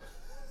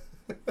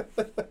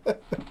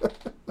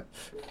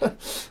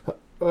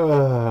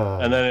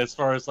 And then as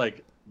far as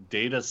like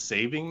data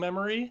saving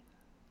memory,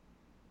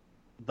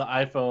 the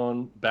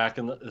iPhone back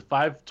in the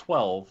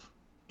 512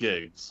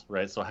 gigs,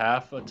 right? So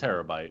half a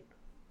terabyte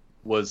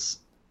was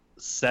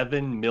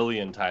 7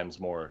 million times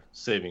more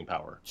saving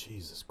power.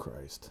 Jesus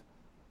Christ.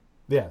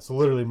 Yeah, so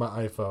literally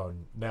my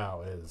iPhone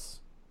now is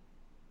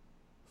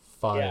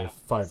Yeah,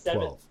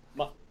 512.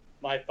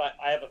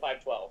 I have a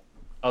 512.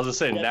 I was just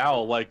saying That's- now,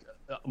 like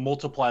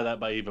multiply that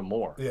by even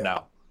more. Yeah.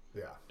 Now,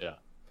 Yeah. yeah.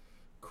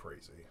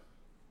 Crazy.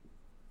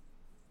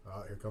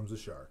 Here comes a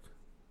shark.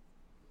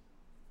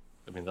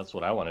 I mean, that's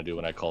what I want to do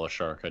when I call a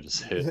shark. I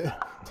just hit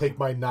Take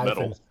my knife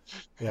metal.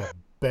 and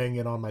bang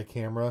it on my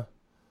camera.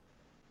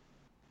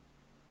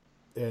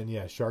 And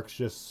yeah, sharks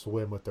just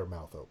swim with their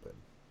mouth open.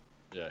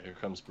 Yeah, here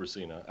comes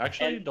Brucina.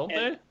 Actually, And- don't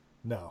and- they?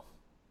 No.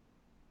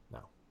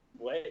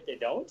 What? They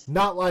don't?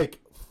 Not like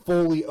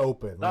fully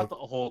open. Not like, the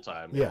whole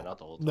time. yeah. Not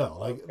the whole time. no,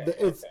 like Okay,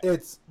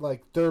 it's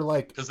like they're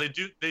like Because they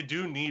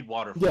do need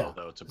water flow yeah.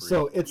 though to breathe.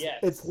 So it's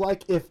Yes.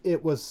 like if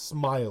it was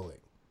smiling.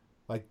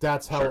 Like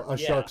that's how Sure. a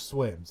Yeah. shark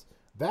swims.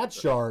 That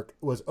shark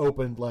was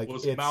opened like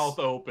was it's mouth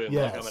open like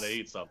yes. I'm gonna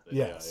eat something.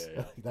 Yes.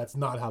 Yeah. That's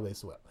not how they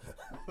swim.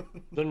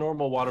 The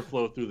normal water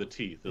flow through the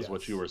teeth is Yes.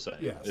 what you were saying.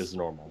 Yes. Is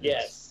normal.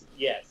 Yes.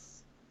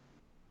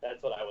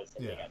 That's what I was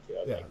thinking Yeah. of too. I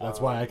was Yeah, like, that's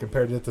oh. why I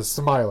compared it to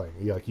smiling.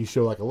 You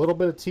show like a little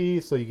bit of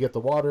teeth so you get the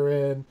water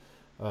in.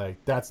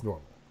 Like that's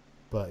normal.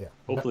 But yeah,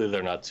 Hopefully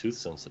they're not tooth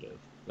sensitive.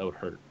 That would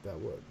hurt, that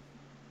would.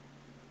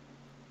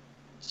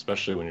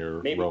 especially when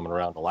you're Maybe. roaming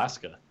around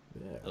Alaska.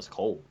 Yeah, That's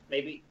cold.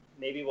 Maybe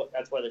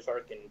that's why the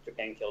shark in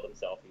Japan killed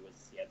himself.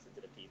 He had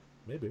sensitive teeth.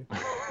 maybe.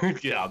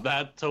 Yeah,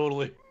 that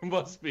totally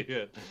must be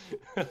it.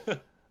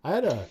 I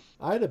had a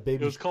It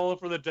baby. was calling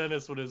for the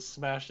dentist when it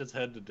smashed its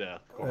head to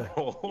death.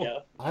 Yeah.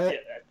 I- Yeah.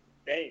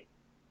 Hey,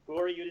 who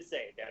are you to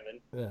say,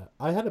 Devin? Yeah,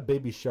 I had a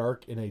baby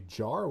shark in a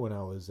jar when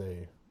I was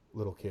a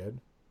little kid.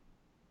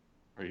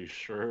 Are you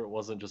sure it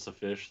wasn't just a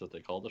fish that they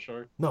called a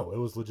shark? No, it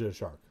was legit a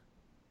shark.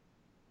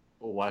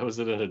 Well, why was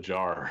it in a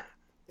jar?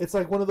 It's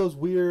like one of those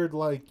weird,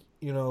 like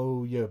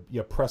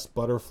you press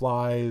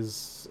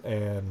butterflies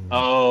and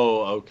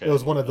Oh, okay. it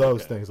was one of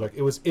those Okay. things. Like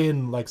it was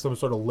in like some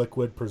sort of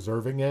liquid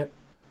preserving it.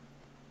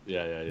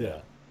 Yeah.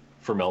 Yeah.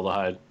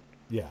 Formaldehyde.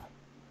 Yeah,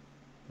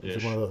 it was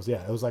Ish. one of those.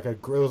 Yeah, it was like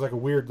a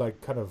weird like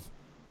kind of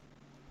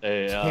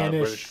Hey,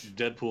 tannish-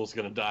 Deadpool's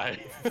gonna die.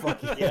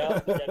 fucking Yeah,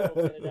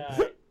 Deadpool's gonna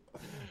die.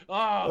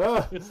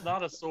 Ah, it's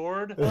not a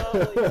sword. Oh,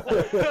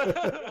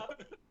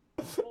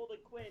 he pulled a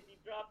quint. He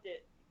dropped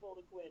it. He pulled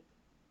a quint.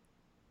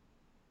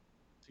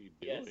 What's he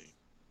Yes. doing?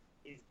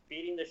 He's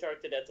beating the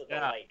shark to death with a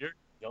Yeah, light.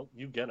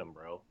 you get him,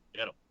 bro.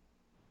 Get him.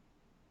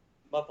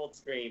 Muffled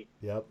scream.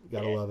 Yep,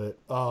 gotta Yeah. love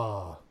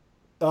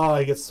it.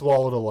 He gets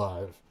swallowed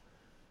alive.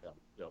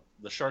 Yep.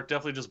 The shark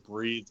definitely just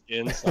breathed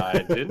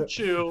inside, didn't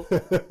chew.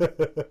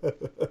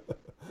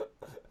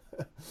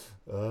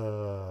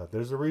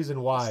 There's a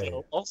reason why.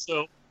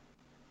 Also,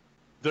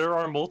 there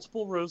are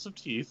multiple rows of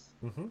teeth.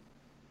 Hmm.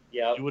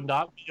 Yep. You would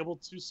not be able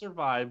to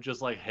survive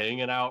just like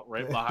hanging out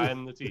right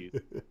behind the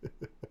teeth.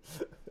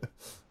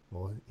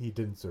 Well, he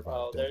didn't survive.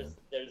 Oh, Devin.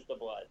 there's the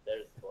blood.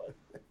 There's the blood.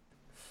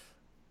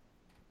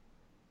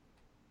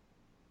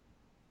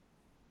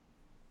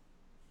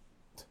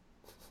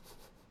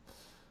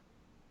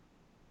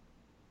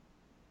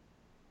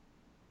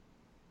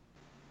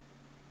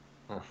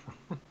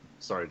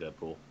 Sorry,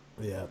 Deadpool.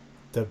 Yeah,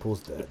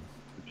 Deadpool's dead.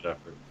 Good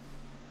effort.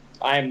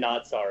 I'm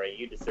not sorry.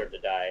 You deserve to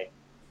die.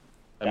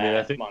 I mean, I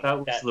That- think come on, that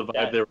was that- the vibe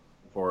that- they were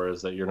going for,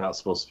 is that you're not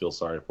supposed to feel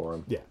sorry for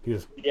him. Yeah, he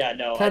was. Yeah,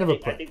 no. Kind of a I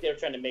prick. think they were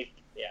trying to make.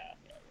 Yeah.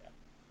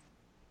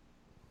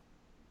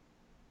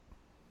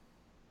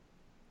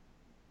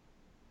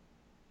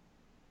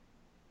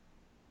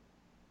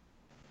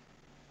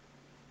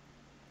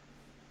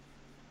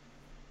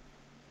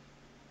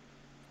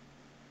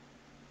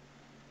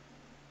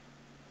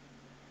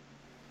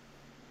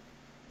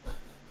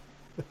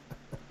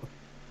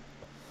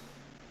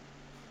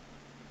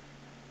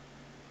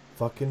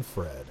 Fucking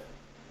Fred.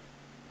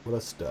 What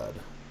a stud.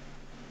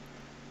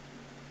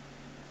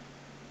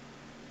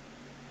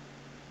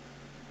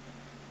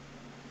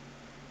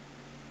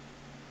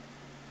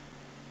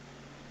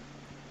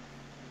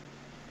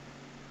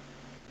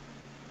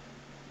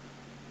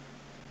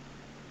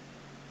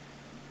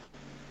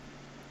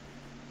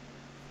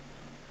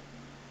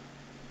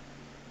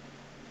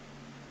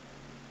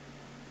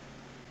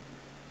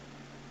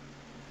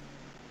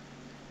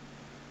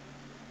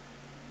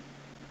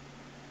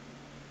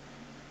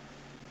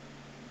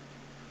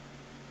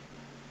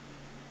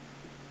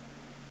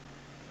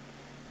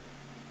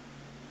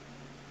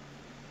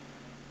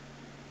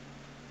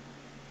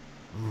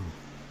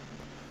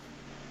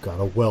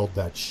 Gotta weld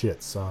that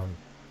shit, son.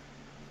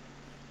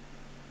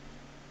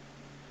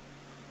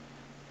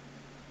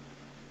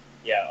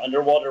 Yeah,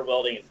 underwater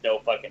welding is no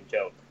fucking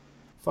joke.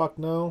 Fuck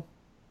no.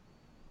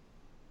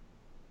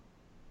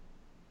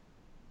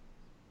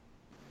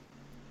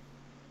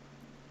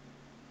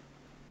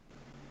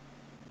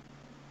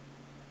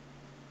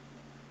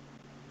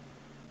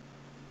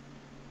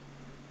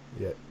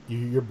 Yeah,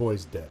 your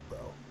boy's dead, bro.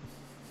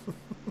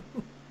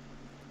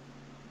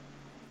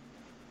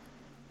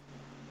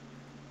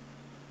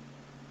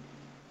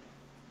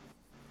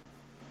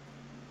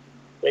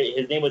 Wait,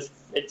 his name was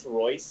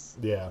Fitzroyce?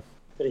 Yeah.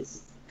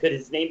 Could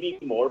his name be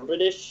more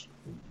British?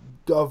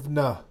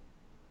 Governor.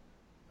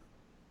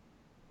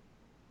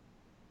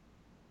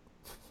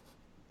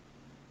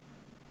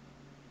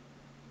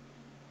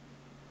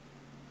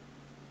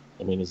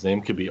 I mean, his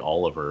name could be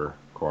Oliver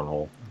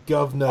Cornhole.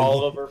 Governor.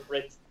 Oliver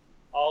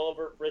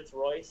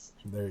Fitzroyce.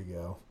 There you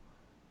go.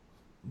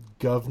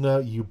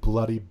 Governor, you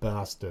bloody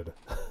bastard.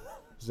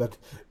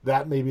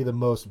 That may be the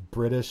most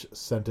British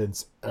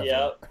sentence ever.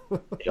 Yep.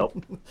 Yep.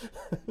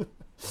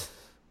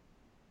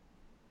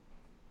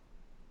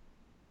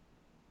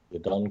 You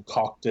done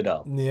cocked it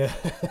up. Yeah.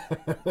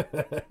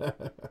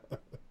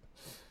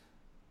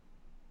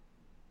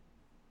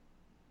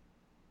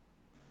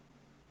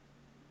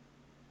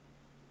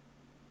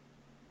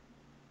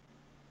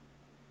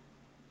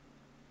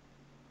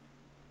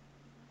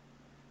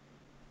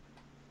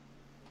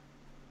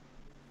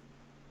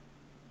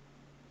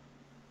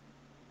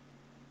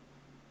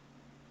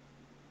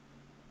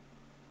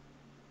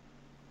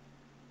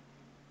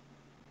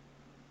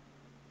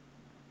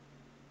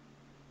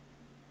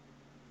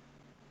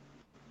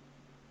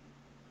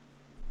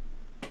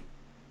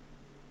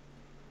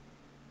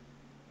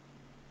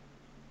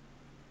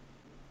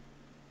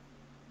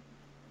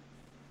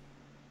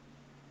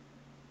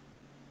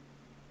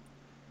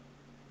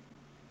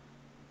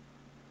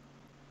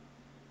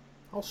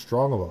 How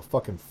strong of a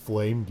fucking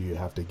flame do you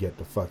have to get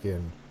to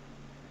fucking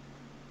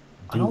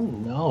I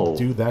don't know.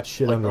 do that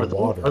shit Like,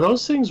 underwater? Are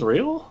those things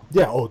real?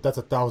 Yeah, oh, that's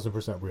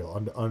 1,000%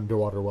 real.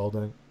 Underwater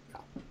welding.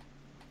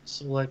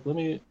 So, like, let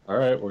me...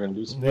 Alright, we're gonna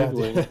do some Yeah,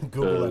 Googling.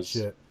 Google that 'cause-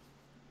 shit.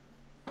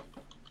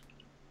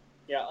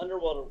 Yeah,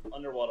 underwater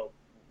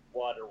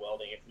water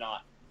welding. It's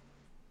not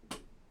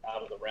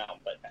out of the realm,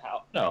 but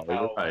No,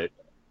 you're right.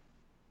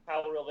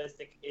 how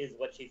realistic is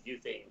what she's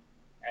using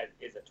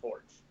is a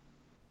torch?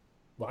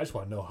 Well, I just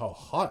want to know how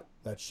hot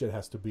that shit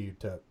has to be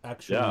to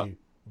actually Yeah.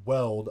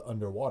 weld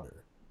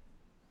underwater.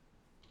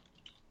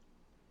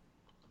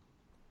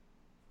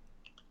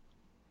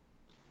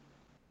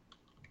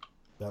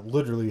 That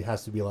literally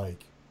has to be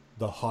like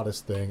the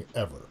hottest thing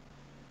ever.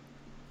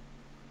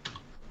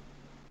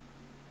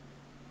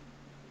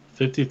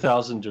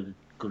 50,000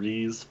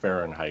 degrees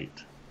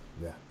Fahrenheit.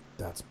 Yeah,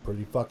 that's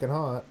pretty fucking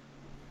hot.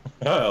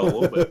 A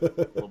little bit.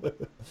 A little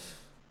bit.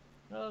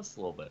 Just a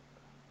little bit.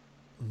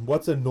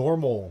 What's a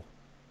normal,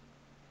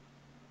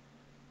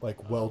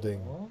 like,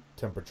 welding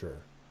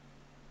temperature?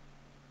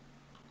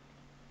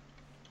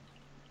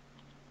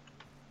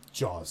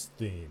 Jaws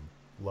theme.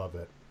 Love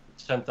it.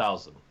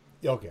 10,000.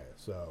 Okay,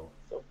 so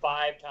So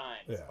 5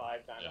 times. Yeah.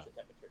 5 times Yeah. the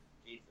temperature.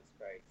 Jesus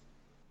Christ.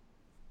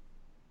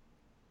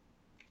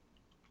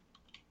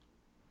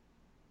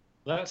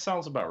 That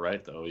sounds about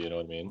right, though. You know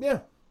what I mean? yeah,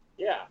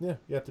 Yeah.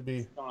 you have to be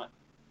It's not.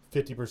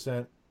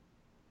 50%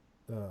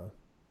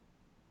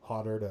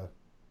 hotter to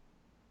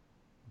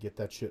get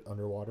that shit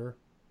underwater.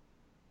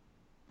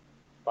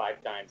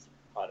 5 times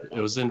hotter. It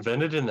was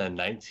invented in the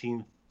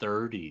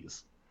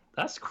 1930s.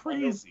 That's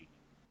crazy.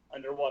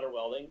 Underwater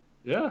welding.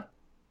 Yeah.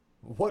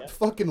 What Yeah.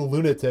 fucking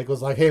lunatic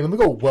was like, hey, let me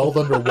go weld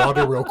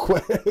underwater real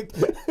quick?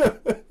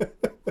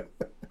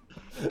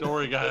 Don't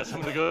worry, guys.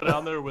 I'm gonna go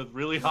down there with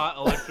really hot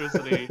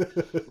electricity.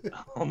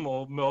 I'm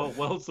gonna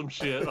weld some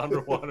shit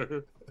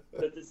underwater.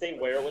 Does it say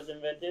where it was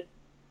invented?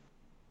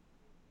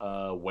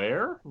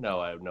 Where? No,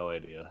 I have no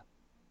idea.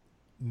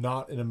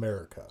 Not in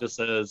America. Just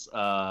says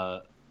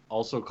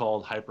also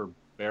called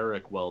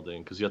hyperbaric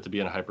welding because you have to be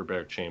in a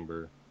hyperbaric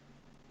chamber.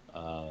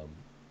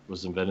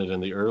 Was invented in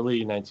the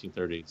early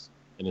 1930s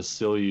and is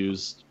still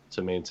used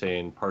to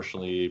maintain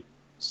partially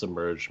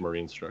submerged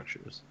marine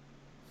structures.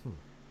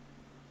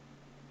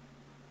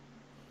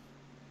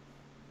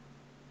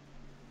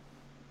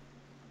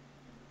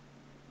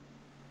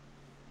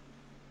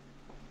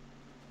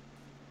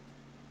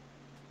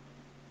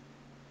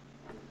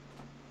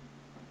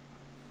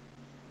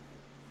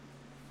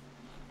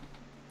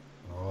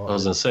 Oh, I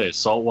was gonna say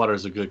salt water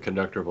is a good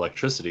conductor of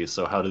electricity,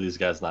 so how do these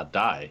guys not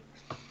die?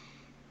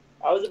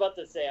 I was about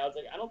to say, I was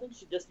like, I don't think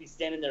she'd just be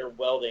standing there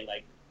welding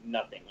like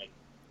nothing. Like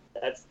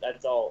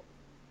that's all.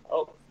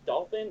 Oh,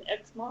 dolphin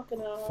ex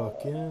machina.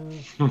 fuck yeah.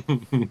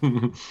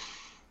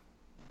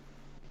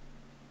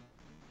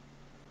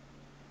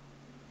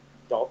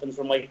 Dolphins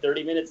from like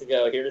 30 minutes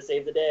ago, here to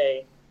save the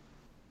day.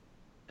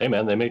 Hey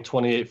man, they make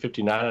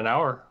 $28.59 an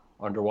hour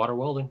underwater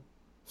welding.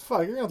 Fuck,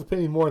 you're gonna have to pay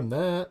me more than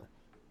that.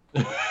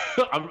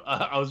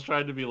 I was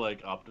trying to be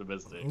like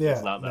optimistic. Yeah,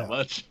 It's not that no.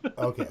 much.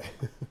 Okay.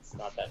 It's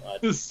not that much.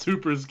 It's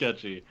super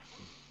sketchy.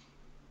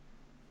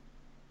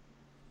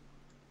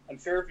 I'm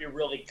sure if you're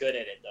really good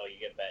at it, though, you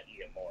get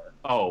more.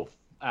 Oh,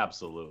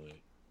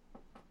 absolutely.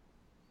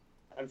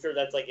 I'm sure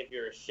that's like if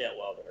you're a shit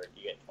welder,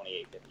 you get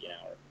 $28.50 an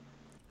hour.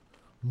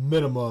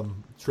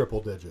 Minimum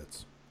triple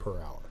digits per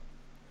hour.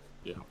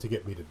 Yeah. To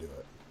get me to do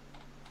it.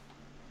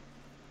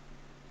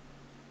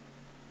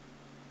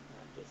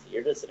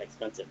 You're just an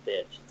expensive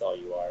bitch. That's all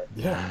you are.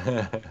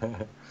 Yeah.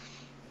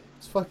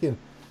 It's fucking.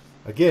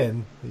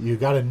 Again, you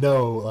got to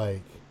know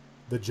like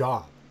the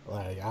job.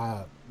 Like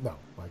no,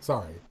 like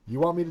sorry, you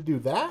want me to do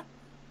that?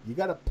 You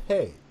got to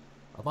pay.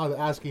 I'm not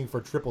asking for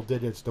triple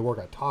digits to work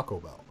at Taco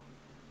Bell.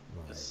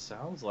 It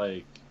sounds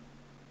like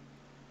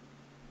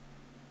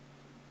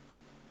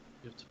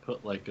you have to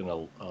put like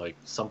like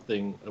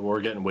something.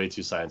 We're getting way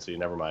too sciencey.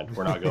 Never mind.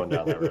 We're not going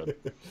down that road.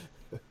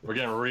 We're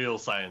getting real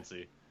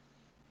sciencey.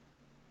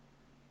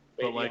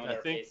 But like I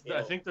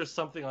think there's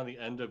something on the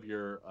end of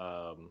your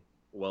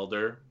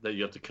welder that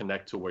you have to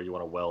connect to where you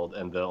want to weld,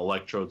 and the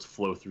electrodes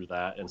flow through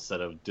that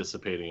instead of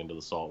dissipating into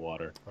the salt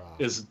water.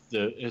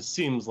 It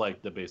seems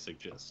like the basic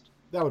gist.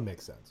 That would make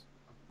sense.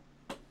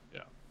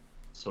 Yeah.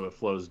 So it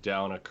flows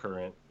down a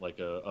current, like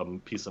a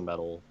piece of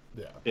metal,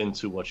 Yeah.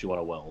 into what you want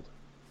to weld.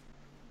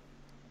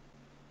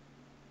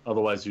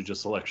 Otherwise, you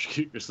just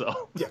electrocute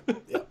yourself. Yeah.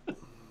 Yeah.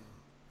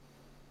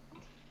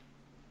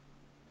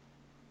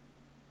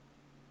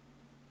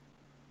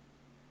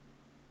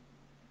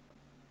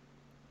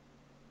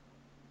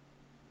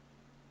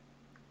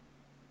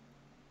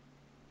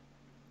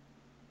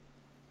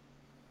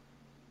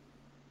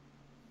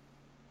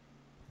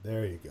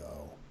 There you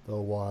go. The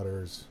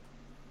water's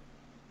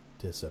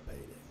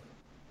dissipating.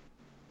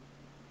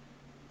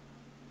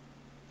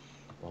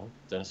 Well,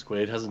 Dennis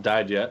Quaid hasn't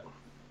died yet,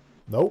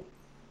 Nope.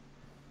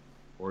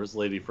 or his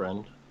lady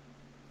friend.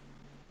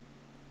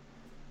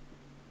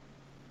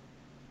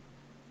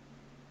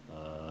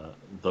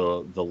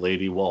 The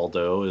lady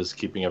Waldo is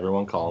keeping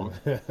everyone calm.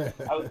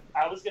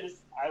 I was gonna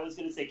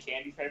say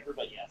Candy Striper,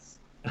 but yes,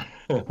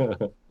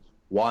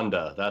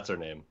 Wanda, that's her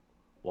name.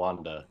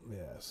 Wanda.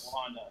 Yes.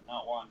 Wanda,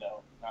 not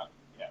Wando, not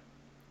yeah.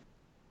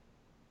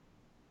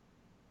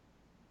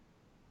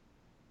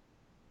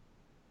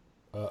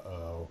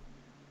 Uh-oh.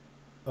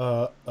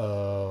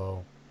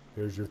 Uh-oh.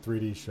 Here's your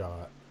 3D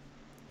shot.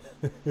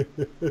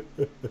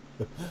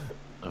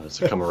 Oh, it's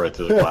coming right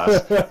through the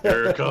glass.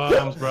 Here it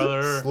comes,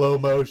 brother. Slow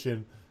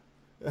motion.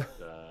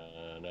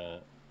 Da-na.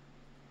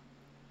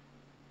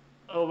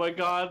 Oh my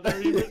God!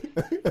 They're even...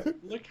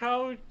 Look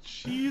how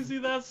cheesy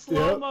that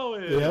slow mo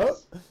is.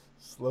 Yep.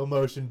 Slow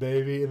motion,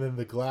 baby, and then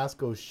the glass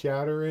goes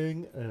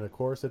shattering, and of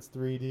course it's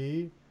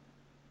 3D.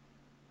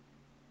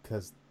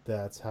 Because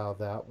that's how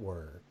that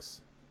works.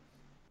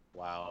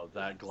 Wow,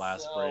 that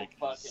glass So break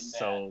fucking is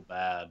so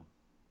bad.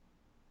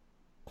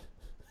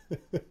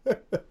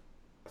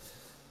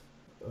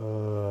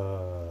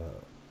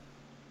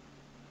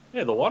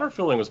 Yeah, the water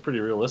filling was pretty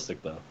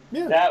realistic, though.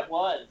 Yeah. That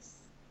was.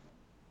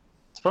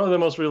 It's probably the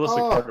most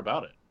realistic part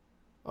about it.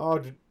 Oh,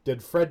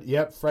 did Fred?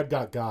 Yep, Fred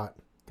got. God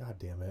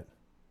damn it.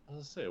 I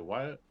was gonna say,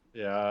 why?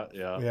 Yeah.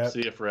 Yep.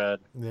 See you, Fred.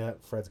 Yeah,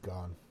 Fred's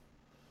gone.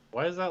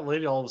 Why is that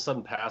lady all of a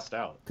sudden passed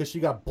out? Because she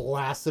got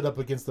blasted up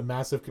against the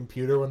massive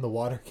computer when the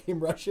water came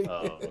rushing.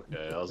 Oh,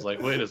 okay. I was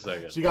like, wait a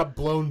second. She got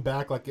blown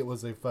back like it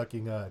was a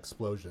fucking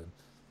explosion.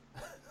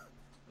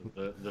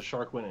 The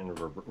shark went in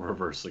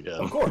reverse again.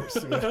 Of course.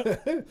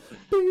 Beep,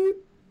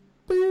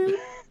 beep,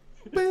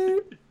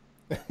 beep.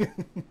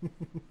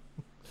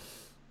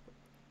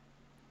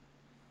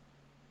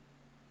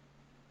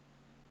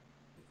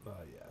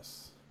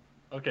 Yes.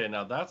 Okay,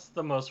 now that's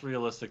the most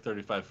realistic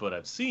 35-foot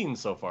I've seen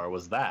so far.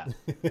 Was that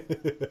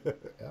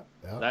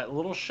Yeah. that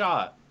little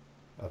shot?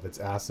 Of its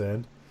ass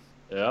end.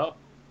 Yep.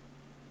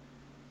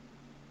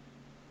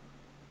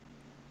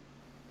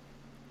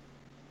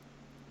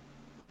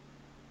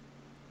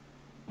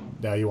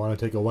 Now you want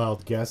to take a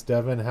wild guess,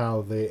 Devin,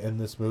 how they end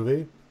this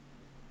movie?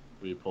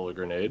 We pull a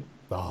grenade.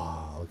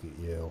 Ah, look at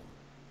you.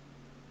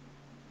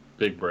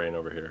 Big brain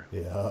over here.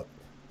 Yep.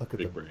 Look at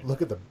Big brain.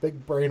 Look at the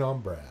big brain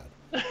on Brad.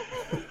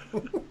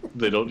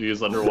 They don't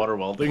use underwater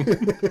welding.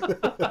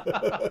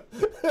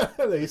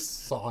 They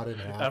saw it in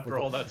half. After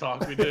all that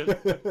talk we did.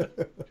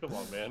 Come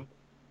on, man.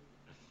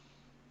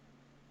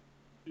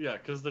 Yeah,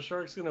 because the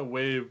shark's gonna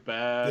wave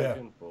back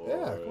and forth.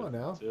 Yeah, come on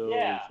now. Until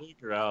Yeah. we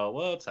figure out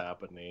what's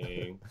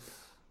happening.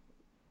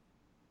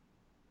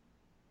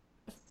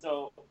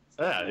 So.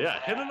 Yeah.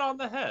 Hit it on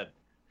the head.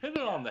 Hit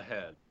it on the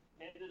head.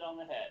 Hit it on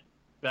the head.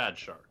 Bad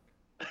shark.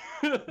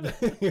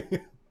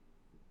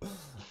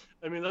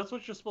 I mean, that's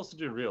what you're supposed to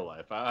do in real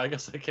life. I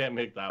guess I can't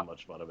make that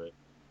much fun of it.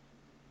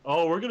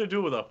 Oh, we're gonna do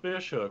it with a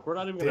fish hook. We're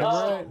not even gonna Damn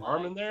stick right. an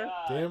arm in there.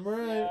 God. Damn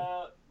right.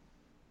 Yeah.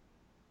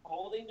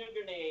 Holding the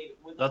grenade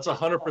with That's a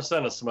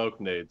 100% a smoke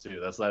nade too.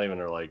 That's not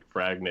even a like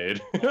frag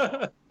nade.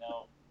 No.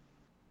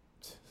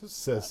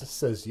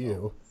 says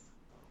you.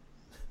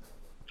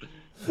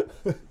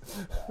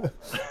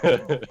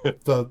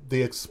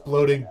 The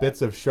exploding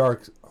bits of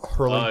sharks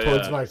hurling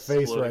towards my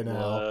face right Exploding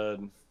now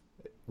blood.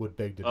 would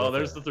beg to Oh, differ.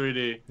 there's the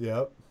 3D.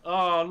 Yep.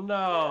 Oh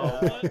no!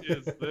 What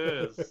is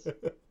this?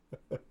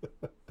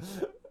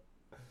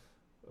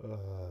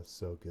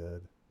 So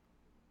good.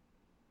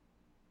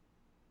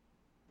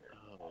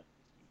 Oh.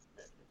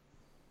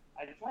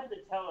 I tried to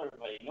tell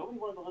everybody. Nobody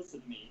wanted to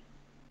listen to me.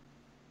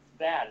 It's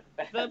bad.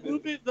 Bad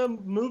The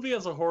movie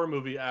as a horror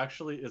movie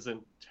actually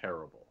isn't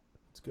terrible.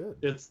 It's good.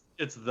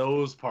 It's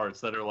those parts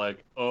that are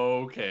like,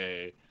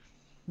 okay.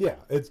 Yeah,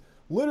 it's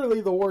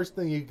literally the worst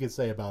thing you could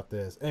say about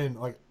this. And,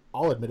 like,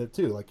 I'll admit it,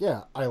 too. Like,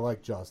 yeah, I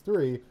like Jaws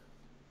 3.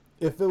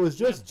 If it was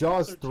just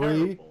Jaws They're 3,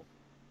 terrible.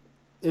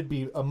 it'd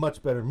be a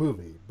much better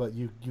movie. But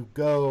you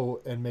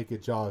go and make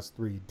it Jaws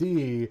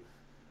 3D.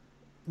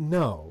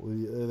 No.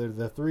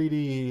 The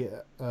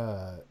 3D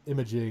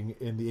imaging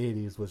in the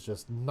 80s was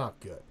just not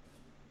good.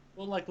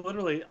 Well, like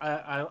literally,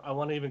 I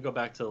want to even go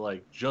back to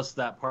like just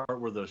that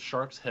part where the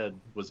shark's head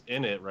was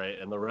in it, right,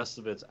 and the rest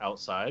of it's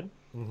outside.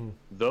 Mm-hmm.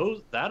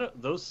 Those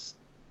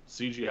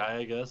CGI,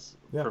 I guess,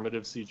 Yeah.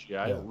 primitive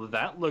CGI, Yeah.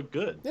 that looked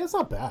good. Yeah, it's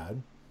not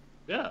bad.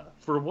 Yeah,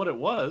 for what it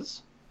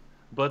was.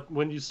 But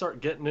when you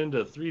start getting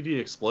into 3D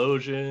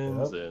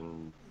explosions Yep.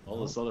 and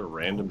all this other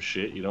random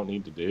shit you don't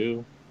need to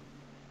do.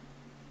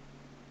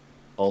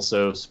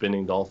 Also,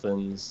 spinning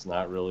dolphins,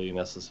 not really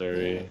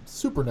necessary.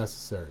 Super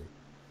necessary.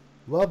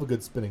 Love a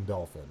good spinning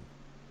dolphin.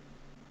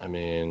 I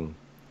mean,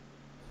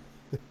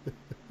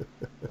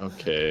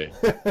 okay.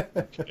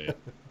 Okay.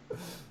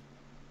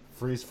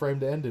 Freeze frame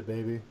to end it,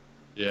 baby.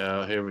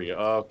 Yeah, here we go.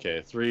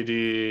 Okay,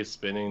 3D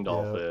spinning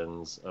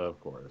dolphins. Of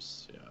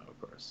course. Yeah, of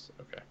course.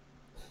 Okay.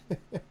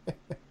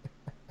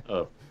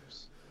 Of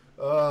course.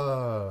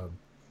 All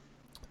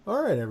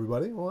right,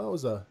 everybody. Well, that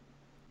was a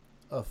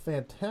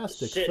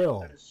fantastic Shit.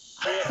 film.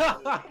 Shit.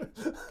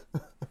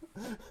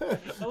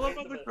 I love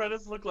how the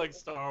credits look like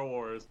Star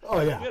Wars.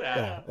 Oh yeah, Get out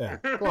yeah, of yeah.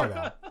 here. Come on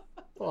now. Come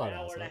on An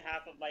now, hour and a son.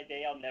 half of my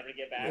day I'll never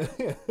get back.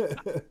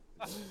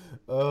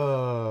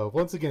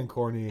 Once again,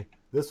 Corny,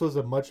 this was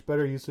a much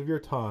better use of your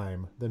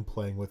time than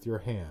playing with your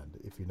hand,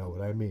 if you know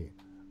what I mean.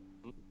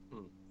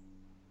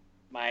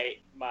 My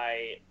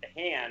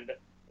hand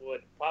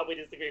would probably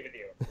disagree with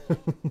you.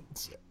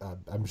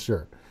 I'm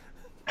sure.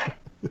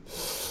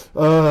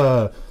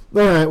 All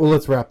right, well,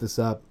 let's wrap this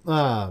up.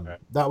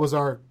 That was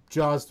our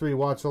Jaws 3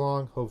 watch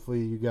along.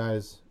 Hopefully, you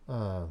guys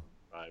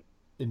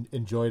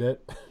enjoyed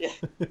it. Yeah.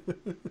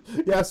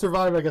 Yeah,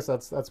 survived. I guess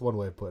that's one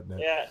way of putting it.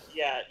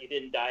 Yeah, you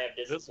didn't die of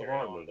dysentery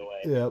horror along the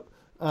movie. way.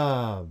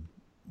 Yep.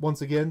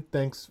 Once again,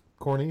 thanks,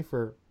 Corny,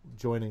 for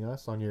joining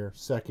us on your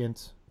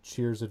second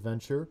Cheers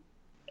adventure.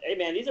 Hey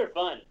man, these are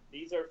fun.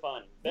 These are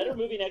fun. Better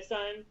movie next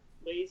time,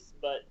 please,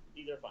 but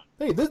these are fun.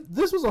 Hey,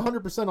 this was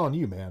 100% on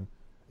you, man.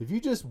 If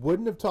you just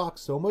wouldn't have talked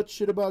so much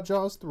shit about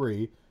Jaws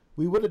 3,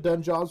 we would have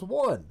done Jaws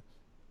 1.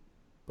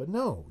 But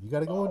no, you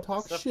got to go and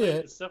talk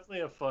shit. It's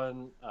definitely a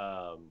fun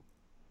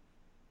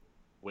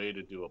way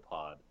to do a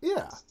pod.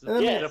 Yeah. It's And I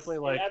mean, Yes, definitely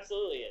like it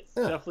absolutely is.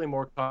 Yeah. definitely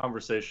more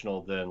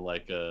conversational than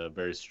like a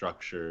very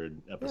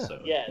structured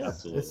episode. Yes.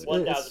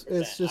 Absolutely. 1000%.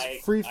 It's just I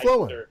free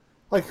flowing. concur.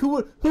 Like who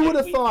would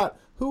have thought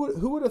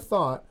who would have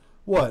thought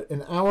what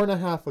an hour and a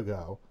half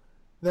ago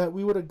that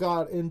we would have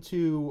got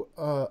into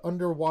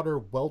underwater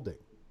welding?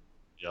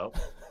 Yep.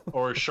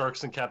 Or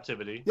sharks in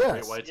captivity. Yes.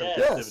 Great whites in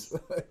Yes.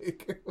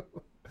 captivity.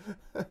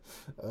 Like,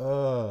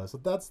 so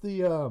that's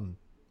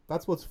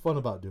that's what's fun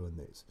about doing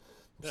these.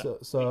 Yeah.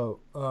 So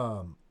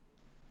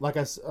like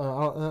I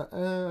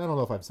don't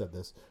know if I've said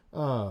this.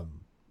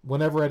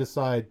 Whenever I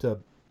decide to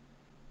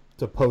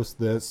post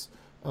this,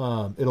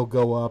 it'll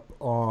go up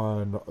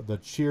on the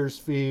Cheers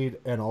feed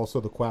and also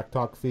the Quack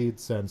Talk feed,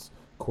 since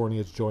Corny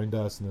has joined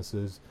us, and this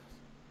is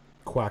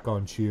Quack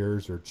on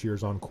Cheers or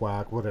Cheers on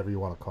Quack, whatever you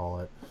want to call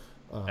it.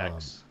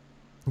 X.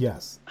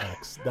 Yes,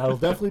 X. That'll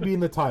definitely be in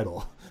the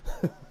title.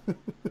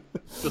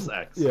 Just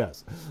X.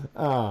 Yes.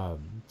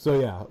 So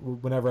yeah,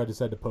 whenever I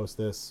decide to post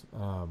this,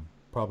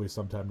 probably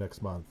sometime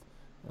next month.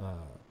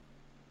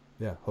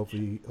 Yeah,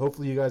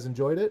 hopefully you guys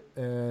enjoyed it,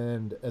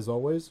 and as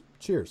always,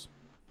 cheers.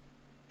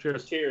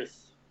 Cheers.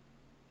 Cheers.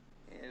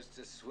 Here's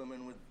to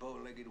swimming with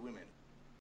bow-legged women.